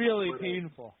looked really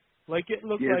painful. Like, it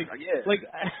looked like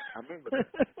I remember that.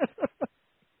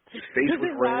 His face was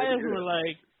his red. eyes were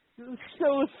like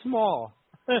so small.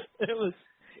 It was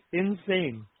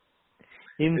insane.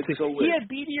 So he had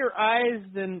beadier eyes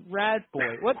than Rat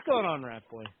Boy. What's going on, Rat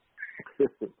Boy?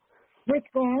 What's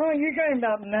going on? You're talking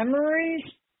about memories?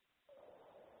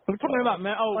 We're talking about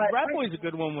Rat Boy's a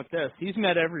good one with this. He's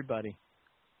met everybody.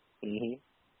 Mm-hmm.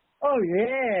 Oh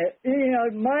yeah,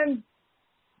 my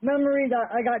memory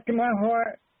that I got to my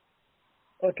heart,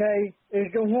 okay,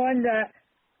 is the one that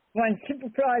when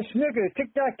Superfly Snooker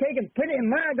took that cake and put it in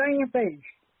my dang face.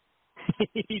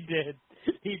 He did.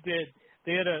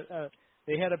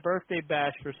 They had a birthday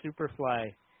bash for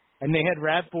Superfly, and they had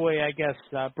Rat Boy, I guess,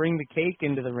 bring the cake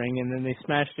into the ring, and then they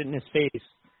smashed it in his face.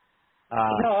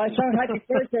 No, I sang happy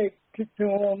birthday to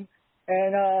him,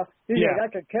 And he yeah. said,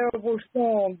 that's a terrible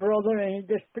storm, brother, and he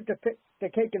just put the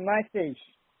cake in my face.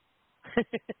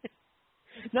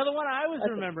 Now, the one I was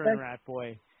remembering, Rat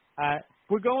Boy,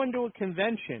 we're going to a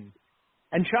convention,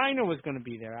 and China was going to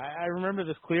be there. I remember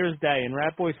this clear as day, and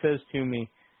Rat Boy says to me,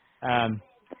 I'm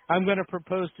going to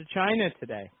propose to China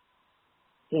today.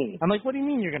 I'm like, what do you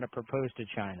mean you're going to propose to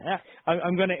China?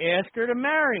 I'm going to ask her to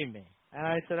marry me. And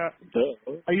I said,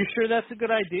 are you sure that's a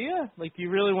good idea? Like, do you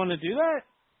really want to do that?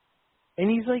 And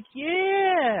he's like,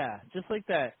 yeah, just like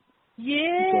that.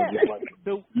 Yeah.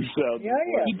 So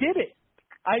he did it.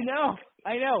 I know.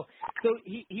 So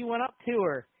he went up to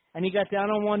her, and he got down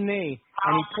on one knee,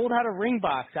 and he pulled out a ring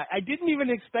box. I didn't even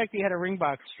expect he had a ring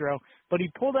box, Stro, but he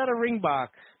pulled out a ring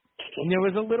box, and there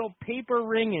was a little paper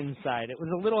ring inside. It was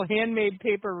a little handmade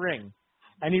paper ring,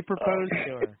 and he proposed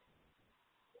to her.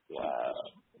 Wow.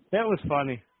 That was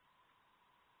funny.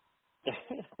 And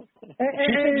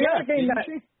the other thing that...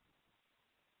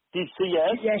 Did she say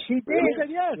yes? Yes, she did. She said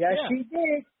yes. Yes, she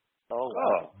did. Oh,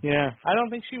 wow. Yeah, I don't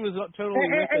think she was totally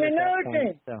with it and at another that point,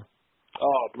 thing. so.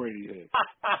 Oh, Brady.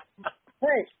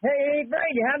 Hey,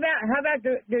 Brady, how about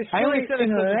the I only story said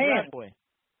in it Atlanta? Boy.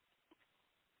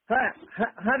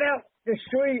 How about the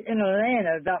story in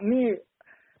Atlanta about me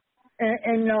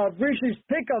and Bruce's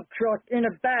pickup truck in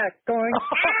the back going,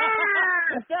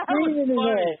 That was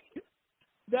funny.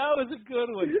 That was a good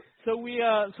one. So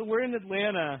we're in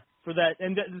Atlanta for that,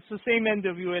 and it's the same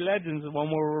NWA Legends, the one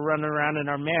where we're running around in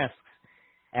our masks,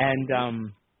 and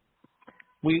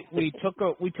we took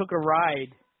a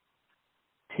ride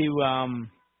to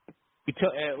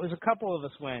it was a couple of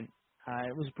us went.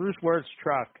 It was Bruce Wirt's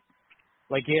truck,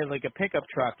 like he had like a pickup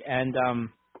truck, and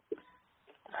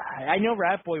I know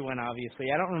Rat Boy went,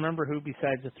 obviously. I don't remember who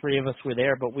besides the three of us were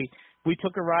there, but we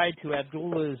took a ride to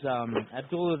Abdullah's.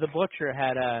 Abdullah the Butcher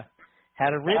had a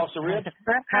rib. House of Ribs.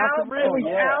 House of Ribs.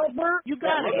 Yeah. Albert. You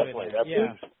got it.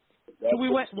 Yeah. So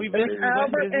we visited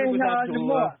with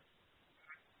Abdullah.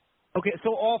 Okay,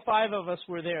 so all five of us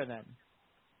were there then.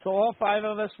 So all five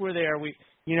of us were there. We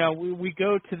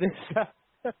go to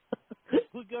this.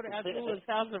 We go to Abdullah's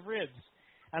House of Ribs.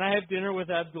 And I had dinner with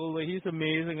Abdullah. He's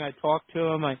amazing. I talked to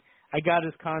him. I got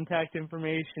his contact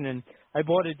information, and I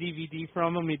bought a DVD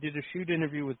from him. He did a shoot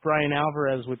interview with Brian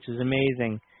Alvarez, which is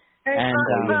amazing. And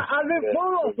Ivan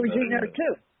Koloff was in there,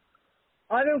 too.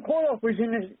 Ivan Koloff was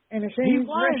in the same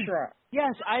restaurant.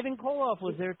 Yes, Ivan Koloff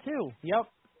was there, too. Yep.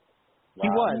 Wow. He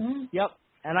was. Mm-hmm. Yep.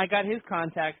 And I got his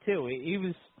contact, too. He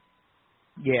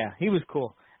was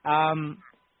cool.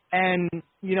 And,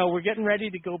 we're getting ready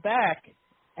to go back.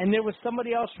 And there was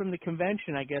somebody else from the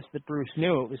convention, I guess, that Bruce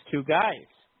knew. It was two guys.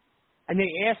 And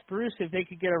they asked Bruce if they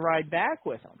could get a ride back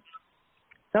with him.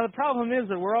 Now, the problem is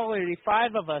there were already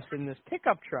five of us in this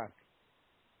pickup truck.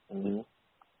 Mm-hmm.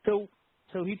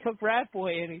 So he took Rat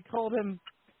Boy and he told him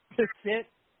to sit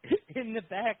in the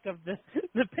back of the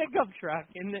pickup truck,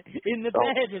 in the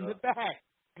bed in the back.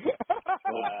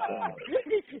 Wow.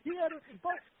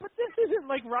 But this isn't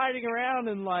like riding around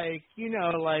in like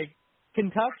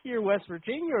Kentucky or West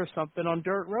Virginia or something on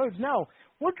dirt roads. No,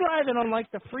 we're driving on like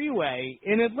the freeway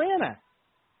in Atlanta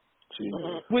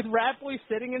with Rat Boy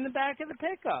sitting in the back of the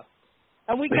pickup.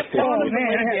 And we kept telling him to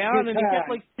lay down, and he kept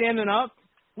like standing up.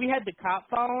 We had the cop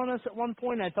following us at one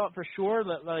point. I thought for sure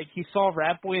that like he saw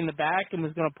Rat Boy in the back and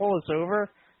was going to pull us over.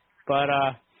 But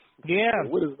yeah.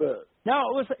 What is that?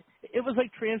 No, it was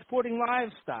like transporting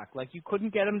livestock. Like you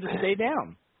couldn't get him to stay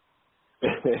down.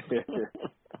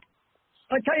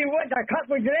 I tell you what, that cop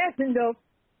was laughing, though.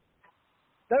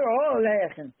 They were all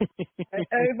laughing.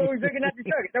 Everybody was looking at the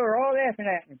truck. They were all laughing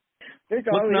at me. What's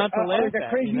not to laugh at, a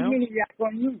crazy maniac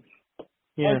on loose.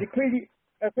 Yeah. I was a crazy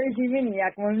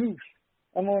maniac on loose.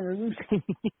 I'm on the loose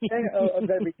of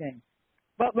everything.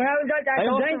 But when I was at that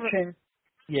convention,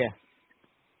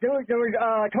 there was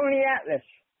Tony Atlas.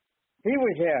 He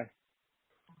was there.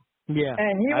 Yeah.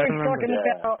 And he was talking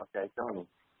about. Okay, Tony.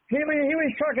 He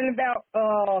was talking about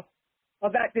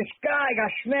this guy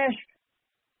got smashed.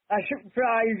 I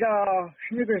surprised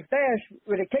Snickers Bass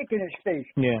with a cake in his face.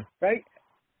 Yeah. Right?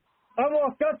 I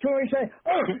walked up to him and said,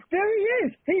 "Oh, there he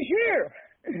is. He's here."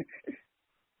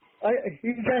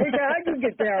 He said, "How'd you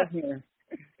get down here?"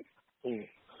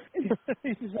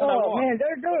 Oh, man,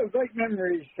 they're great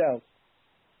memories, so.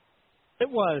 It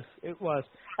was.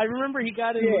 I remember he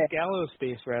got in Luke Gallows'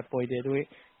 space, Rat Boy did.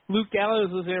 Luke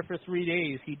Gallows was there for 3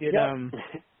 days. He did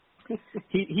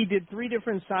he did 3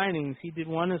 different signings. He did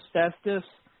one as Festus,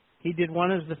 he did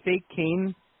one as the fake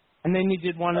King, and then he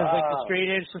did one as like the Straight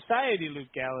Edge Society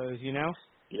Luke Gallows, Yeah,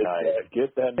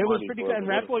 get that money. It was pretty good. And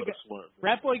Rat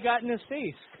Boy got in his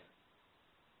face.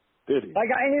 Did he? I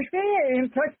got in his face,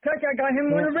 and plus I got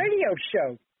him on a radio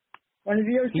show. on the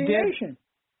VOC Nation.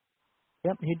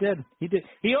 Yep, he did.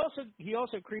 He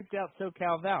also creeped out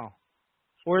SoCal Val,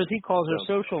 or as he calls her,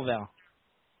 Social Val.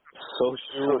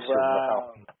 Social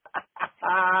Val.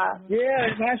 Yeah,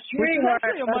 it's my sweetheart.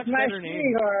 That's my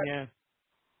sweetheart. Yeah.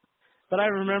 But I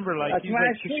remember, like,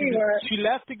 she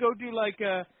left to go do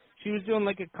she was doing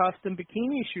like a custom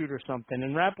bikini shoot or something,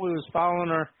 and Rap Boy was following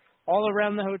her all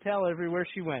around the hotel, everywhere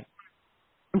she went.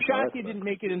 I'm shocked he didn't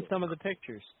make it in some of the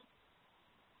pictures.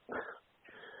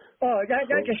 Oh, that's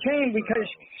a shame because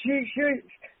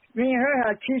me and her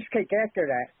had cheesecake after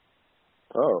that.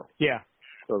 Oh. Yeah.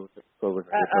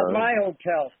 At my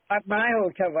hotel. At my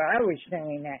hotel where I was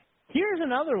staying at. Here's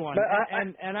another one,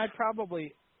 and I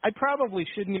probably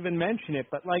shouldn't even mention it,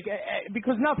 but like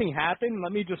because nothing happened.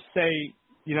 Let me just say,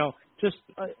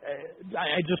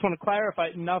 I just want to clarify,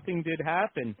 nothing did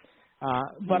happen.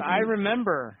 But I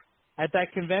remember at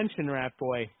that convention, Rat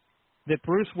Boy, that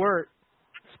Bruce Wirt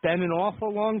spent an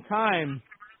awful long time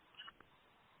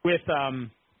with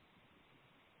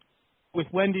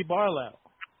Wendy Barlow,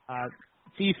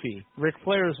 Fifi, Ric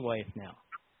Flair's wife now.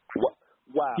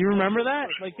 Wow. Do you remember that?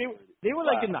 Like they were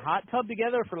like in the hot tub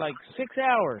together for like 6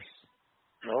 hours.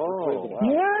 Oh, wow.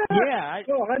 Yeah.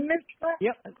 I missed that.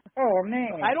 Yep. Oh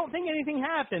man. I don't think anything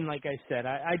happened. Like I said,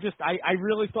 I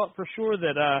really thought for sure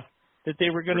that they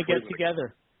were going to get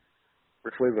together.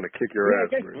 Ric Flair's going to kick your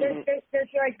ass.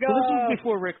 That's like, this was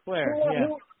before Ric Flair.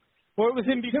 Or it was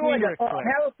in between Ric Flair.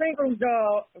 Hal Finkel's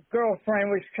girlfriend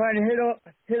was trying to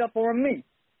hit up on me.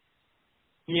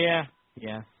 Yeah.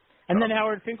 And then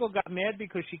Howard Finkel got mad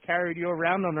because she carried you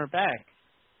around on her back.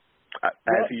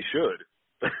 As he should.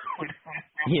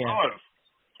 Yeah.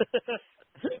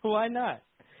 Why not?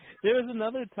 There was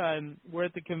another time we're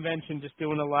at the convention just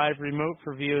doing a live remote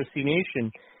for VOC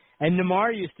Nation, and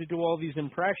Namar used to do all these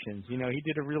impressions. You know, he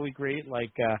did a really great,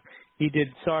 he did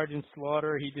Sergeant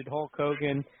Slaughter, he did Hulk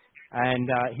Hogan, and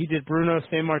he did Bruno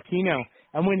Sammartino.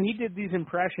 And when he did these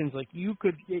impressions, you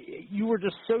were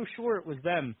just so sure it was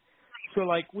them. So,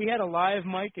 we had a live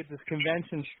mic at this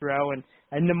convention, Stro,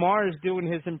 and Namar is doing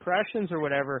his impressions or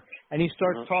whatever, and he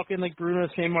starts talking like Bruno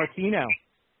Sammartino.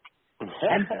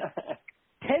 And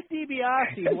Ted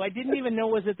DiBiase, who I didn't even know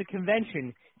was at the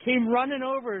convention, came running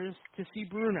over to see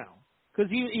Bruno, because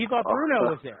he thought Bruno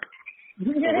was there.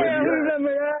 Yeah, I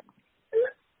remember that.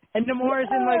 And Namar is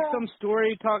in, some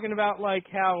story talking about,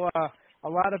 how a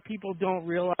lot of people don't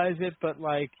realize it, but,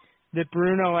 that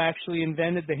Bruno actually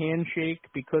invented the handshake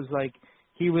because,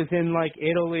 he was in,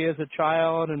 Italy as a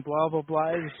child and blah, blah, blah.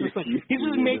 It's just, he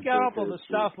was making up all the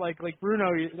stuff like Bruno,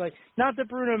 not that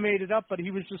Bruno made it up, but he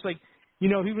was just, he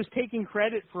was taking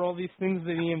credit for all these things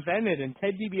that he invented, and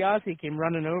Ted DiBiase came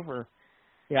running over.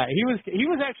 Yeah, he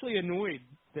was actually annoyed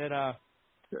that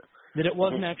it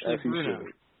wasn't actually Bruno.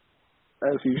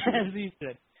 As he should. As he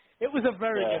should. It was a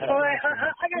very good episode. I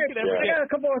got a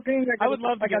couple of things I would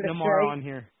love to get Namar on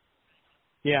here.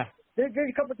 Yeah. There's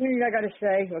a couple of things I got to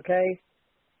say, okay?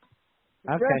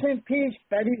 Rest in peace,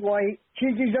 Betty White.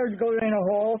 She deserves to go in a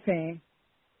Hall of Fame.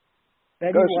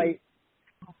 Betty White.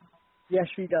 Yes,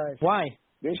 she does. Why?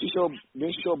 Didn't she show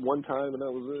up one time and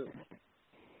that was it?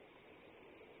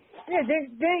 Yeah,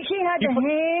 then she had the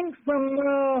hand from...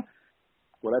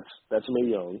 well, that's Mae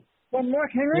Young. From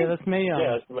Mark Henry? Yeah, that's Mae Young.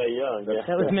 Yeah, that's Mae Young. Yeah.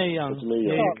 That was Mae Young. That's Mae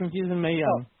Young. Yeah, you're confusing Mae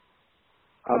Young.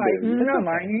 All right, never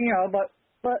mind, but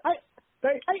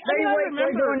Betty White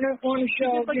was on the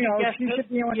show, she should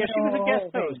be on the show. Yeah, she was a guest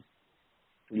host.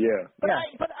 Yeah.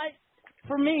 But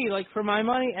for me, for my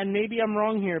money, and maybe I'm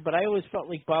wrong here, but I always felt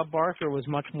like Bob Barker was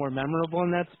much more memorable in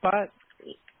that spot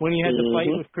when he had to fight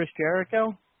with Chris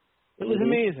Jericho. It was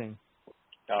amazing.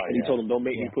 Oh, and he told him, "Don't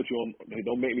make me put you on.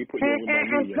 Don't make me put you on my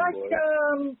knee,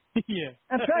 boy." Yeah.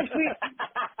 And plus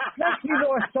we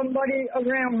lost somebody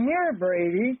around here,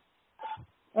 Brady.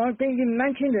 I don't think you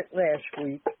mentioned it last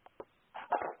week.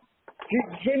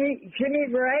 Jimmy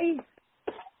Ray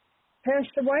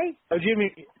passed away. Oh, Jimmy.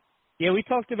 Yeah, we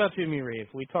talked about Jimmy Rave.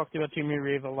 We talked about Jimmy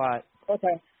Rave a lot.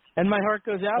 Okay. And my heart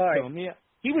goes out to him. Yeah.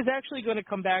 He was actually going to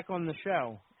come back on the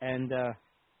show, and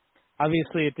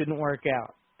obviously it didn't work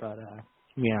out. But,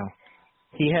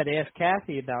 he had asked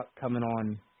Kathy about coming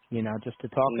on, just to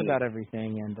talk about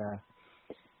everything. And,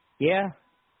 yeah.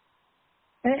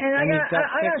 And I got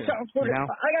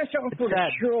something for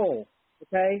the show,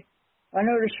 okay? I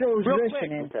know the show's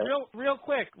listening. Real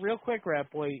quick,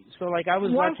 Rap Boy. So, I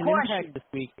was watching Impact this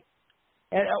week.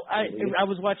 And I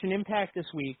was watching Impact this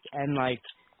week, and,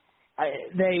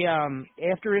 they,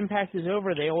 after Impact is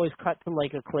over, they always cut to,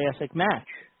 a classic match.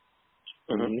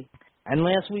 Mm-hmm. And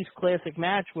last week's classic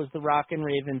match was the Rock and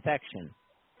Rave Infection.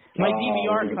 My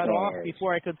DVR cut off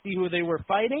before I could see who they were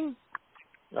fighting,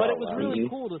 But it was really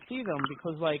cool to see them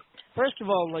because, like, first of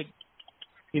all, like,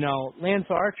 you know, Lance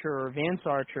Archer or Vance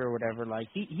Archer or whatever, like,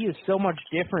 he is so much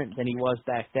different than he was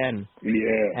back then.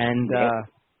 Yeah. And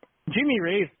Jimmy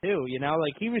Rave, too, you know,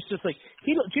 like, he was just like,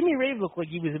 Jimmy Rave looked like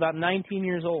he was about 19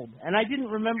 years old. And I didn't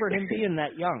remember him being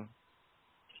that young.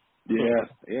 Yeah.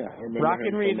 I remember Rock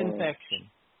and Rave from, Infection.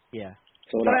 Yeah.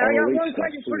 So but I got one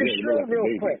question for the show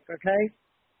real quick, okay?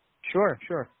 Sure.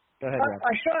 Go ahead, Rob.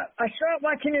 I started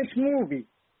watching this movie,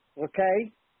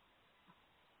 okay?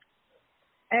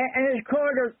 And it's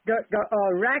called the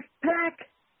Rat Pack.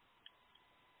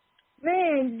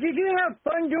 Man, did you have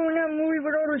fun doing that movie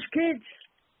with all those kids?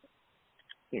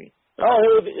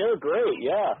 Oh, they were great,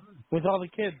 yeah. With all the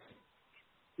kids.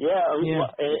 Yeah, and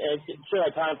sure,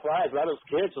 like time flies. A lot of those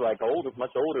kids are like much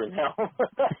older now.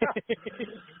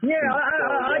 Yeah,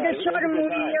 I just saw the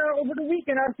movie over the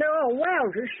weekend. I said, oh, wow,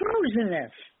 there's shows in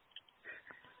this.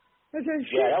 I said,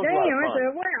 shit, damn. I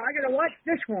said, wow, I got to watch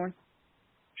this one.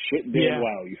 Shit, damn,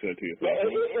 wow, you said to yourself. Yeah,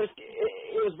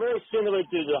 it was very similar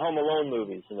to the Home Alone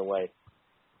movies in a way.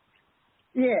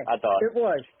 Yeah, I thought. It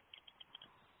was.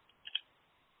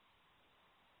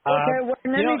 Okay, well,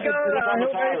 let me go. I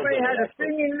hope everybody has a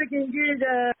singing, looking good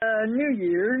New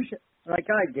Year's, like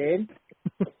I did.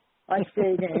 I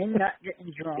stayed in, not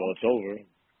getting drunk. Well, it's over.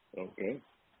 Okay.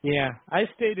 Yeah, I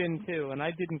stayed in, too, and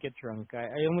I didn't get drunk.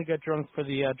 I only got drunk for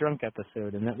the drunk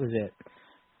episode, and that was it.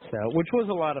 So, which was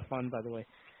a lot of fun, by the way.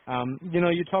 You know,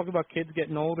 you talk about kids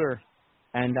getting older,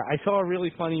 and I saw a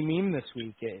really funny meme this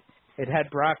week. It had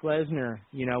Brock Lesnar,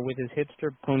 you know, with his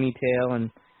hipster ponytail,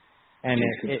 and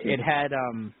it had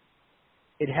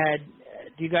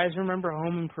do you guys remember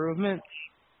Home Improvement?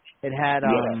 It had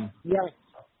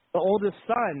the oldest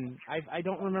son. I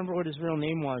don't remember what his real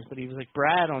name was, but he was like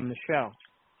Brad on the show,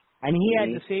 and he had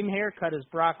the same haircut as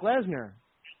Brock Lesnar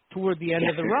toward the end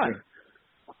of the run,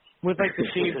 with like the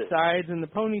shaved sides and the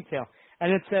ponytail.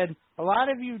 And it said, a lot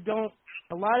of you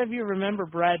remember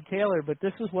Brad Taylor, but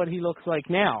this is what he looks like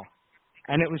now.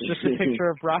 And it was just a picture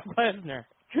of Brock Lesnar.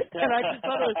 And I just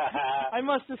thought I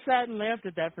must have sat and laughed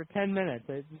at that for 10 minutes.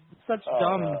 It's such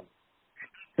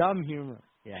dumb humor.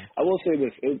 Yeah. I will say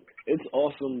this. It's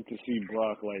awesome to see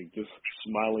Brock, like, just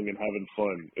smiling and having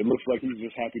fun. It looks like he's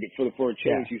just happy for a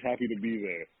change, he's happy to be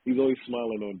there. He's always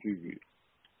smiling on TV.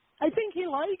 I think he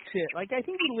likes it. Like, I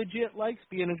think he legit likes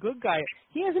being a good guy.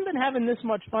 He hasn't been having this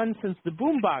much fun since the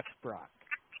Boombox Brock.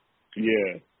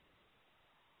 Yeah.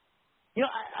 You know,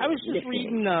 I was just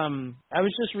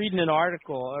reading an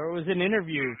article, or it was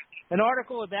an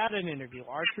article about an interview.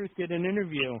 R-Truth did an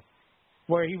interview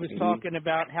where he was talking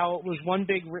about how it was one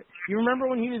big. You remember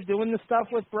when he was doing the stuff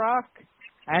with Brock,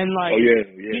 and like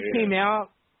he came out,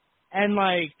 and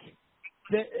like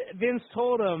Vince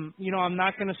told him, you know, I'm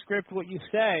not going to script what you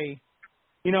say,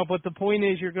 you know, but the point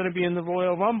is you're going to be in the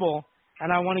Royal Rumble.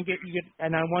 And I want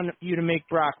you to make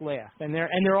Brock laugh. And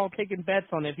they're all taking bets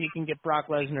on if he can get Brock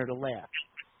Lesnar to laugh.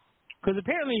 Because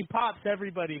apparently he pops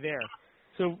everybody there.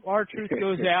 So R-Truth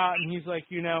goes out and he's like,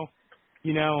 you know,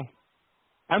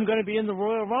 I'm going to be in the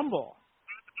Royal Rumble.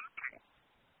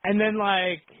 And then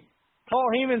like Paul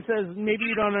Heyman says, maybe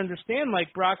you don't understand,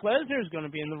 like Brock Lesnar's going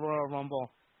to be in the Royal Rumble.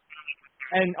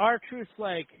 And R-Truth's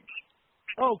like,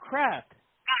 oh crap.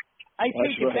 I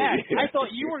take it back. I thought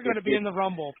you were going to be in the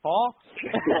Rumble, Paul.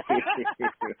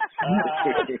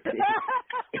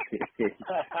 It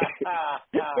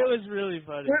was really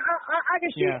funny. Well, I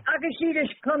can see this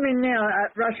coming now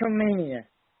at WrestleMania.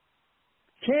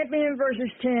 Champion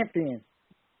versus champion.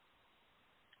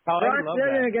 Oh, Brock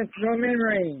Lesnar against Roman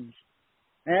Reigns.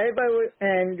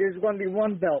 And there's going to be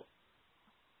one belt.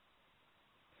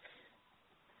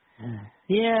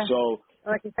 Yeah. So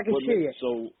I can see it.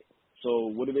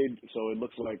 So what do they? So it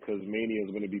looks like because Mania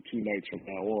is going to be 2 nights from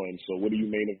now on. So what do you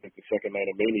main event the second night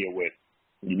of Mania with?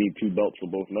 You need 2 belts for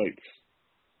both nights.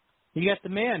 You got the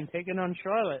man taking on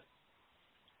Charlotte.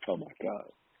 Oh my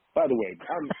God! By the way,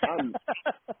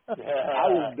 I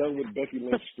was done with Becky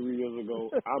Lynch 3 years ago.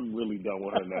 I'm really done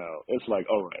with her now. It's like,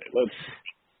 all right,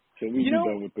 can we be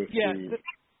done with this? Yeah,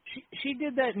 she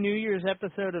did that New Year's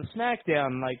episode of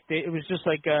SmackDown. Like it was just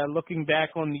like looking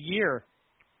back on the year,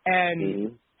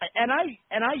 and. And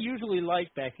I usually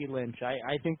like Becky Lynch.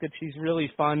 I think that she's really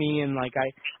funny and like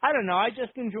I don't know, I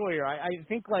just enjoy her. I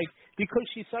think like because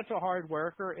she's such a hard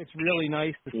worker, it's really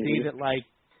nice to see that like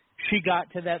she got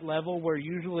to that level where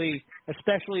usually,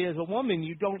 especially as a woman,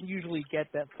 you don't usually get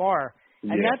that far.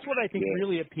 And that's what I think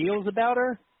really appeals about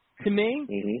her to me.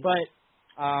 But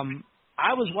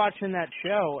I was watching that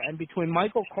show, and between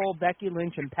Michael Cole, Becky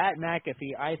Lynch, and Pat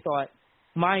McAfee, I thought,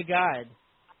 my God,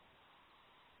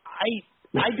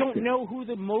 I don't know who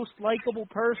the most likable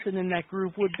person in that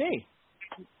group would be.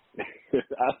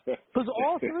 Because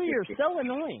all three are so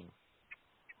annoying.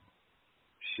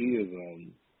 She is,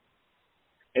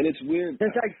 and it's weird.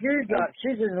 It's like Teardrop.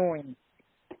 She's annoying.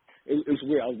 It's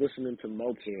weird. I was listening to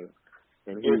Meltzer,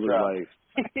 and he was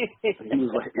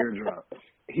like, Eardrop.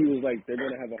 He was like, they're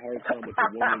going to have a hard time with the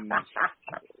women's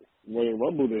Royal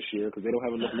Rumble this year because they don't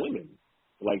have enough women.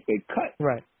 Like, they cut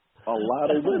a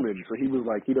lot of women. So he was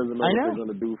like, he doesn't know what they're going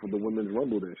to do for the women's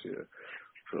Rumble this year.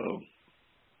 So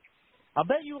I'll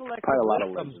bet you Alexa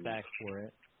comes back for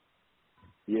it.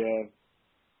 Yeah.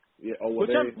 Yeah. Oh, well,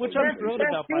 which I'm thrilled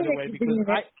about, by the way, because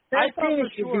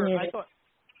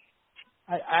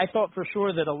I thought for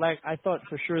sure that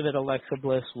Alexa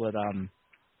Bliss would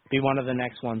be one of the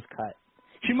next ones cut.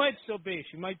 She might still be.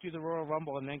 She might do the Royal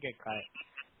Rumble and then get cut.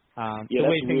 The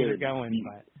way things are going.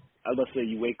 But I was about to say,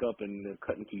 you wake up and they're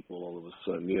cutting people all of a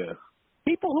sudden. Yeah.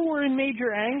 People who were in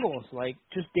major angles, like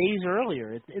just days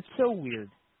earlier. It's so weird.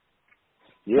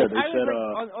 Yeah, they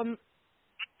said.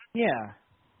 Yeah.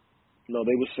 No,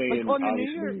 they were saying like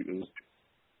obviously.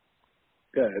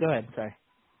 Go ahead. Sorry.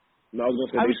 No, I was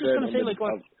going to say.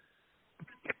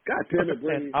 God damn it,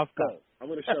 Brady. I'll go. I'm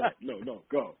going to shut up. No,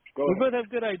 go. Go we ahead. both have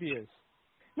good ideas.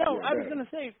 No, I was going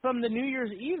to say, from the New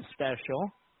Year's Eve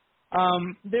special,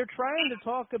 they're trying to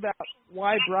talk about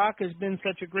why Brock has been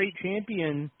such a great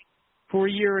champion for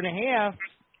a year and a half,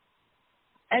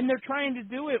 and they're trying to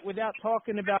do it without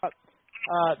talking about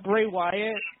Bray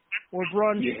Wyatt or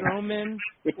Braun Strowman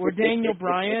or Daniel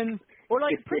Bryan or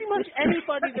like pretty much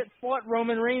anybody that fought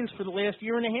Roman Reigns for the last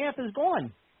year and a half is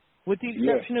gone, with the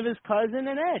exception of his cousin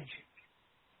and Edge.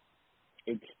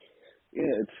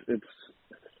 It's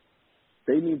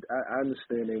they need. I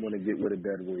understand they want to get rid of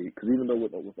dead weight because even though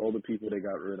with all the people they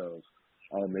got rid of,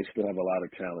 they still have a lot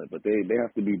of talent, but they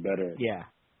have to be better. Yeah.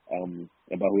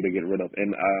 About who they get rid of,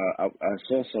 and I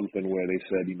saw something where they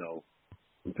said,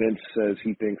 Vince says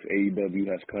he thinks AEW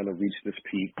has kind of reached this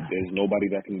peak. There's nobody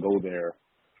that can go there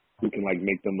who can like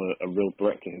make them a real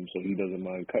threat to him, so he doesn't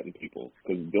mind cutting people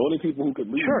because the only people who could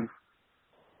leave.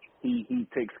 He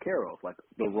takes care of, like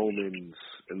the Romans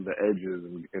and the Edges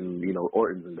and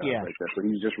Ortons and guys like that. So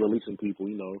he's just releasing people,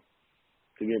 to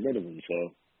get rid of them.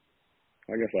 So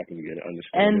I guess I can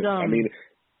understand. And I mean,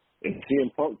 if CM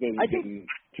Punk then didn't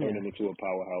turn him into a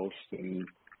powerhouse, then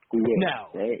who will? No.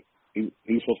 Right?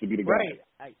 He's supposed to be the guy.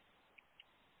 Right.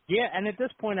 And at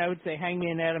this point, I would say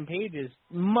Hangman Adam Page is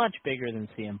much bigger than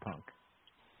CM Punk.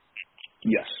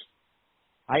 Yes.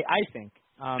 I think.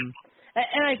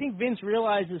 And I think Vince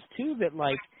realizes, too, that,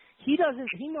 he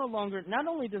no longer, not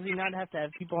only does he not have to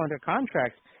have people under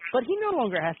contract, but he no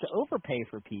longer has to overpay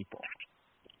for people.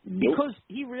 Nope. Because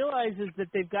he realizes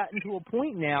that they've gotten to a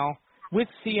point now with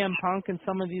CM Punk and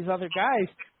some of these other guys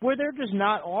where they're just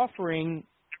not offering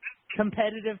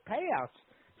competitive payouts.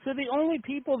 So the only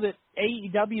people that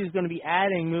AEW is going to be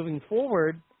adding moving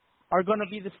forward are going to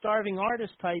be the starving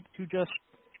artist type who just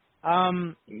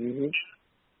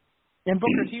and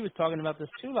Booker T was talking about this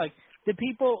too, the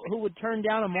people who would turn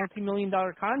down a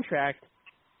multi-million-dollar contract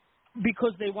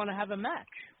because they want to have a match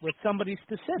with somebody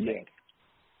specific,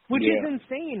 which is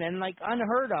insane and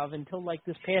unheard of until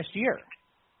this past year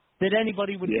that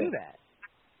anybody would do that.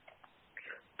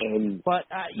 But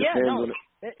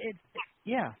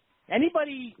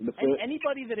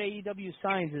anybody that AEW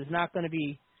signs is not going to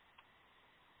be.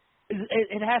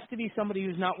 It has to be somebody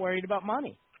who's not worried about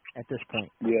money at this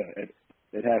point. Yeah.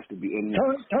 It has to be. And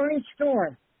Tony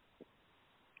Storm.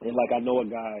 And I know a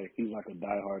guy, he's a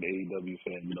diehard AEW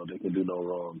fan, they can do no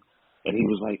wrong. And he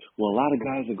was like, well, a lot of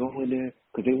guys are going there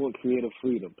because they want creative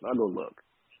freedom. And I go, look,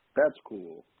 that's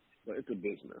cool, but it's a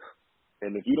business.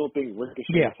 And if you don't think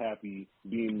Ricochet is happy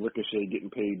being Ricochet, getting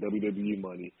paid WWE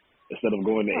money, instead of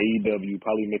going to AEW,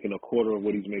 probably making a quarter of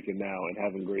what he's making now and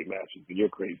having great matches, then you're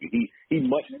crazy.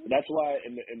 That's why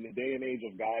in the day and age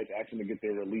of guys asking to get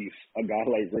their release, a guy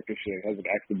like Ricochet hasn't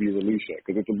asked to be released yet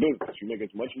because it's a business. You make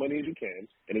as much money as you can,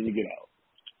 and then you get out.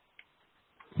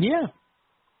 Yeah.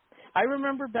 I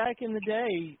remember back in the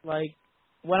day,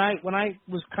 when I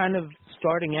was kind of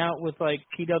starting out with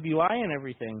PWI and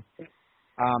everything,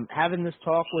 having this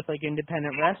talk with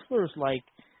independent wrestlers,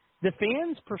 the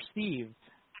fans perceived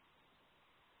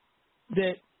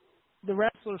that the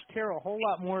wrestlers care a whole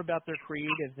lot more about their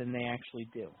creative than they actually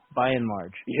do, by and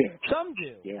large. Yeah. Some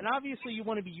do, and obviously you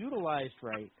want to be utilized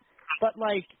right. But,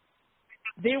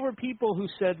 there were people who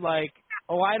said,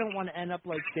 oh, I don't want to end up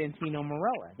like Santino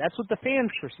Marella. That's what the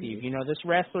fans perceive. This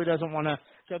wrestler doesn't want to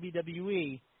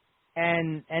WWE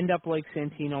and end up like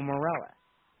Santino Marella.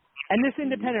 And this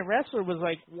independent wrestler was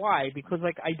like, why? Because,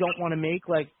 I don't want to make,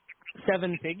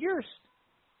 7 figures?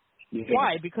 Yeah.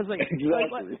 Why? Because,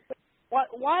 exactly.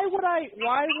 Why would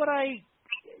I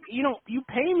you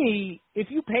pay me, if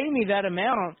you pay me that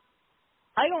amount,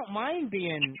 I don't mind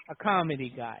being a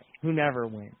comedy guy who never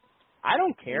wins. I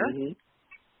don't care. Mm-hmm.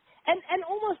 And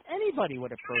almost anybody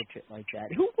would approach it like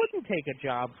that. Who wouldn't take a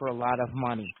job for a lot of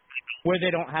money where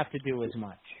they don't have to do as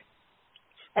much?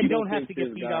 And don't have to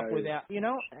get beat up without, you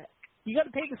got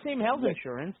to pay the same health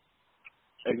insurance.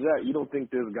 Exactly. You don't think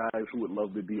there's guys who would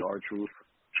love to be R-Truth?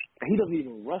 He doesn't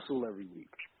even wrestle every week.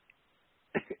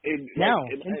 In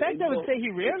fact, I would say he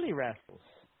rarely wrestles.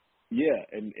 Yeah,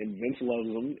 and Vince loves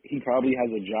him. He probably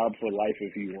has a job for life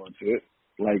if he wants it.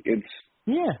 Like, at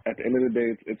the end of the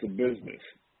day, it's a business.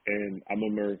 And I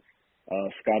remember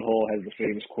Scott Hall has the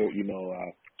famous quote, I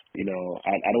don't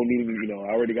need, I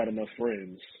already got enough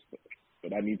friends,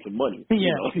 but I need some money.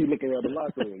 Yeah. You look around the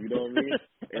locker room, you know what I mean?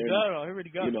 And, I already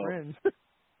got friends.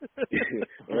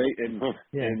 Right? And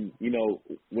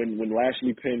when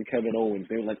Lashley pinned Kevin Owens,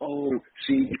 they were like,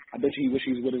 I bet you he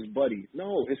wishes he's with his buddy.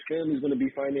 No, his family's going to be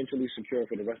financially secure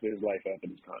for the rest of his life after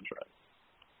this contract.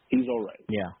 He's all right.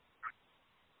 Yeah.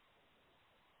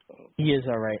 He is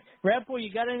all right. Rat Boy,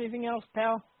 you got anything else,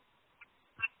 pal?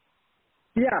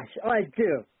 Yes, I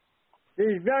do. This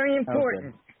is very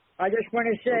important. Okay. I just want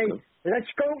to say,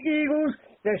 let's go Eagles.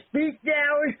 Let's beat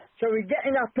Dallas so we get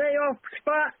in our playoff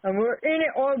spot, and we're in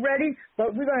it already,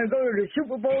 but we're going to go to the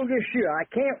Super Bowl this year. I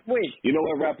can't wait. You know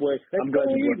what, Rat Boy? I'm glad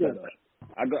you brought that up.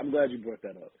 I'm glad you brought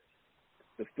that up.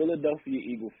 The Philadelphia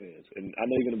Eagle fans, and I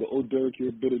know you're going to go, Derek, you're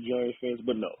a bit of Giants fans,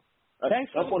 but no.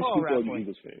 Thanks for the call, Rat Boy.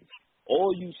 Eagles fans.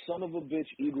 All you son of a bitch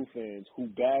Eagle fans who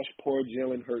bashed poor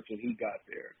Jalen Hurts when he got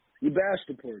there. You bashed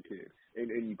the poor kid,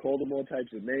 and you called him all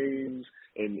types of names,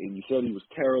 and you said he was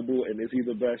terrible, and is he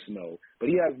the best? No. But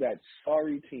he has that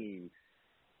sorry team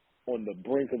on the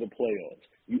brink of the playoffs.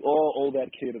 You all owe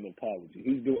that kid an apology.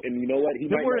 And you know what? He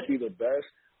might not be the best,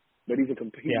 but he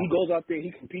goes out there, he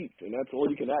competes, and that's all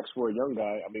you can ask for a young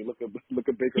guy. I mean, look at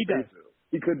Baker Mayfield.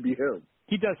 He could be him.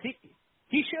 He does.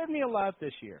 He showed me a lot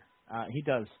this year. He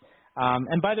does.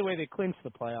 And by the way, they clinched the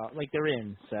playoff. Like, they're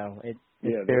in, so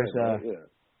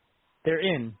they're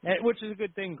in, which is a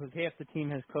good thing because half the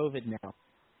team has COVID now.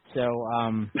 So,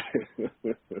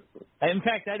 in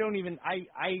fact, I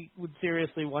would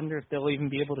seriously wonder if they'll even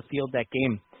be able to field that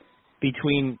game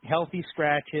between healthy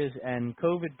scratches and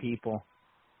COVID people.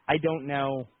 I don't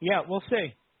know. Yeah, we'll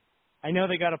see. I know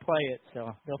they got to play it,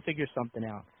 so they'll figure something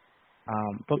out.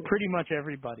 But pretty much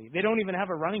everybody. They don't even have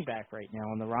a running back right now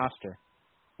on the roster,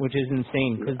 which is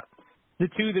insane because the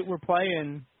two that were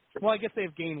playing, well, I guess they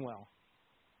have Gainwell.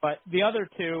 But the other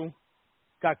two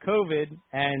got COVID,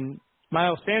 and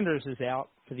Miles Sanders is out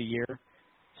for the year.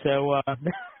 So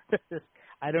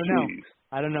I don't know. Jeez.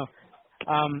 I don't know.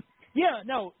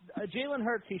 Jalen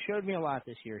Hurts, he showed me a lot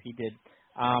this year. He did.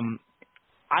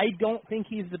 I don't think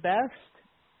he's the best,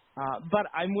 but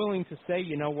I'm willing to say,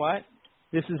 you know what?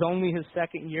 This is only his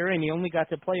second year, and he only got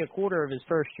to play a quarter of his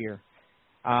first year.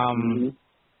 Honestly,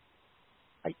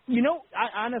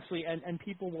 and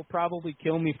people will probably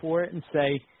kill me for it and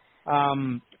say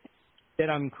that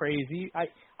I'm crazy. I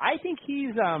think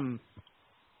he's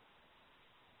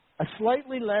a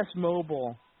slightly less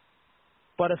mobile,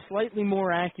 but a slightly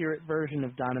more accurate version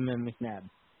of Donovan McNabb.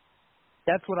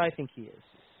 That's what I think he is.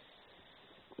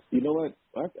 You know what?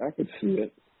 I could see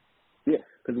it. Yeah,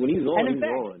 because when he's on, he's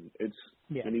on.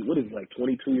 And what is he, like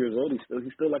 22 years old?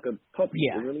 He's still like a puppy,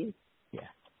 isn't he? Yeah.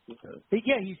 Okay.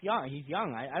 Yeah, he's young. He's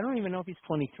young. I don't even know if he's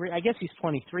 23. I guess he's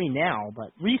 23 now,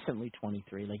 but recently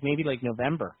 23, maybe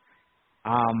November.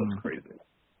 That's crazy.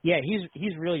 Yeah,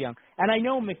 he's really young. And I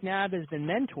know McNabb has been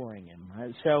mentoring him.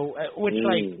 So,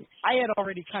 I had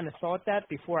already kind of thought that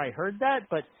before I heard that,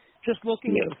 but just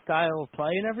looking at the style of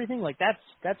play and everything,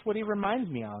 that's what he reminds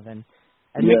me of. And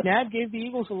McNabb gave the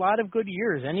Eagles a lot of good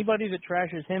years. Anybody that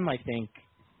trashes him, I think,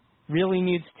 really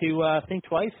needs to think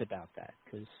twice about that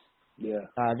because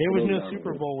there was no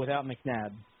Super Bowl without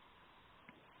McNabb.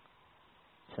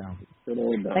 So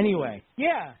anyway,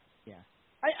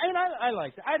 I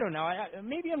like it. I don't know.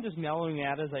 Maybe I'm just mellowing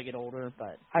out as I get older,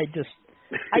 but I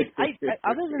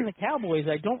other than the Cowboys,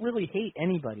 I don't really hate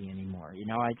anybody anymore.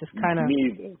 I just kind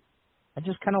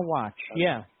of watch.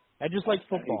 Yeah, I just like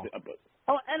football.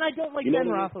 Oh, and I don't like Ben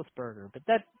Roethlisberger, but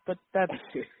that's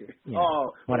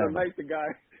whatever. Like the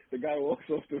guy walks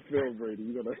off the field,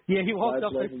 Brady. He walked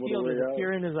off the field with a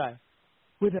tear in his eye.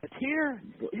 With a tear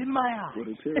in my eye. With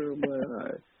a tear in my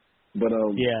eye. But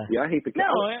I hate the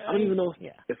Cowboys. I don't even know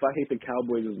if I hate the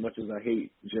Cowboys as much as I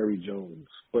hate Jerry Jones,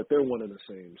 but they're one and the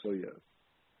same. So yeah.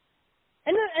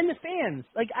 And the fans,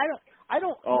 I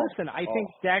don't listen. I think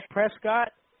Dak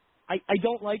Prescott. I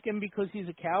don't like him because he's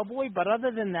a Cowboy, but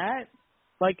other than that,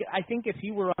 Like, I think if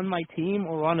he were on my team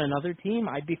or on another team,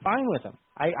 I'd be fine with him.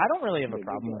 I don't really have a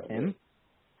problem with him.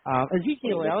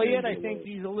 Ezekiel Elliott, I think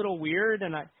he's a little weird,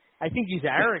 and I think he's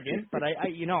arrogant, but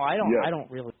I don't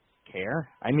really care.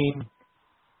 I mean,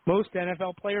 most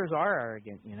NFL players are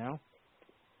arrogant, Yeah,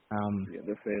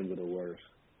 their fans are the worst.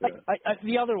 Yeah.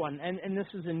 The other one, and this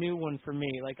is a new one for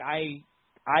me. Like, I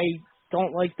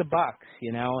don't like the Bucs,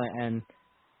 and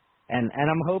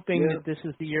I'm hoping that this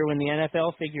is the year when the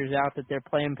NFL figures out that they're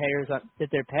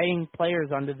paying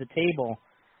players under the table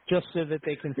just so that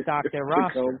they can stock their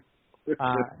roster.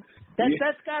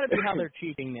 That's got to be how they're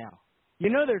cheating now.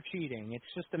 They're cheating.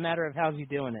 It's just a matter of how's he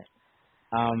doing it.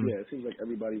 It seems like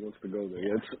everybody wants to go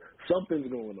there. Something's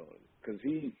going on because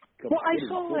he. I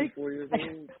saw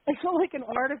an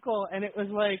article, and it was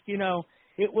like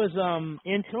it was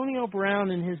Antonio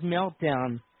Brown and his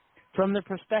meltdown from the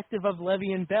perspective of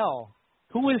Le'Veon Bell,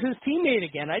 who was his teammate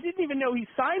again. I didn't even know he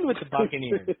signed with the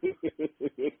Buccaneers.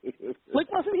 Like,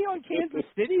 wasn't he on Kansas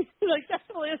City? Like, that's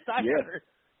the last I heard.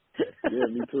 Yeah,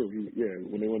 me too.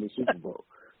 When they won the Super Bowl.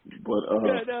 But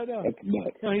no. That's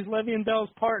nuts. No, he's Le'Veon Bell's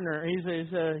partner. He's his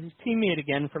teammate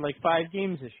again for like 5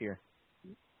 games this year.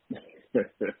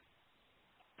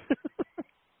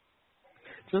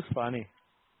 Just funny.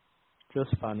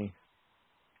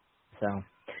 So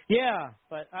yeah,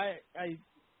 but I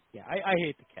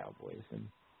hate the Cowboys, and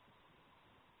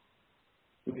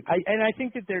I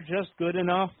think that they're just good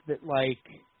enough that like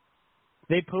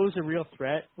they pose a real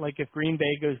threat. Like if Green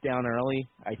Bay goes down early,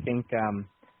 I think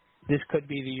this could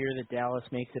be the year that Dallas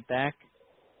makes it back.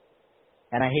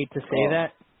 And I hate to say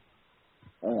that.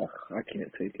 Oh, I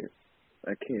can't take it.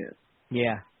 I can't.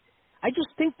 Yeah. I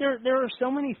just think there are so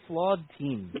many flawed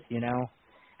teams,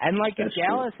 And like if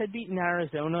Dallas had beaten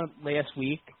Arizona last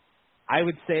week, I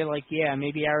would say like, yeah,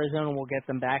 maybe Arizona will get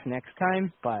them back next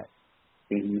time, but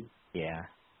yeah.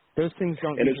 Those things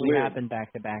don't usually happen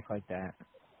back to back like that.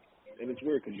 And it's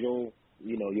weird because you'll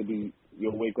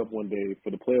wake up one day for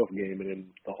the playoff game and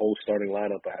then the whole starting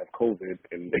lineup will have COVID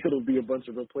and it'll be a bunch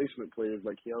of replacement players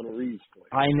like Keanu Reeves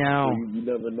playing. I know. So you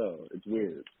never know. It's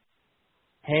weird.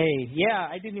 Hey, yeah,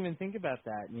 I didn't even think about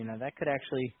that. That could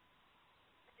actually.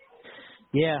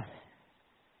 Yeah.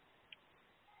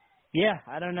 Yeah,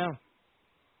 I don't know.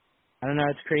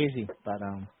 It's crazy, but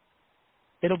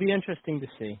it'll be interesting to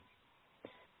see.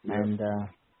 Yeah. And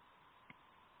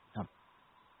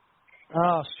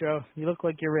oh, Stro, you look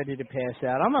like you're ready to pass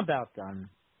out. I'm about done.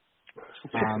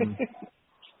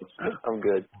 I'm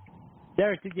good.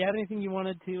 Derek, did you have anything you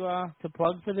wanted to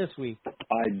plug for this week?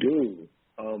 I do.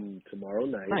 Tomorrow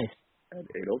night at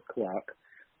 8 o'clock,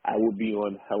 I will be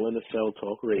on Hell in a Cell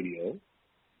Talk Radio.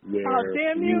 Where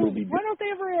damn you! Why don't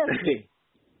they ever ask me?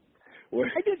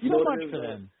 I did so much for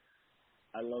them.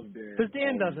 I love Dan. Because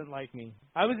Dan doesn't like me.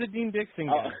 I was a Dean Dixon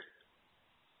guy.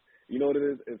 You know what it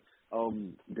is? It's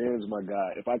Dan's my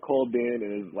guy. If I call Dan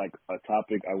and it's like a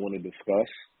topic I want to discuss,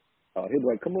 he'll be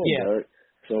like, "Come on, Derek."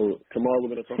 So tomorrow we're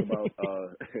going to talk about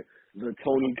the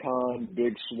Tony Khan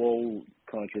Big Swole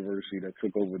controversy that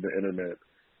took over the internet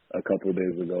a couple of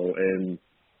days ago, and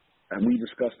we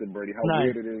discussed it, Brady, how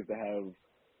weird it is to have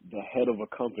the head of a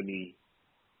company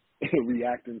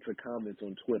reacting to comments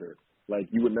on Twitter. Like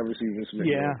you would never see Vince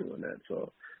McMahon doing that.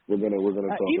 So we're gonna talk even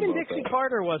about even Dixie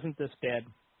Carter wasn't this bad.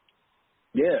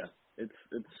 Yeah,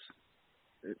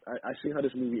 I see how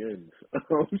this movie ends.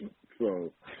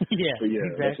 So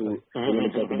exactly. We're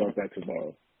gonna talk about that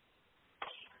tomorrow.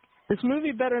 This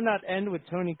movie better not end with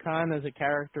Tony Khan as a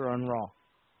character on Raw.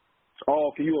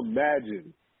 Oh, can you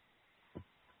imagine?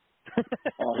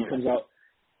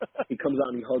 He comes out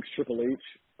and he hugs Triple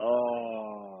H.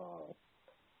 Oh.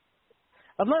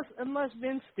 Unless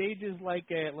Vince stages like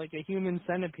a human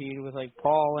centipede with like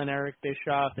Paul and Eric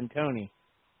Bischoff and Tony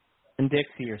and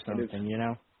Dixie or something,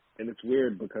 And it's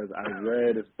weird because I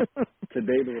read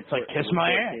today the report. It's like kiss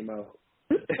my ass. Came out.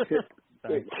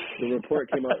 The report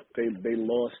came out. They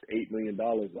lost $8 million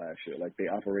last year. Like they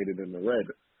operated in the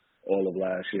red all of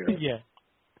last year. Yeah.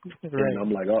 Right. And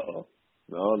I'm like,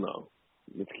 no.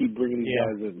 Let's keep bringing these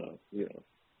guys in now.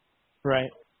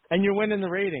 Right. And you're winning the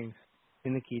ratings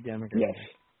in the key demographic. Yes.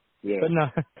 Yeah. But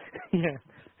no. Yeah.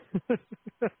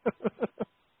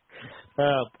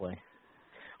 Oh boy.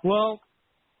 Well,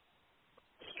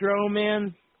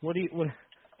 Stroman, what?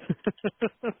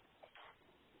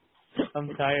 I'm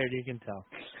tired. You can tell.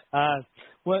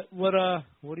 What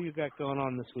do you got going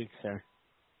on this week, sir?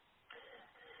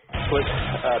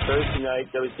 Thursday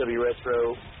night, WCW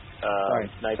Retro.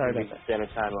 Night Standard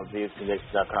Time on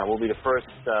VOCNation.com. Will be the first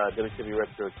WCW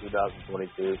Retro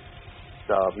 2022.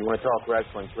 So if you want to talk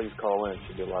wrestling, please call in. It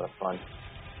should be a lot of fun.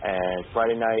 And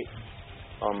Friday night,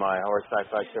 on my Horror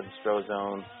Sci-Fi show, The Stro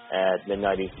Zone, at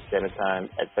midnight Eastern Standard Time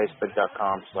at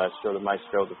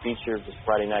facebook.com/StroTheMaestro. The feature this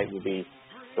Friday night will be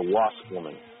The Wasp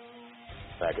Woman,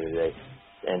 back in the day.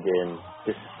 And then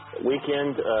this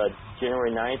weekend,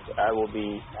 January 9th, I will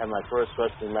be having my first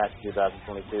wrestling match of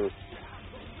 2022,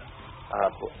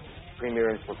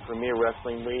 premiering for Premier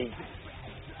Wrestling League,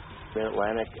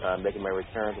 Mid-Atlantic, making my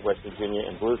return to West Virginia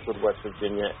in Blueswood, West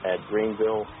Virginia at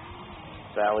Greenville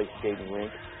Valley Skating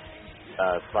Rink,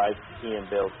 5 p.m.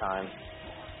 bail time.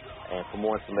 And for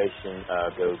more information,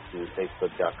 go to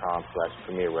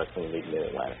facebook.com/Premier Wrestling League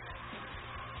Mid-Atlantic.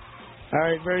 All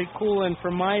right, very cool. And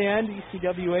from my end,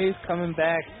 ECWA is coming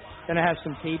back. Going to have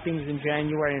some tapings in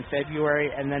January and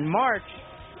February. And then March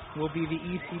will be the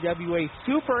ECWA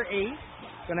Super 8.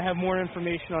 Going to have more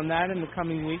information on that in the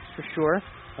coming weeks for sure,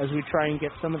 as we try and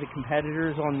get some of the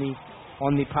competitors on the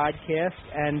podcast.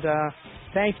 And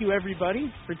thank you,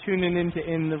 everybody, for tuning into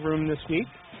In the Room this week.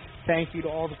 Thank you to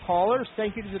all the callers.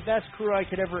 Thank you to the best crew I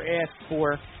could ever ask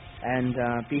for. And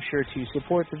be sure to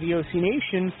support the VOC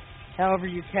Nation however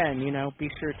you can. You know, be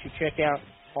sure to check out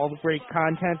all the great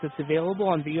content that's available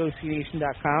on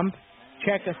VOCNation.com.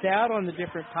 Check us out on the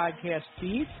different podcast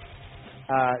feeds.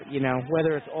 You know,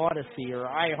 whether it's Odyssey or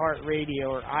iHeartRadio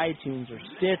or iTunes or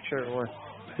Stitcher or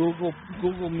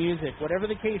Google Music, whatever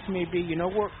the case may be, you know,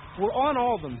 we're on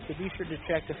all of them, so be sure to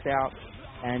check us out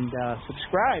and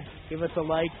subscribe. Give us a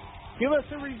like, give us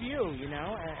a review, you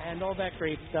know, and all that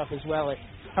great stuff as well. It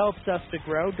helps us to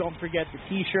grow. Don't forget the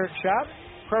T-shirt shop,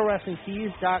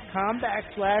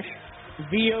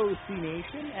 ProWrestlingTees.com/VOC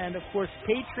Nation, and of course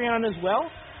Patreon as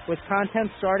well, with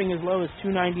content starting as low as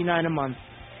 $2.99 a month.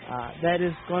 That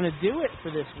is going to do it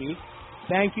for this week.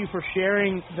 Thank you for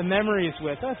sharing the memories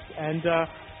with us, and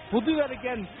we'll do that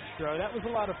again, Stro. That was a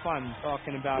lot of fun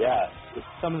talking about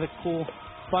some of the cool,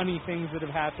 funny things that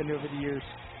have happened over the years.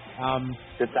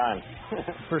 Good time.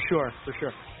 For sure, for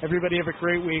sure. Everybody have a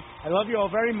great week. I love you all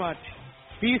very much.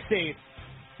 Be safe.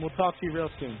 We'll talk to you real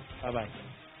soon. Bye-bye.